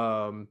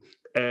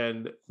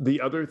 And the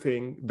other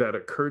thing that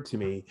occurred to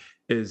me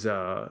is,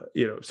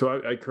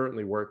 so I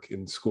currently work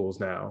in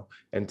schools now.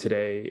 And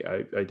today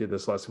I did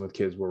this lesson with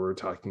kids where we were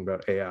talking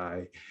about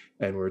AI,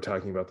 and we were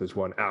talking about this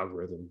one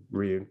algorithm,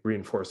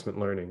 reinforcement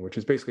learning, which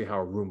is basically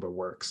how a Roomba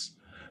works.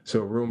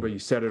 So a Roomba, you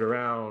set it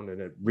around and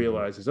it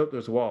realizes, oh,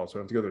 there's a wall, so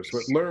I have to go there. So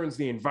it learns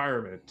the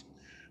environment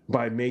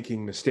by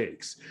making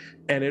mistakes.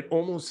 And it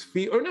almost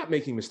or not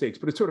making mistakes,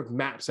 but it sort of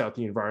maps out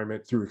the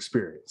environment through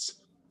experience.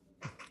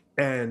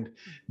 And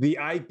the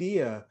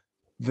idea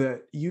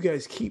that you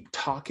guys keep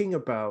talking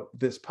about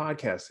this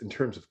podcast in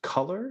terms of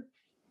color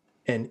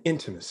and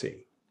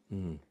intimacy,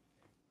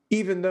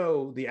 even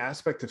though the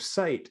aspect of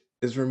sight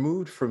is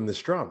removed from this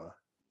drama.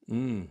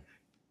 And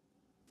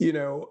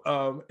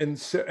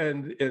so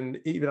and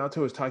even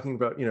Otto was talking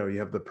about, you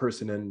have the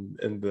person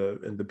in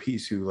the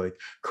piece who like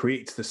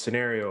creates the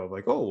scenario of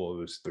like, oh, well,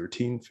 it was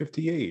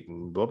 1358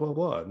 and blah blah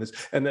blah,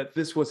 and that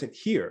this wasn't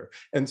here.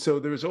 And so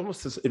there's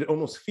almost this, it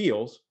almost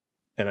feels,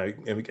 and I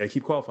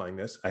keep qualifying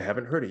this, I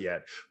haven't heard it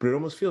yet, but it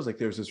almost feels like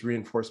there's this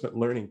reinforcement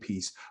learning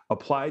piece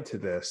applied to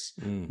this,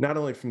 not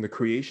only from the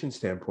creation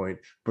standpoint,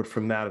 but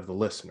from that of the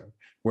listener,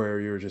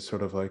 where you're just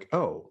sort of like,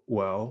 oh,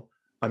 well,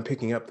 I'm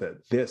picking up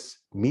that this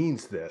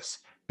means this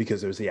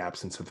because there's the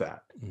absence of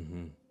that.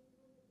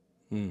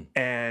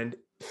 And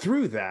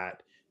through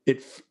that,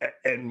 it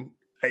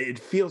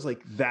feels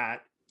like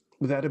that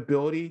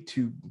ability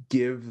to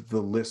give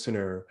the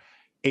listener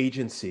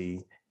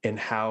agency and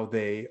how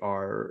they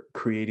are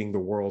creating the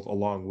world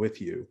along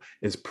with you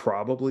is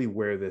probably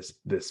where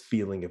this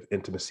feeling of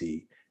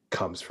intimacy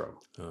comes from.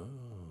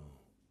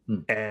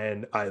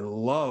 And I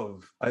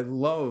love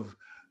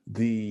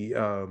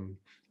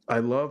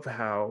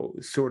how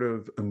sort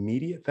of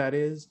immediate that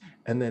is,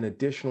 and then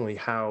additionally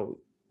how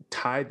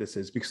tied this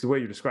is, because the way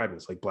you're describing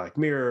it's like Black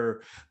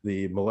Mirror,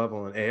 the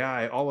malevolent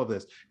AI, all of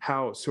this,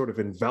 how sort of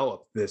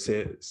enveloped this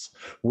is,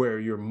 where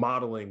you're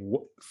modeling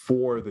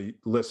for the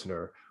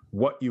listener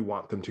what you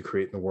want them to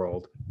create in the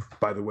world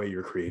by the way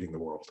you're creating the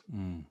world.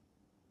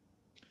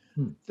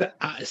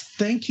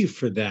 Thank you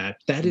for that.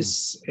 That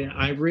is,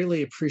 I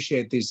really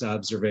appreciate these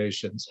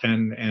observations,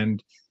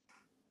 and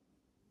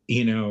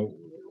you know,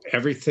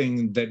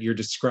 everything that you're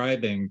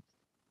describing.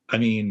 I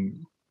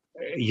mean,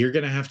 you're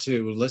going to have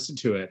to listen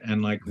to it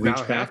and like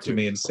reach back to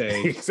me and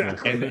say,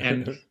 exactly.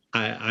 And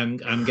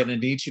I'm going to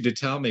need you to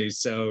tell me.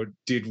 So,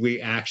 did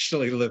we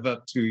actually live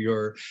up to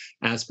your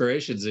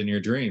aspirations and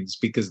your dreams?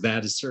 Because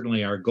that is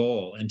certainly our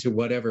goal, and to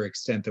whatever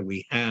extent that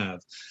we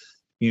have,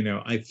 you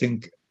know, I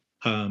think.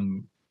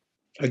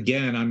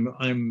 Again,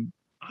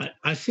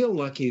 I feel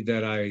lucky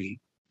that I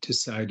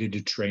decided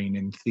to train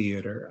in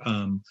theater.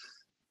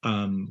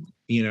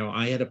 You know,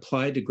 I had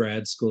applied to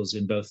grad schools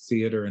in both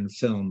theater and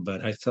film,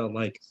 but I felt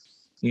like,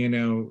 you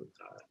know,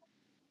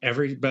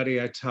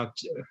 everybody I talked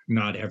to,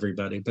 not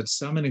everybody, but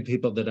so many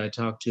people that I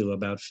talked to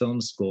about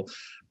film school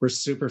were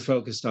super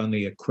focused on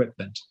the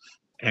equipment.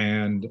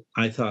 And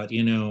I thought,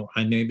 you know,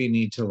 I maybe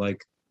need to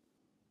like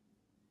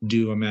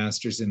do a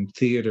master's in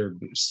theater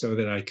so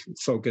that I can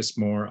focus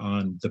more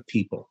on the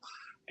people.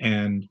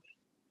 And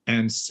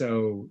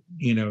so,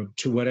 you know,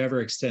 to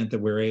whatever extent that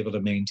we're able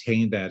to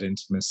maintain that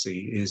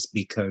intimacy is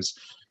because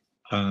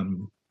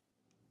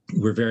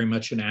we're very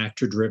much an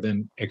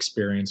actor-driven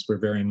experience. We're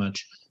very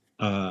much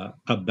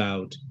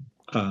about,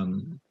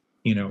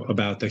 you know,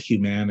 about the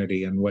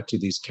humanity and what do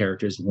these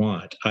characters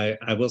want.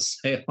 I will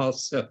say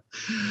also,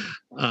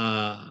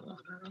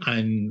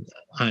 I'm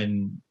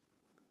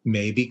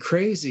maybe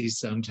crazy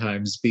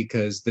sometimes,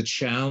 because the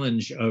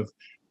challenge of,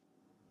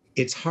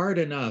 it's hard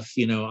enough,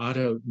 you know,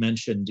 Otto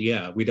mentioned,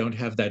 we don't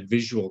have that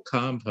visual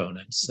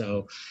component.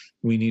 So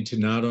we need to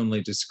not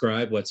only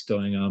describe what's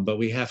going on, but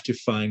we have to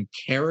find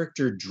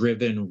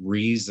character-driven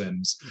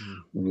reasons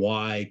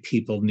why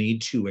people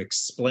need to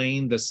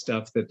explain the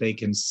stuff that they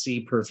can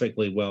see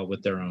perfectly well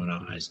with their own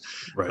eyes.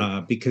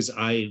 Right. Because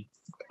I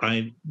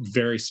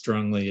very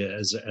strongly,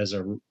 as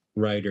a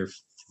writer,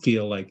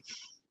 feel like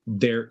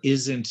there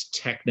isn't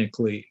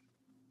technically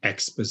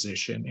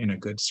exposition in a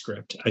good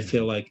script. I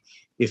feel like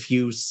if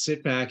you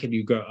sit back and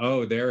you go,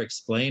 oh, they're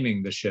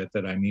explaining the shit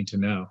that I need to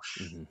know,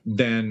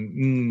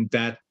 then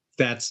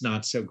that's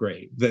not so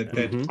great.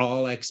 That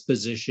all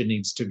exposition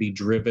needs to be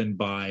driven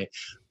by,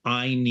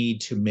 I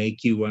need to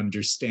make you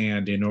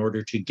understand in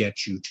order to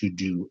get you to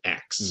do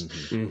X.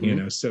 You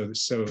know, so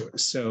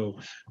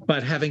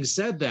but having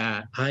said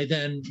that, I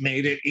then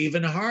made it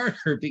even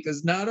harder,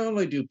 because not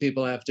only do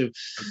people have to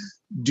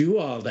do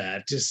all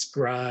that,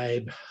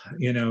 describe,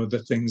 you know,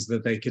 the things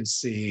that they can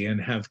see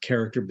and have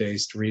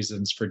character-based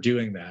reasons for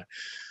doing that,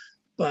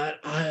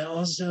 but I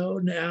also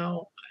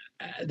now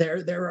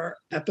there are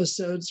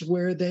episodes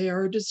where they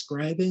are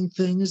describing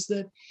things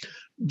that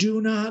do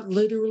not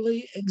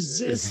literally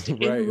exist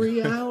in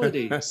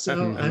reality.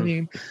 So I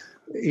mean,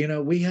 you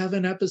know, we have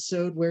an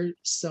episode where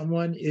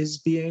someone is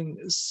being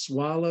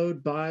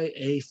swallowed by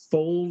a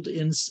fold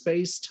in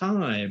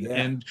space-time,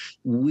 and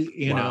we,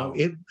 you know,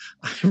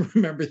 I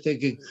remember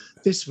thinking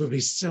this would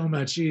be so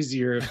much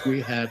easier if we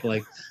had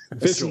like a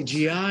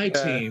CGI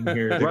team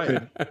here that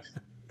could,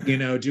 you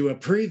know, do a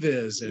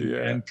previs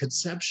and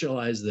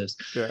conceptualize this.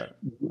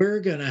 We're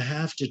gonna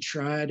have to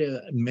try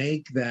to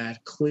make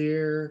that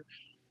clear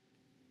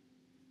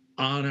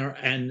on our,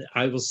 and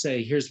I will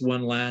say, here's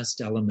one last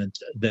element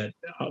that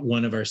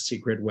one of our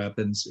secret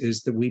weapons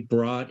is that we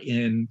brought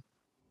in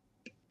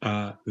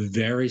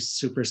very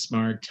super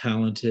smart,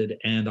 talented,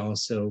 and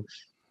also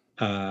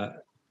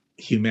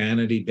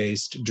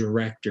humanity-based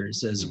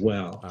directors as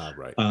well.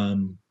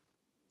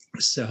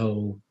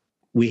 So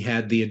we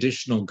had the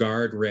additional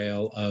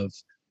guardrail of,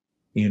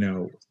 you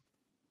know,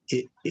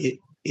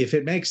 if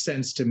it makes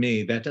sense to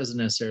me, that doesn't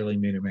necessarily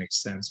mean it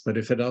makes sense. But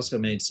if it also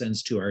made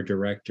sense to our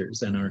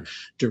directors, and our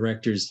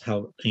directors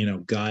helped, you know,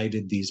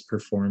 guided these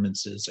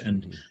performances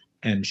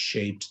and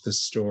shaped the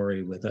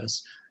story with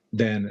us,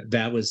 then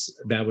that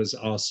was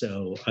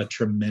also a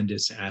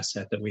tremendous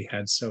asset that we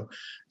had. So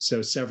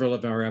several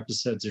of our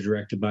episodes are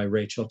directed by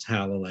Rachel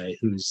Talalay,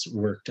 who's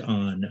worked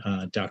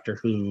on Doctor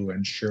Who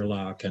and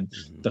Sherlock and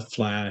The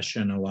Flash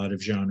and a lot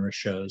of genre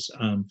shows.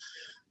 And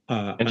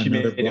she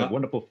made a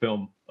wonderful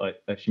film.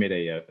 She made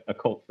a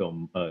cult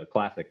film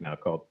classic now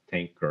called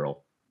Tank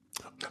Girl.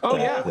 Oh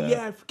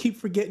yeah, I keep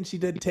forgetting she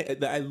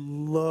did. I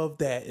love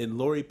that. And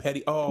Lori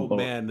Petty. Oh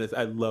man,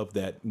 I love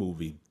that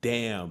movie.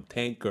 Damn,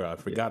 Tank Girl. I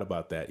forgot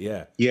about that.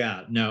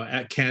 Yeah. No,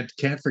 I can't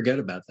forget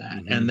about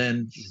that. And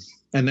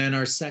then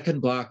our second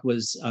block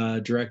was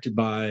directed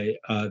by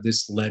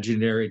this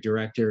legendary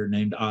director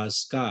named Oz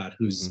Scott,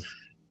 who's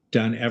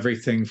done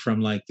everything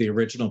from like the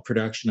original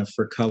production of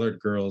For Colored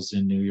Girls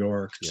in New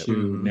York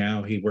to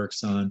now he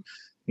works on,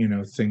 you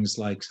know, things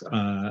like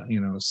you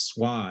know,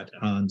 SWAT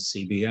on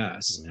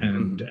CBS,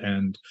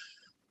 and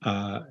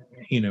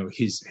you know,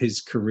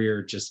 his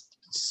career just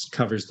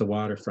covers the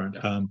waterfront.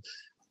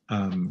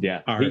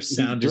 Our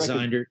sound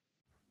designer,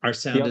 our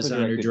sound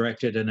designer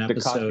directed an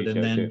episode,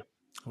 and then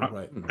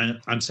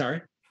I'm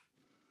sorry.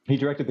 He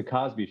directed the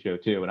Cosby Show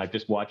too, and I'm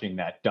just watching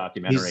that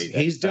documentary.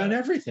 He's done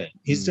everything.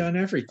 He's done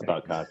everything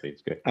about Cosby.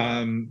 It's good.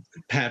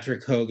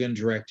 Patrick Hogan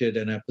directed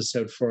an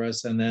episode for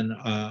us, and then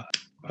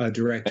a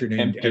director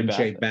named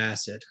MJ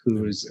Bassett,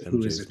 who is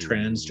a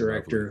trans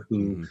director.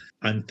 Who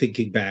I'm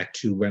thinking back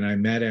to when I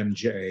met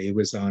MJ. It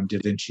was on Da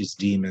Vinci's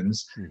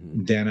Demons.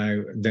 Then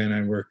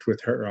I worked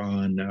with her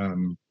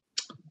on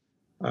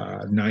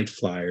Night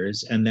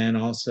Flyers, and then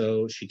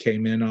also she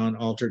came in on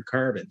Altered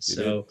Carbon.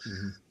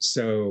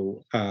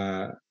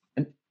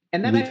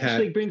 And that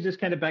actually brings us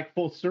kind of back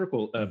full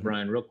circle,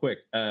 Brian, real quick,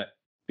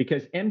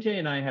 because MJ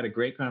and I had a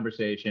great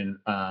conversation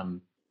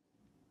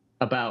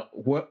about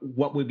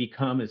what we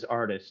become as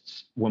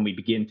artists when we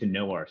begin to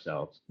know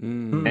ourselves,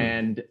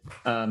 and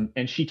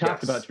she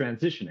talked about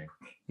transitioning,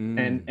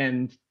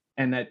 and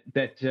that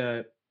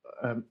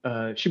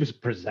she was a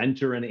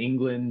presenter in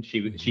England.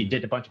 She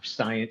did a bunch of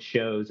science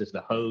shows as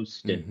the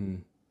host,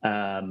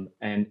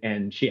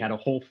 and she had a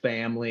whole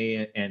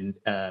family and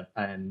had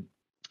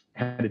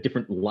a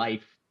different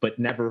life, but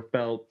never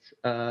felt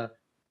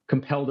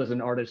compelled as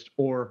an artist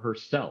or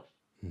herself.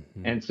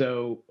 And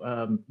so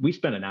we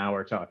spent an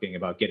hour talking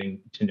about getting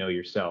to know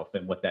yourself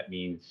and what that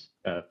means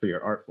for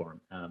your art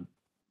form,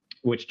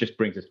 which just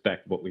brings us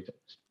back to what we were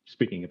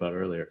speaking about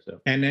earlier.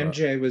 So, and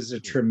MJ was a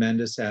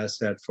tremendous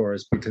asset for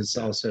us because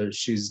also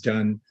she's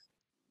done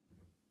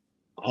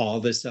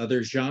all this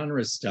other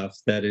genre stuff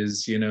that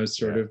is,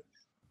 sort of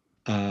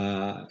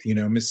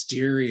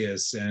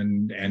mysterious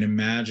and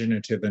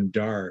imaginative and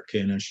dark.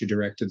 She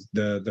directed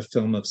the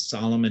film of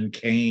Solomon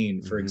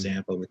Kane, for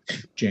example, with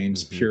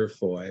James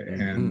Purefoy,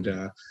 and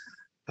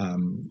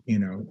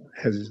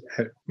has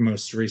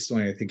most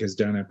recently, I think, has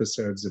done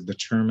episodes of The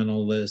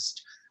Terminal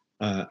List.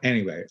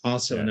 Anyway,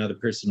 also another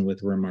person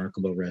with a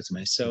remarkable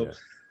resume.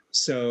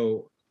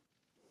 So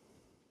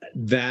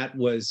that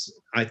was,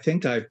 I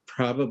think I've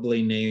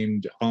probably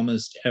named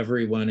almost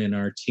everyone in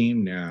our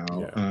team now.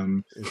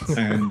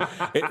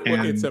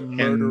 It's a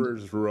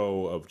murderer's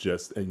row of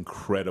just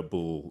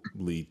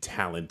incredibly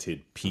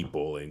talented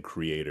people and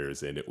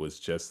creators. And it was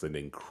just an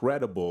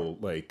incredible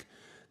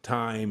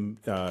time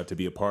to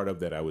be a part of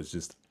that I was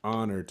just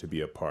honored to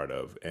be a part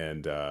of.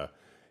 And I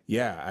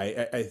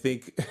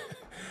think,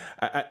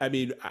 I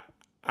mean,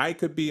 I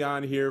could be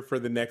on here for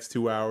the next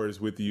 2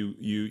 hours with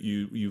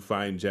you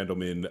fine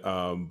gentlemen,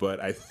 but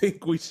I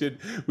think we should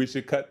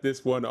cut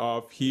this one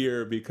off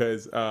here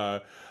because I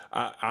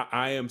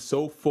am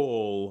so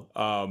full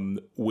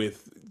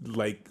with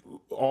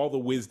all the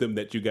wisdom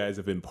that you guys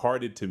have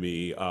imparted to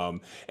me,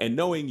 and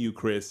knowing you,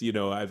 Chris,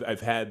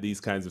 I've had these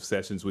kinds of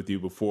sessions with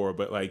you before,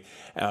 but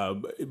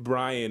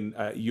Brian,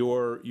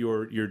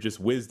 your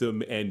just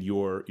wisdom and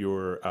your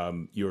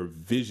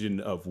vision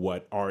of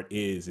what art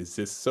is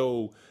just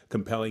so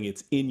compelling.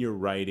 It's in your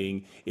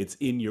writing, it's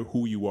in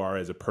who you are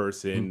as a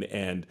person,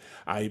 and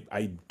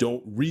I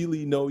don't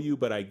really know you,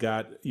 but I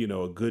got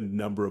a good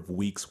number of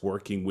weeks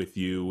working with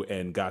you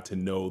and got to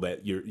know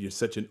that you're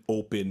such an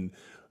open,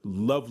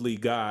 lovely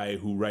guy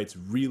who writes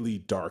really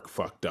dark,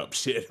 fucked up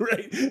shit,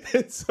 right?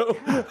 And so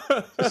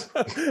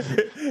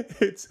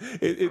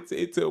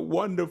it's a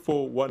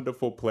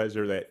wonderful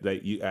pleasure that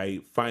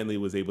I finally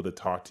was able to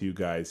talk to you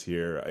guys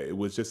here. It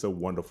was just a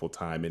wonderful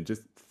time, and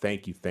just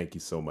thank you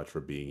so much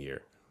for being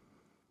here.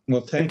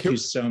 Well, thank you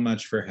so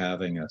much for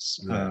having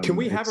us. Can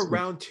we have a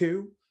round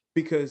two?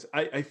 Because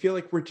I feel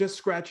like we're just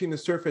scratching the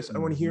surface. I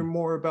want to hear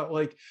more about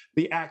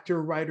the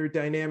actor-writer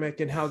dynamic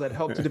and how that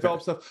helped to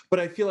develop stuff.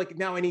 But I feel like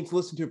now I need to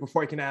listen to it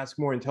before I can ask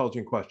more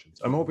intelligent questions.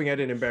 I'm hoping I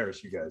didn't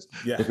embarrass you guys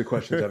with the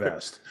questions I've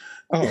asked.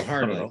 Oh,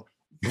 hardly.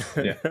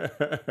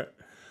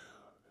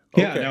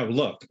 No,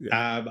 look,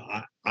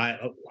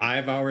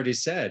 I've already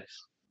said,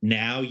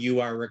 now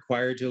you are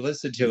required to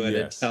listen to it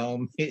and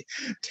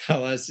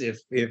tell us if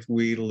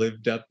we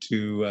lived up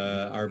to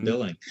our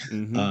billing.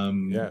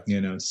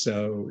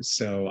 So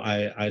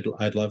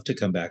I'd love to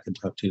come back and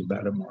talk to you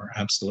about it more.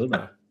 Absolutely.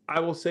 I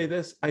will say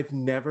this: I've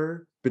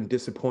never been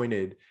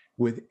disappointed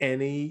with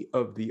any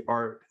of the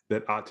art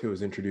that Otto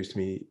has introduced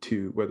me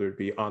to, whether it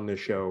be on the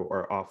show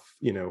or off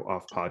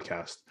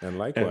podcast. And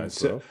likewise,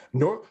 so,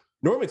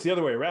 Normally it's the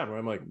other way around, where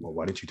I'm like, well,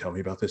 why didn't you tell me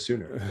about this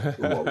sooner?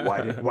 Well,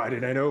 why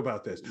did I know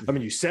about this? I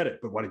mean, you said it,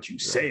 but why did you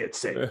say it?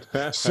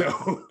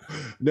 So,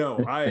 no,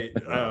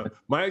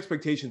 my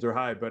expectations are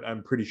high, but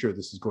I'm pretty sure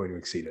this is going to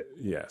exceed it.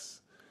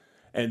 Yes.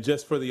 And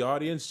just for the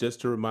audience,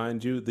 just to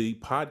remind you, the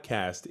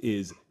podcast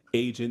is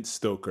Agent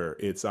Stoker.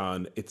 It's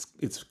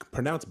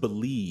pronounced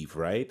Believe,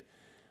 right?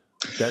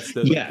 That's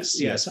the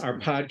yes. Our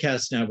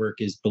podcast network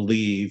is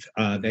Believe.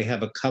 They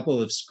have a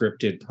couple of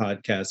scripted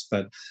podcasts,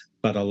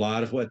 but a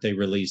lot of what they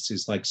release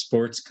is like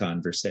sports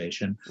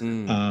conversation.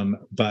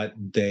 But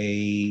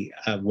they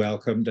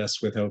welcomed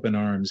us with open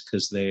arms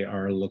because they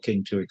are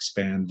looking to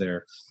expand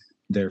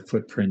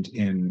footprint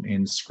in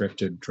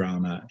scripted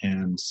drama,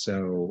 and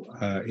so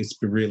it's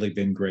really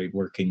been great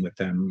working with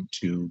them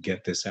to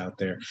get this out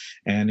there.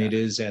 And it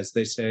is, as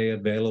they say,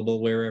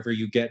 available wherever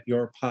you get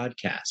your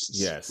podcasts.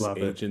 Yes, Love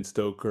it. Agent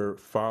Stoker.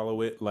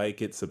 Follow it,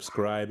 like it,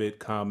 subscribe it,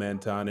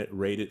 comment on it,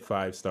 rate it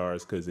 5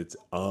 stars because it's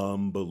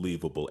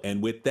unbelievable.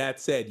 And with that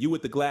said, you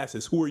with the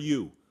glasses, who are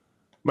you?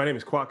 My name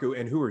is Kwaku,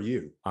 and who are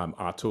you? I'm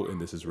Otto,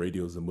 and this is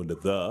Radio Zamunda,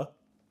 the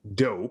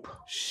Dope.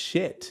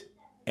 shit.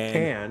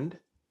 And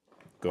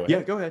Go ahead.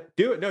 yeah, go ahead.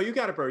 Do it. No, you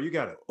got it, bro. You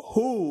got it.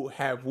 Who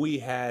have we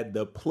had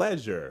the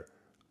pleasure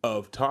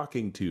of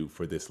talking to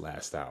for this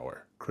last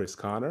hour? Chris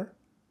Connor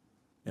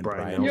and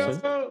Brian Brian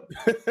Nelson.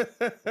 Nelson.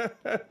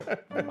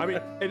 I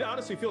mean, it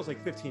honestly feels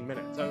like 15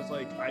 minutes. I was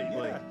like,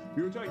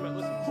 we were talking about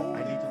listening.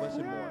 I need to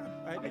listen more.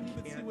 I didn't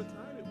even see what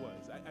time it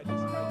was. I just feel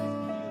the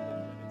minutes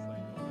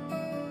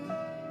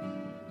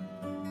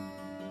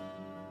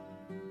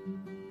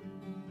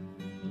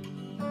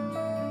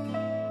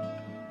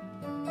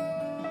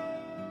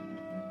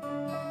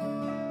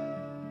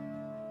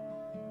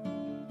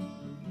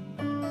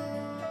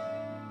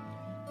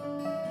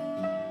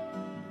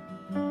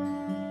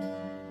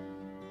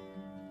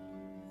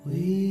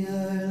We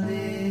are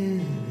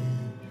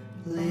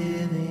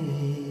living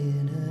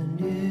in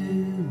a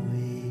new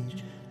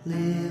age,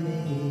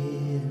 living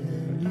in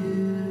a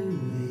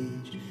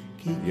new age.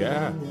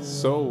 Yeah.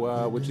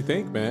 So, what you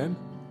think, man?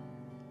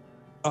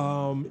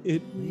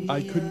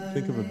 I couldn't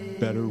think of a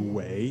better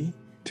way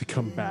to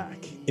come back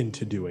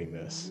into doing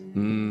this.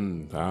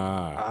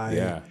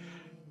 Yeah.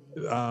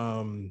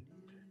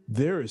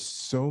 There is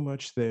so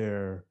much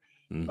there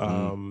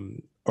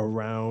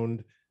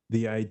around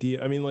the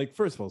idea. I mean, like,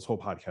 first of all, this whole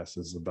podcast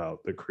is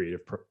about the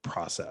creative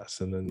process,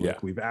 and then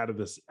like we've added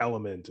this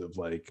element of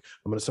like,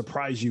 I'm going to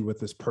surprise you with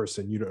this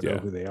person. You don't know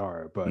who they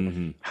are, but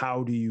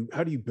how do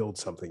you build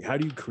something? How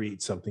do you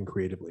create something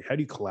creatively? How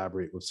do you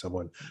collaborate with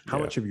someone? How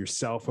much of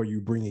yourself are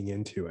you bringing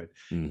into it?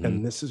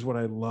 And this is what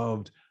I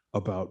loved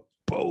about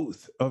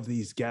both of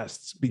these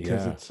guests,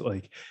 because it's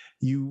like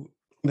you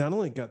not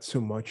only got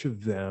so much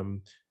of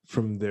them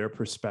from their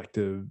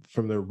perspective,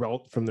 from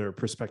their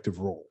perspective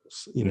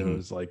roles, you know,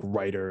 as like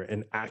writer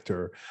and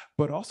actor,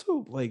 but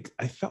also like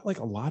I felt like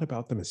a lot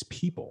about them as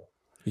people,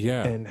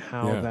 and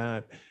how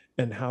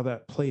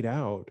that played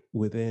out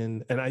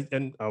within.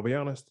 And I'll be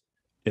honest,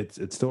 it's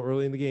still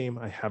early in the game.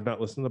 I have not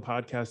listened to the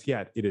podcast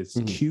yet. It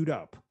is queued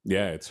up.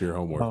 Yeah, it's your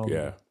homework.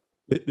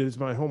 It is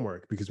my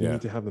homework because we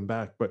need to have them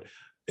back. But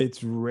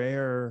it's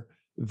rare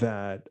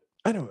that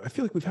I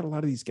feel like we've had a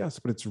lot of these guests,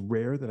 but it's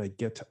rare that I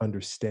get to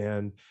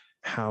understand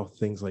how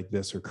things like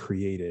this are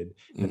created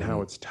and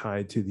how it's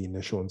tied to the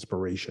initial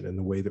inspiration in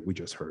the way that we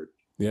just heard.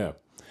 Yeah.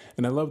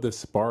 And I love the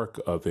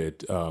spark of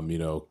it. You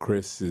know,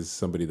 Chris is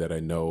somebody that I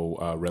know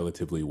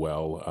relatively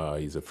well.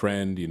 He's a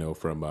friend, you know,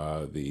 from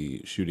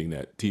the shooting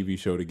that TV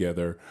show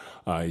together.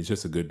 He's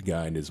just a good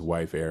guy, and his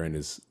wife, Erin,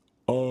 is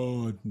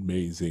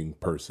amazing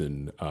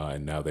person.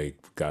 And now they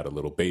got a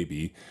little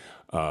baby.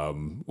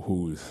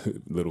 Who's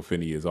little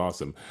Finney is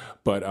awesome.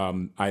 But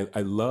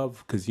I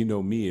love, because you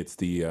know me, it's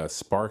the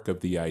spark of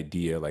the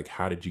idea, like,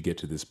 how did you get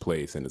to this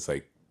place? And it's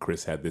like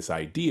Chris had this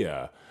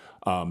idea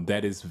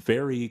that is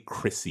very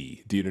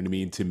Chrissy, do you know what I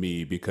mean, to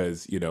me?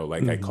 Because, you know,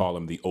 like I call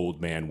him the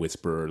old man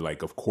whisperer.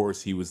 Like, of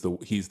course he's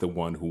the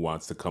one who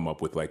wants to come up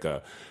with like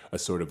a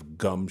sort of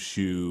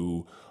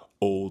gumshoe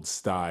old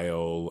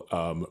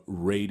style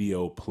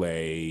radio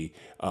play,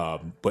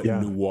 but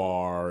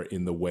noir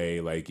in the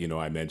way, like, you know,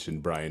 I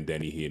mentioned Brian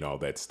Dennehy and all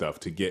that stuff,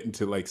 to get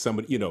into like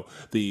somebody, you know,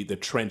 the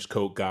trench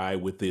coat guy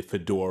with the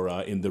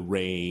fedora in the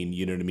rain,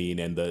 you know what I mean,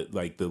 and the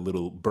like the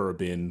little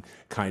bourbon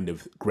kind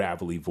of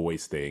gravelly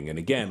voice thing. And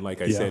again,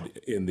 like I said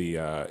in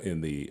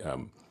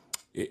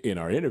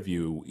our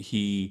interview,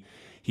 he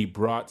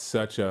brought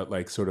such a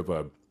like sort of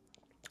a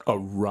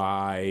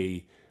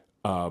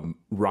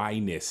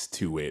wryness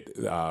to it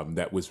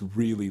that was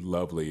really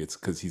lovely. It's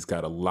because he's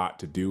got a lot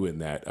to do in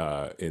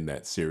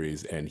that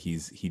series, and he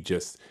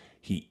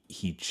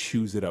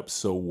chews it up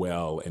so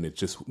well, and it's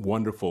just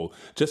wonderful,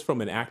 just from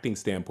an acting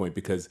standpoint,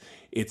 because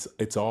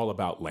it's all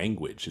about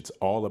language. It's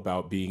all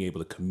about being able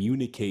to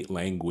communicate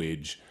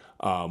language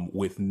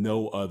with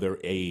no other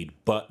aid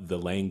but the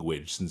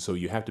language. And so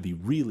you have to be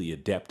really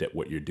adept at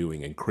what you're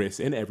doing. And Chris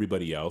and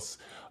everybody else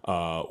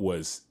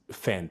was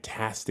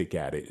fantastic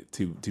at it,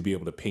 to be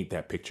able to paint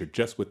that picture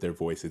just with their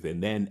voices,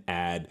 and then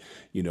add,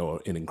 you know,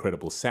 an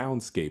incredible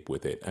soundscape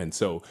with it. And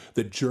so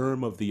the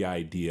germ of the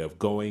idea of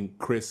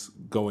Chris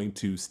going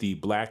to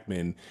Steve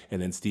Blackman, and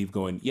then Steve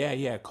going,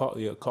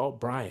 call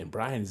Brian.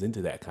 Brian's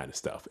into that kind of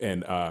stuff.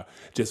 And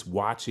just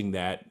watching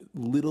that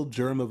little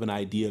germ of an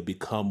idea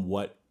become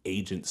what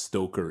Agent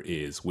Stoker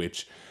is,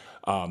 which,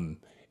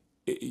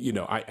 you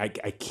know,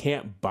 I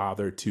can't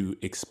bother to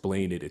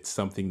explain it. It's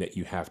something that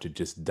you have to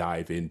just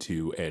dive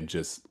into and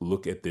just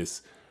look at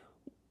this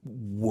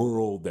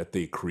world that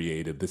they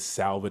created, the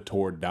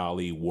Salvatore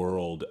Dali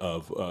world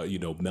of, you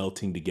know,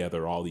 melting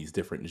together all these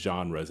different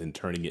genres and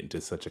turning it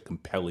into such a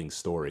compelling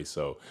story.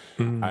 So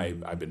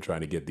I've been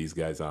trying to get these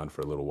guys on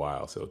for a little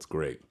while, so it's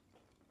great.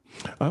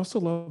 I also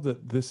love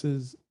that this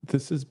is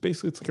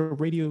basically, it's like a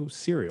radio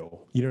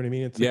serial. You know what I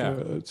mean? It's like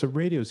it's a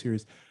radio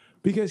series.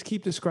 But you guys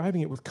keep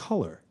describing it with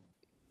color.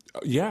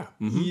 Yeah.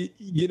 Mm-hmm.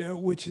 You know,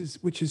 which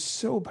is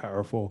so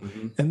powerful.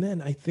 Mm-hmm. And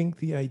then I think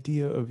the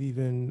idea of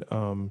even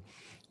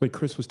like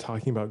Chris was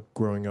talking about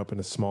growing up in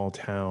a small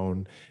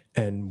town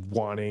and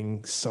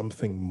wanting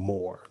something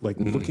more, like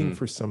looking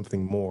for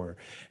something more.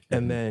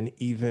 And then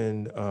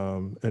even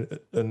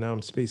and now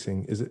I'm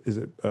spacing. Is it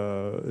his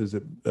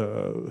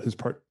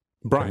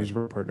Brian, his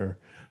partner,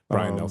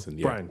 Brian Nelson.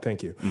 Yeah. Brian,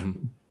 thank you.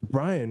 Mm-hmm.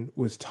 Brian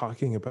was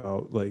talking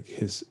about like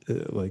his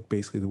like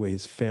basically the way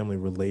his family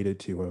related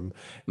to him,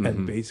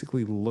 and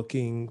basically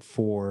looking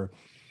for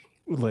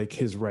like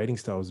his writing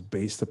style is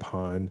based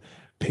upon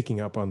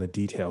picking up on the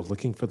details,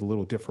 looking for the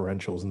little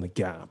differentials in the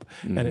gap.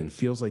 And it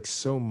feels like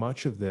so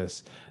much of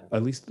this,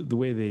 at least the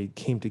way they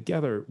came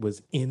together,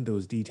 was in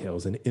those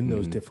details and in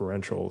those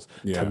differentials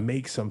to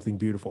make something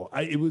beautiful.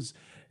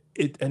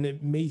 And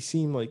it may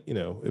seem like, you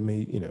know,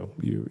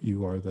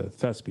 you are the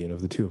thespian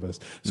of the two of us,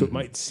 so it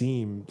might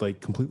seem like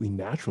completely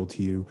natural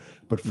to you,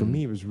 but for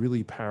me it was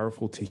really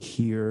powerful to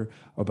hear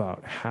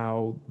about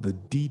how the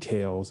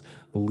details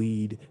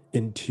lead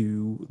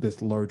into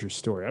this larger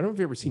story. I don't know if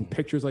you've ever seen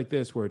pictures like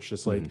this where it's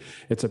just like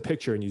it's a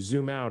picture and you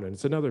zoom out and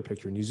it's another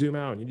picture and you zoom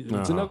out and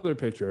it's another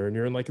picture and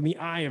you're in the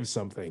eye of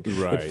something.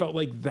 Right. It felt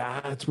like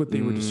that's what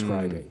they were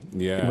describing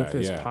with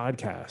this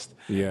podcast.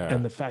 Yeah.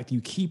 And the fact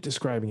you keep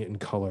describing it in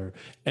color,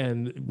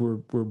 and we're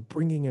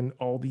bringing in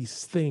all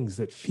these things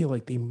that feel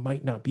like they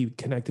might not be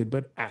connected,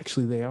 but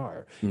actually they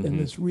are in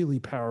this really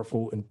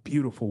powerful and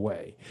beautiful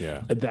way.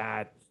 Yeah.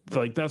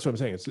 That's what I'm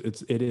saying.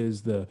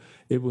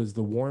 It was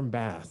the warm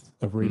bath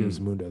of Radio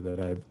Zamunda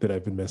that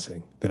I've been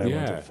missing, that I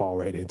want to fall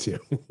right into.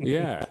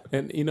 Yeah.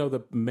 And you know,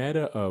 the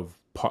meta of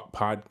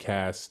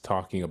podcasts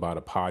talking about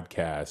a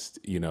podcast,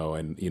 you know,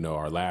 and you know,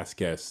 our last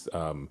guest,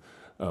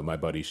 my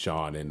buddy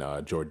Sean and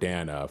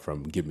Jordana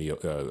from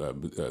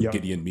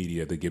Gideon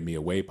Media, the Give Me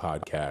Away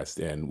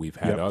podcast, and we've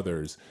had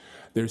others.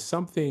 There's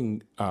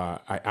something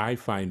I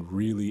find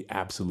really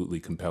absolutely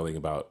compelling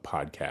about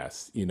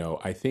podcasts. You know,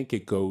 I think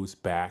it goes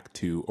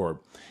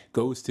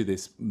to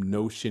this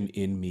notion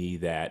in me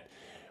that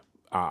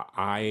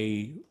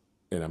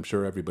and I'm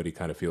sure everybody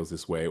kind of feels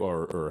this way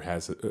or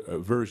has a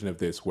version of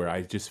this, where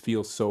I just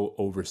feel so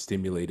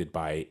overstimulated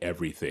by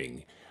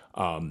everything.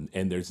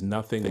 And there's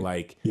nothing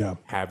like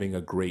having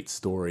a great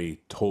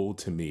story told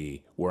to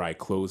me where I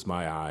close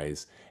my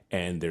eyes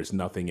and there's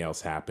nothing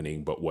else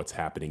happening but what's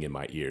happening in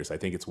my ears. I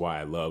think it's why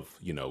I love,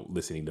 you know,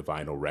 listening to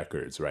vinyl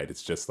records, right?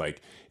 It's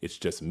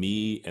just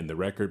me and the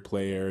record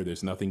player.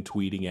 There's nothing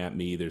tweeting at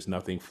me. There's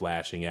nothing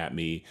flashing at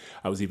me.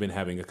 I was even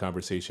having a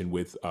conversation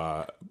with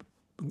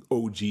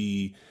OG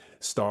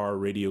Star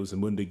Radio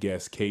Zamunda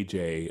guest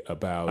KJ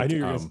about. I knew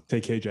you were going to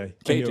say KJ.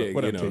 KJ,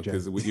 you know,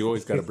 because you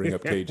always got to bring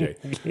up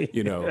KJ.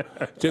 You know,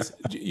 just,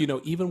 you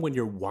know, even when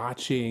you're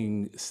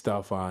watching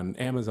stuff on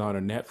Amazon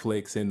or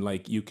Netflix, and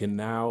like you can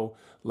now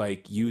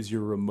like use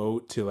your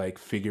remote to like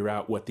figure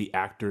out what the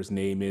actor's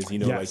name is, you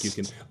know, like you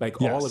can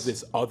like all of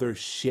this other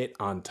shit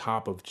on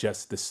top of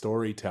just the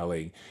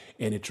storytelling,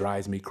 and it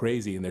drives me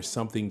crazy. And there's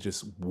something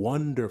just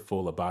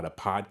wonderful about a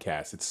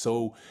podcast.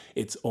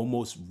 It's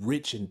almost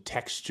rich and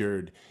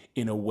textured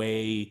in a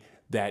way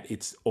that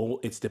it's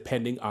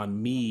depending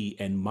on me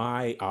and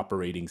my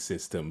operating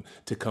system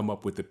to come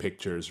up with the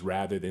pictures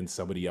rather than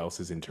somebody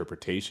else's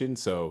interpretation.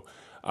 So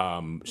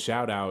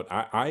shout out.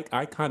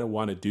 I kind of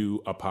want to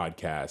do a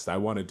podcast. I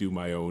want to do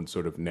my own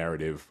sort of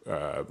narrative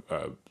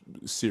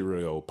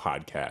serial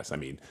podcast. I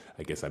mean,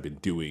 I guess I've been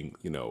doing,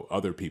 you know,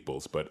 other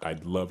people's, but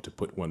I'd love to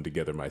put one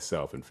together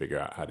myself and figure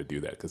out how to do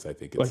that, because I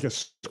think it's like a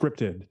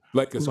scripted.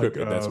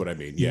 That's what I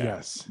mean. Yeah.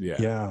 Yes.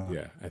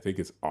 Yeah. I think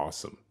it's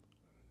awesome.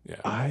 Yeah.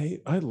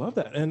 I love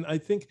that. And I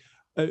think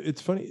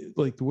it's funny,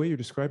 like the way you're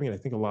describing it, I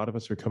think a lot of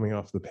us are coming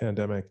off the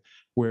pandemic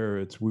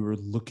where we were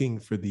looking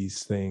for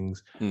these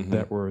things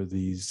that were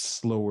these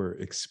slower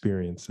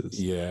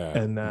experiences. Yeah.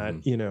 And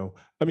that, you know,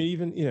 I mean,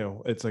 even, you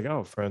know, it's like,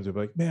 oh, friends would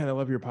be like, man, I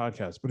love your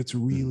podcast, but it's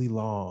really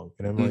long.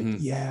 And I'm like,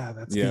 yeah,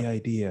 that's the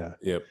idea.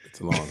 Yep. It's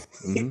long.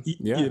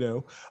 Yeah. You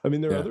know, I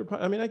mean, there are other,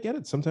 I mean, I get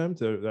it.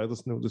 Sometimes I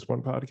listen to this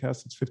one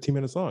podcast, it's 15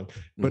 minutes long,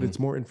 but it's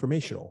more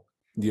informational.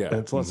 Yeah. And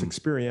it's less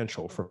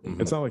experiential for me.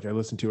 It's not like I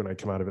listen to it and I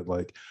come out of it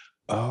like,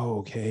 oh,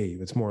 okay.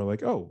 It's more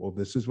like, oh, well,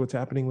 this is what's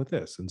happening with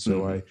this. And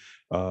so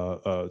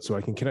so I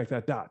can connect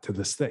that dot to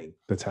this thing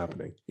that's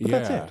happening. But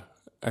that's it.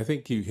 I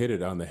think you hit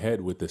it on the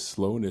head with the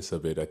slowness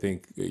of it. I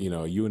think, you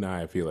know, you and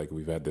I feel like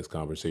we've had this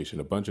conversation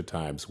a bunch of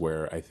times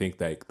where I think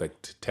that like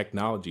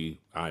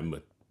technology, I'm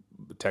a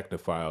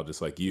technophile just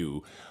like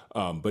you,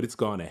 but it's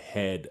gone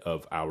ahead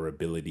of our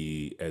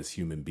ability as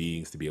human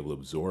beings to be able to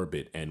absorb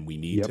it, and we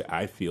need to,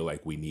 I feel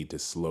like we need to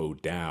slow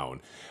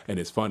down. And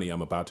it's funny,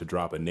 I'm about to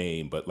drop a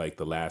name, but like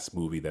the last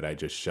movie that I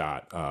just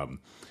shot,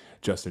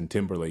 Justin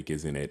Timberlake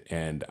is in it.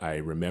 And I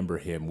remember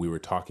him, we were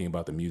talking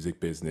about the music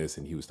business,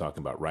 and he was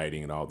talking about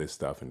writing and all this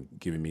stuff and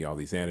giving me all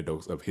these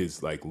anecdotes of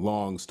his like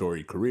long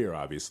storied career,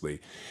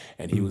 obviously.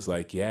 And he was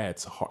like, yeah,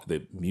 it's hard.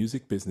 The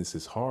music business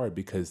is hard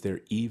because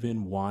they're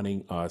even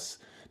wanting us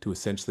to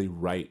essentially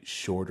write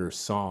shorter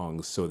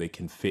songs so they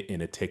can fit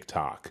in a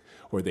TikTok,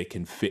 or they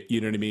can fit,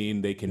 you know what I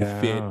mean? They can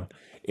fit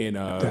in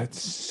a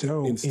That's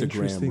so Instagram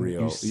interesting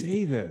reel. You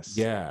say this.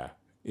 Yeah.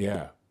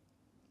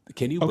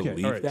 Can you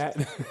believe that?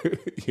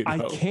 You know? I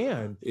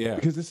can. Yeah.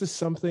 Because this is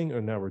something,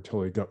 and now we're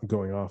totally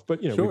going off,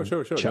 but sure.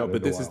 No,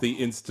 but this is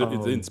the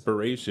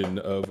inspiration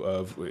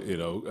of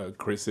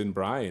Chris and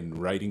Brian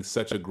writing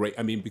such a great,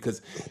 I mean,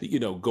 because,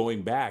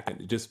 going back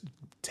and just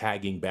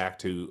tagging back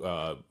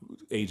to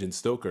Agent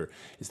Stoker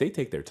is they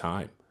take their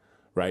time.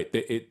 Right.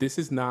 This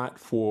is not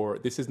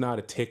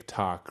a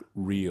TikTok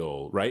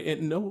reel, right?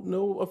 And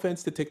no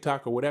offense to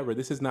TikTok or whatever.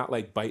 This is not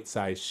like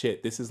bite-sized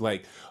shit. This is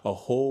like a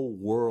whole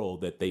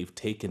world that they've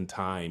taken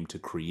time to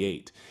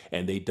create,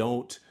 and they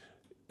don't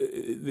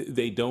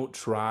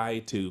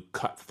try to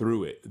cut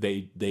through it.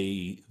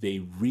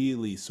 They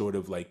really sort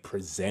of like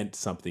present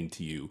something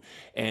to you.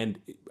 And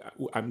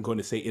I'm going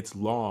to say it's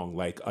long,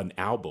 like an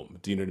album.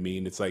 Do you know what I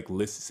mean? It's like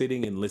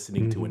sitting and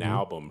listening to an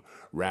album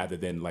rather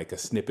than like a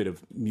snippet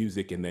of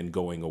music and then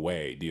going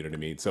away. Do you know what I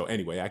mean? So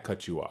anyway, I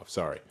cut you off.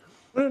 Sorry.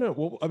 No.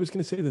 Well, I was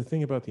going to say the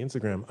thing about the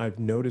Instagram. I've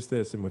noticed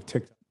this, and with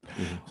TikTok,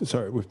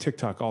 with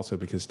TikTok also,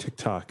 because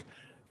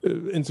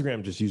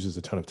Instagram just uses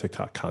a ton of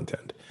TikTok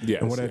content.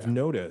 Yes, and what I've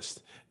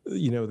noticed,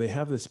 they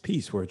have this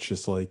piece where it's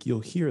just like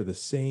you'll hear the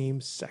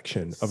same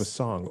section of a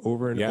song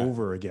over and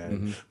over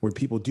again, where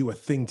people do a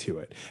thing to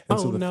it. And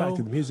so the fact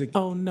that the music,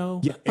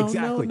 yeah,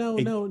 exactly,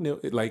 no,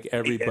 like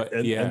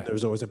everybody, and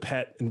there's always a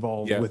pet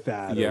involved with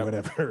that or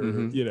whatever,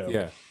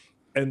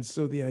 And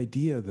so the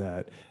idea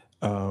that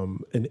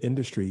an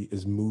industry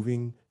is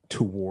moving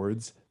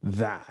towards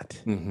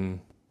that,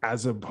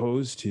 as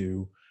opposed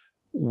to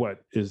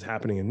what is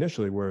happening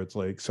initially, where it's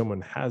like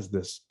someone has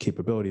this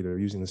capability, they're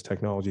using this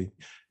technology,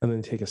 and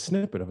then take a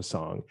snippet of a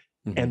song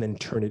and then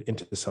turn it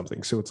into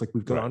something. So it's like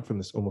we've gone from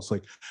this almost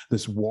like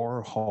this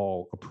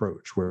Warhol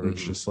approach, where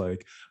it's just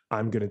like,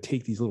 I'm going to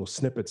take these little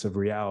snippets of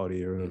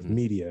reality or of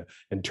media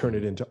and turn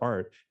it into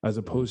art, as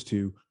opposed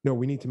to, no,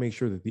 we need to make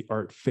sure that the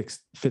art fits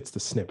the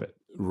snippet.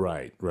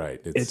 Right.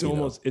 It's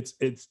almost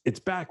it's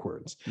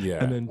backwards.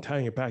 Yeah. And then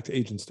tying it back to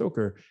Agent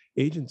Stoker,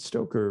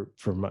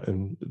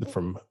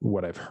 from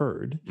what I've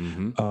heard,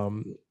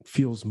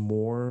 feels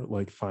more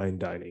like fine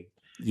dining.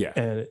 Yeah.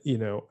 And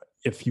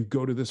if you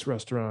go to this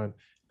restaurant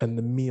and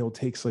the meal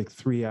takes like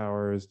 3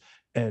 hours,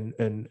 and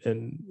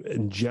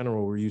in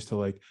general, we're used to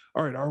like,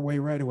 all right, our way,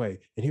 right away,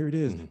 and here it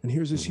is, and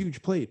here's this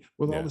huge plate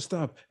with all the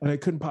stuff, and I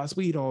couldn't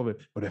possibly eat all of it,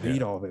 but if I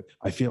eat all of it,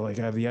 I feel like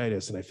I have the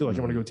itis, and I feel like I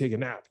want to go take a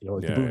nap,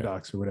 like the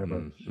Boondocks or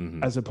whatever,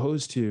 as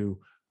opposed to,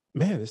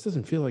 man, this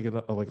doesn't feel like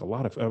a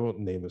lot of, I won't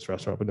name this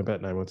restaurant, but Nabet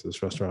and I went to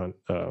this restaurant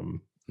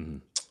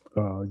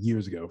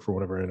years ago for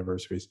one of our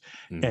anniversaries,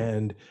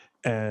 and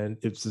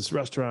it's this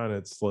restaurant.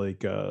 It's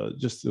like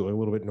just a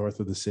little bit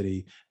north of the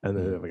city, and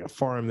they have like a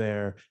farm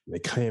there. And they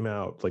came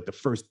out like the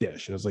first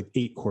dish, and it was like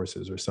 8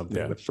 courses or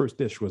something. The first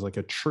dish was like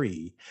a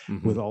tree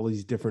with all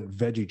these different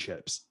veggie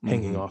chips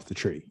hanging off the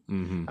tree.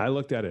 I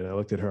looked at it, and I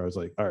looked at her. I was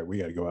like, all right, we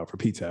got to go out for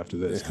pizza after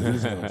this, because this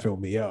is going to fill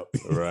me up.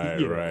 Right.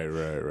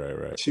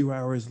 2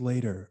 hours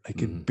later, I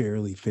could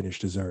barely finish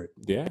dessert.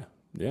 Yeah.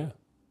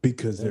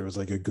 Because there was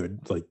like a good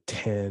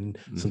 10,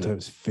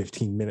 sometimes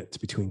 15 minutes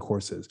between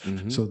courses,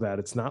 so that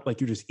it's not like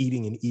you're just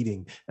eating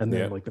and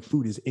then like the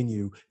food is in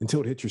you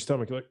until it hits your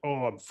stomach. You're like,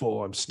 oh, I'm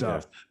full, I'm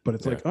stuffed. But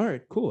it's like, all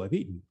right, cool, I've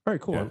eaten. All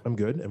right, cool, I'm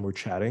good. And we're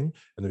chatting,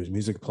 and there's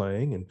music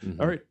playing, and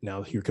all right,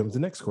 now here comes the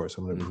next course.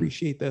 I'm going to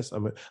appreciate this.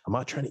 I'm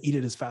not trying to eat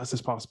it as fast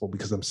as possible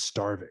because I'm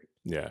starving.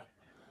 Yeah,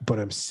 but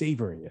I'm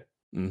savoring it.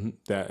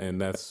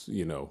 That's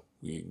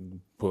you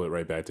pull it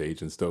right back to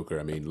Agent Stoker.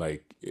 I mean,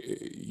 like,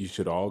 you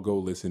should all go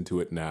listen to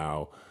it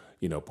now.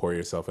 Pour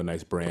yourself a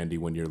nice brandy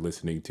when you're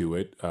listening to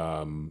it,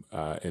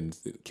 and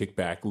kick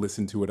back,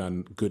 listen to it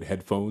on good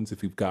headphones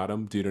if you've got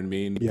them. Do you know what I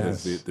mean?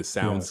 Because the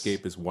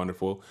soundscape is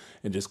wonderful,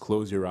 and just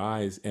close your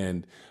eyes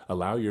and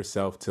allow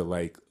yourself to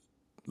like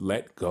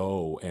let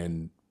go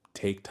and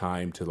take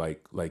time to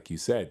like you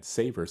said,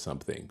 savor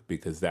something,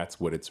 because that's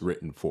what it's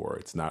written for.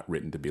 It's not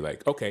written to be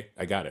like, okay,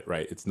 I got it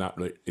right. It's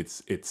not.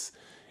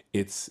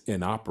 It's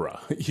an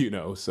opera,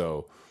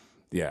 So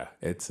yeah,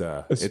 it's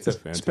a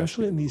fantastic,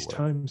 especially in these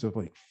times of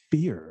like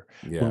fear,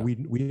 where we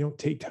don't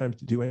take time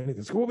to do anything.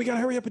 It's like, well, we got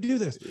to hurry up and do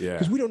this,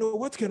 because we don't know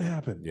what's going to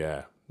happen.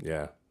 Yeah.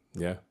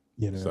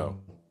 So,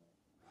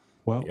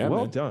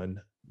 well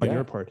done on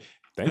your part.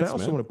 Thanks, and I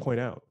also man. want to point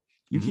out,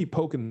 you keep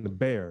poking the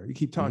bear. You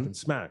keep talking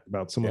smack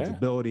about someone's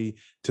ability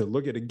to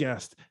look at a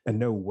guest and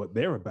know what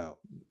they're about.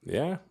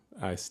 Yeah,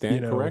 I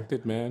stand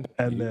corrected, man.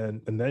 And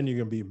then you're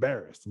gonna be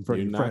embarrassed in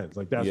front of your friends.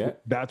 Like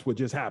that's what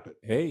just happened.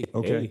 Hey,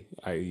 okay.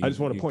 Hey, I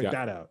just want to point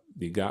that out.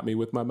 You got me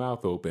with my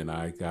mouth open.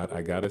 I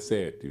gotta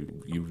say it,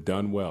 dude. You've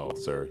done well,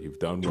 sir. You've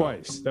done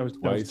twice. Well.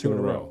 That was 2 in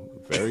a row.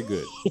 Very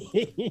good.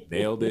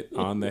 Nailed it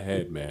on the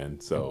head, man.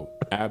 So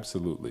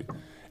absolutely.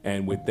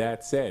 And with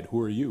that said,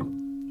 who are you?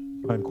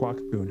 I'm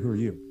Kwaku, and who are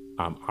you?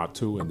 I'm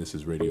Atu, and this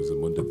is Radio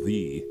Zamunda,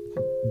 the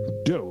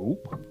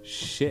dope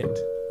shit.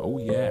 Oh,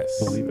 yes.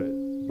 Believe it.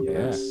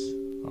 Yes.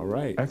 Yeah. All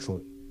right.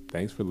 Excellent.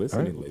 Thanks for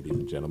listening, ladies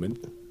and gentlemen.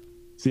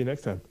 See you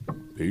next time.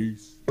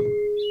 Peace.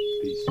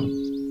 Peace.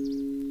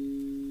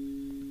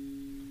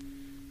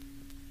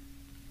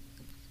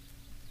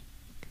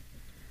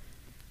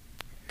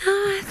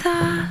 Now our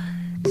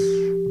thoughts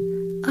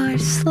are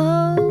slow.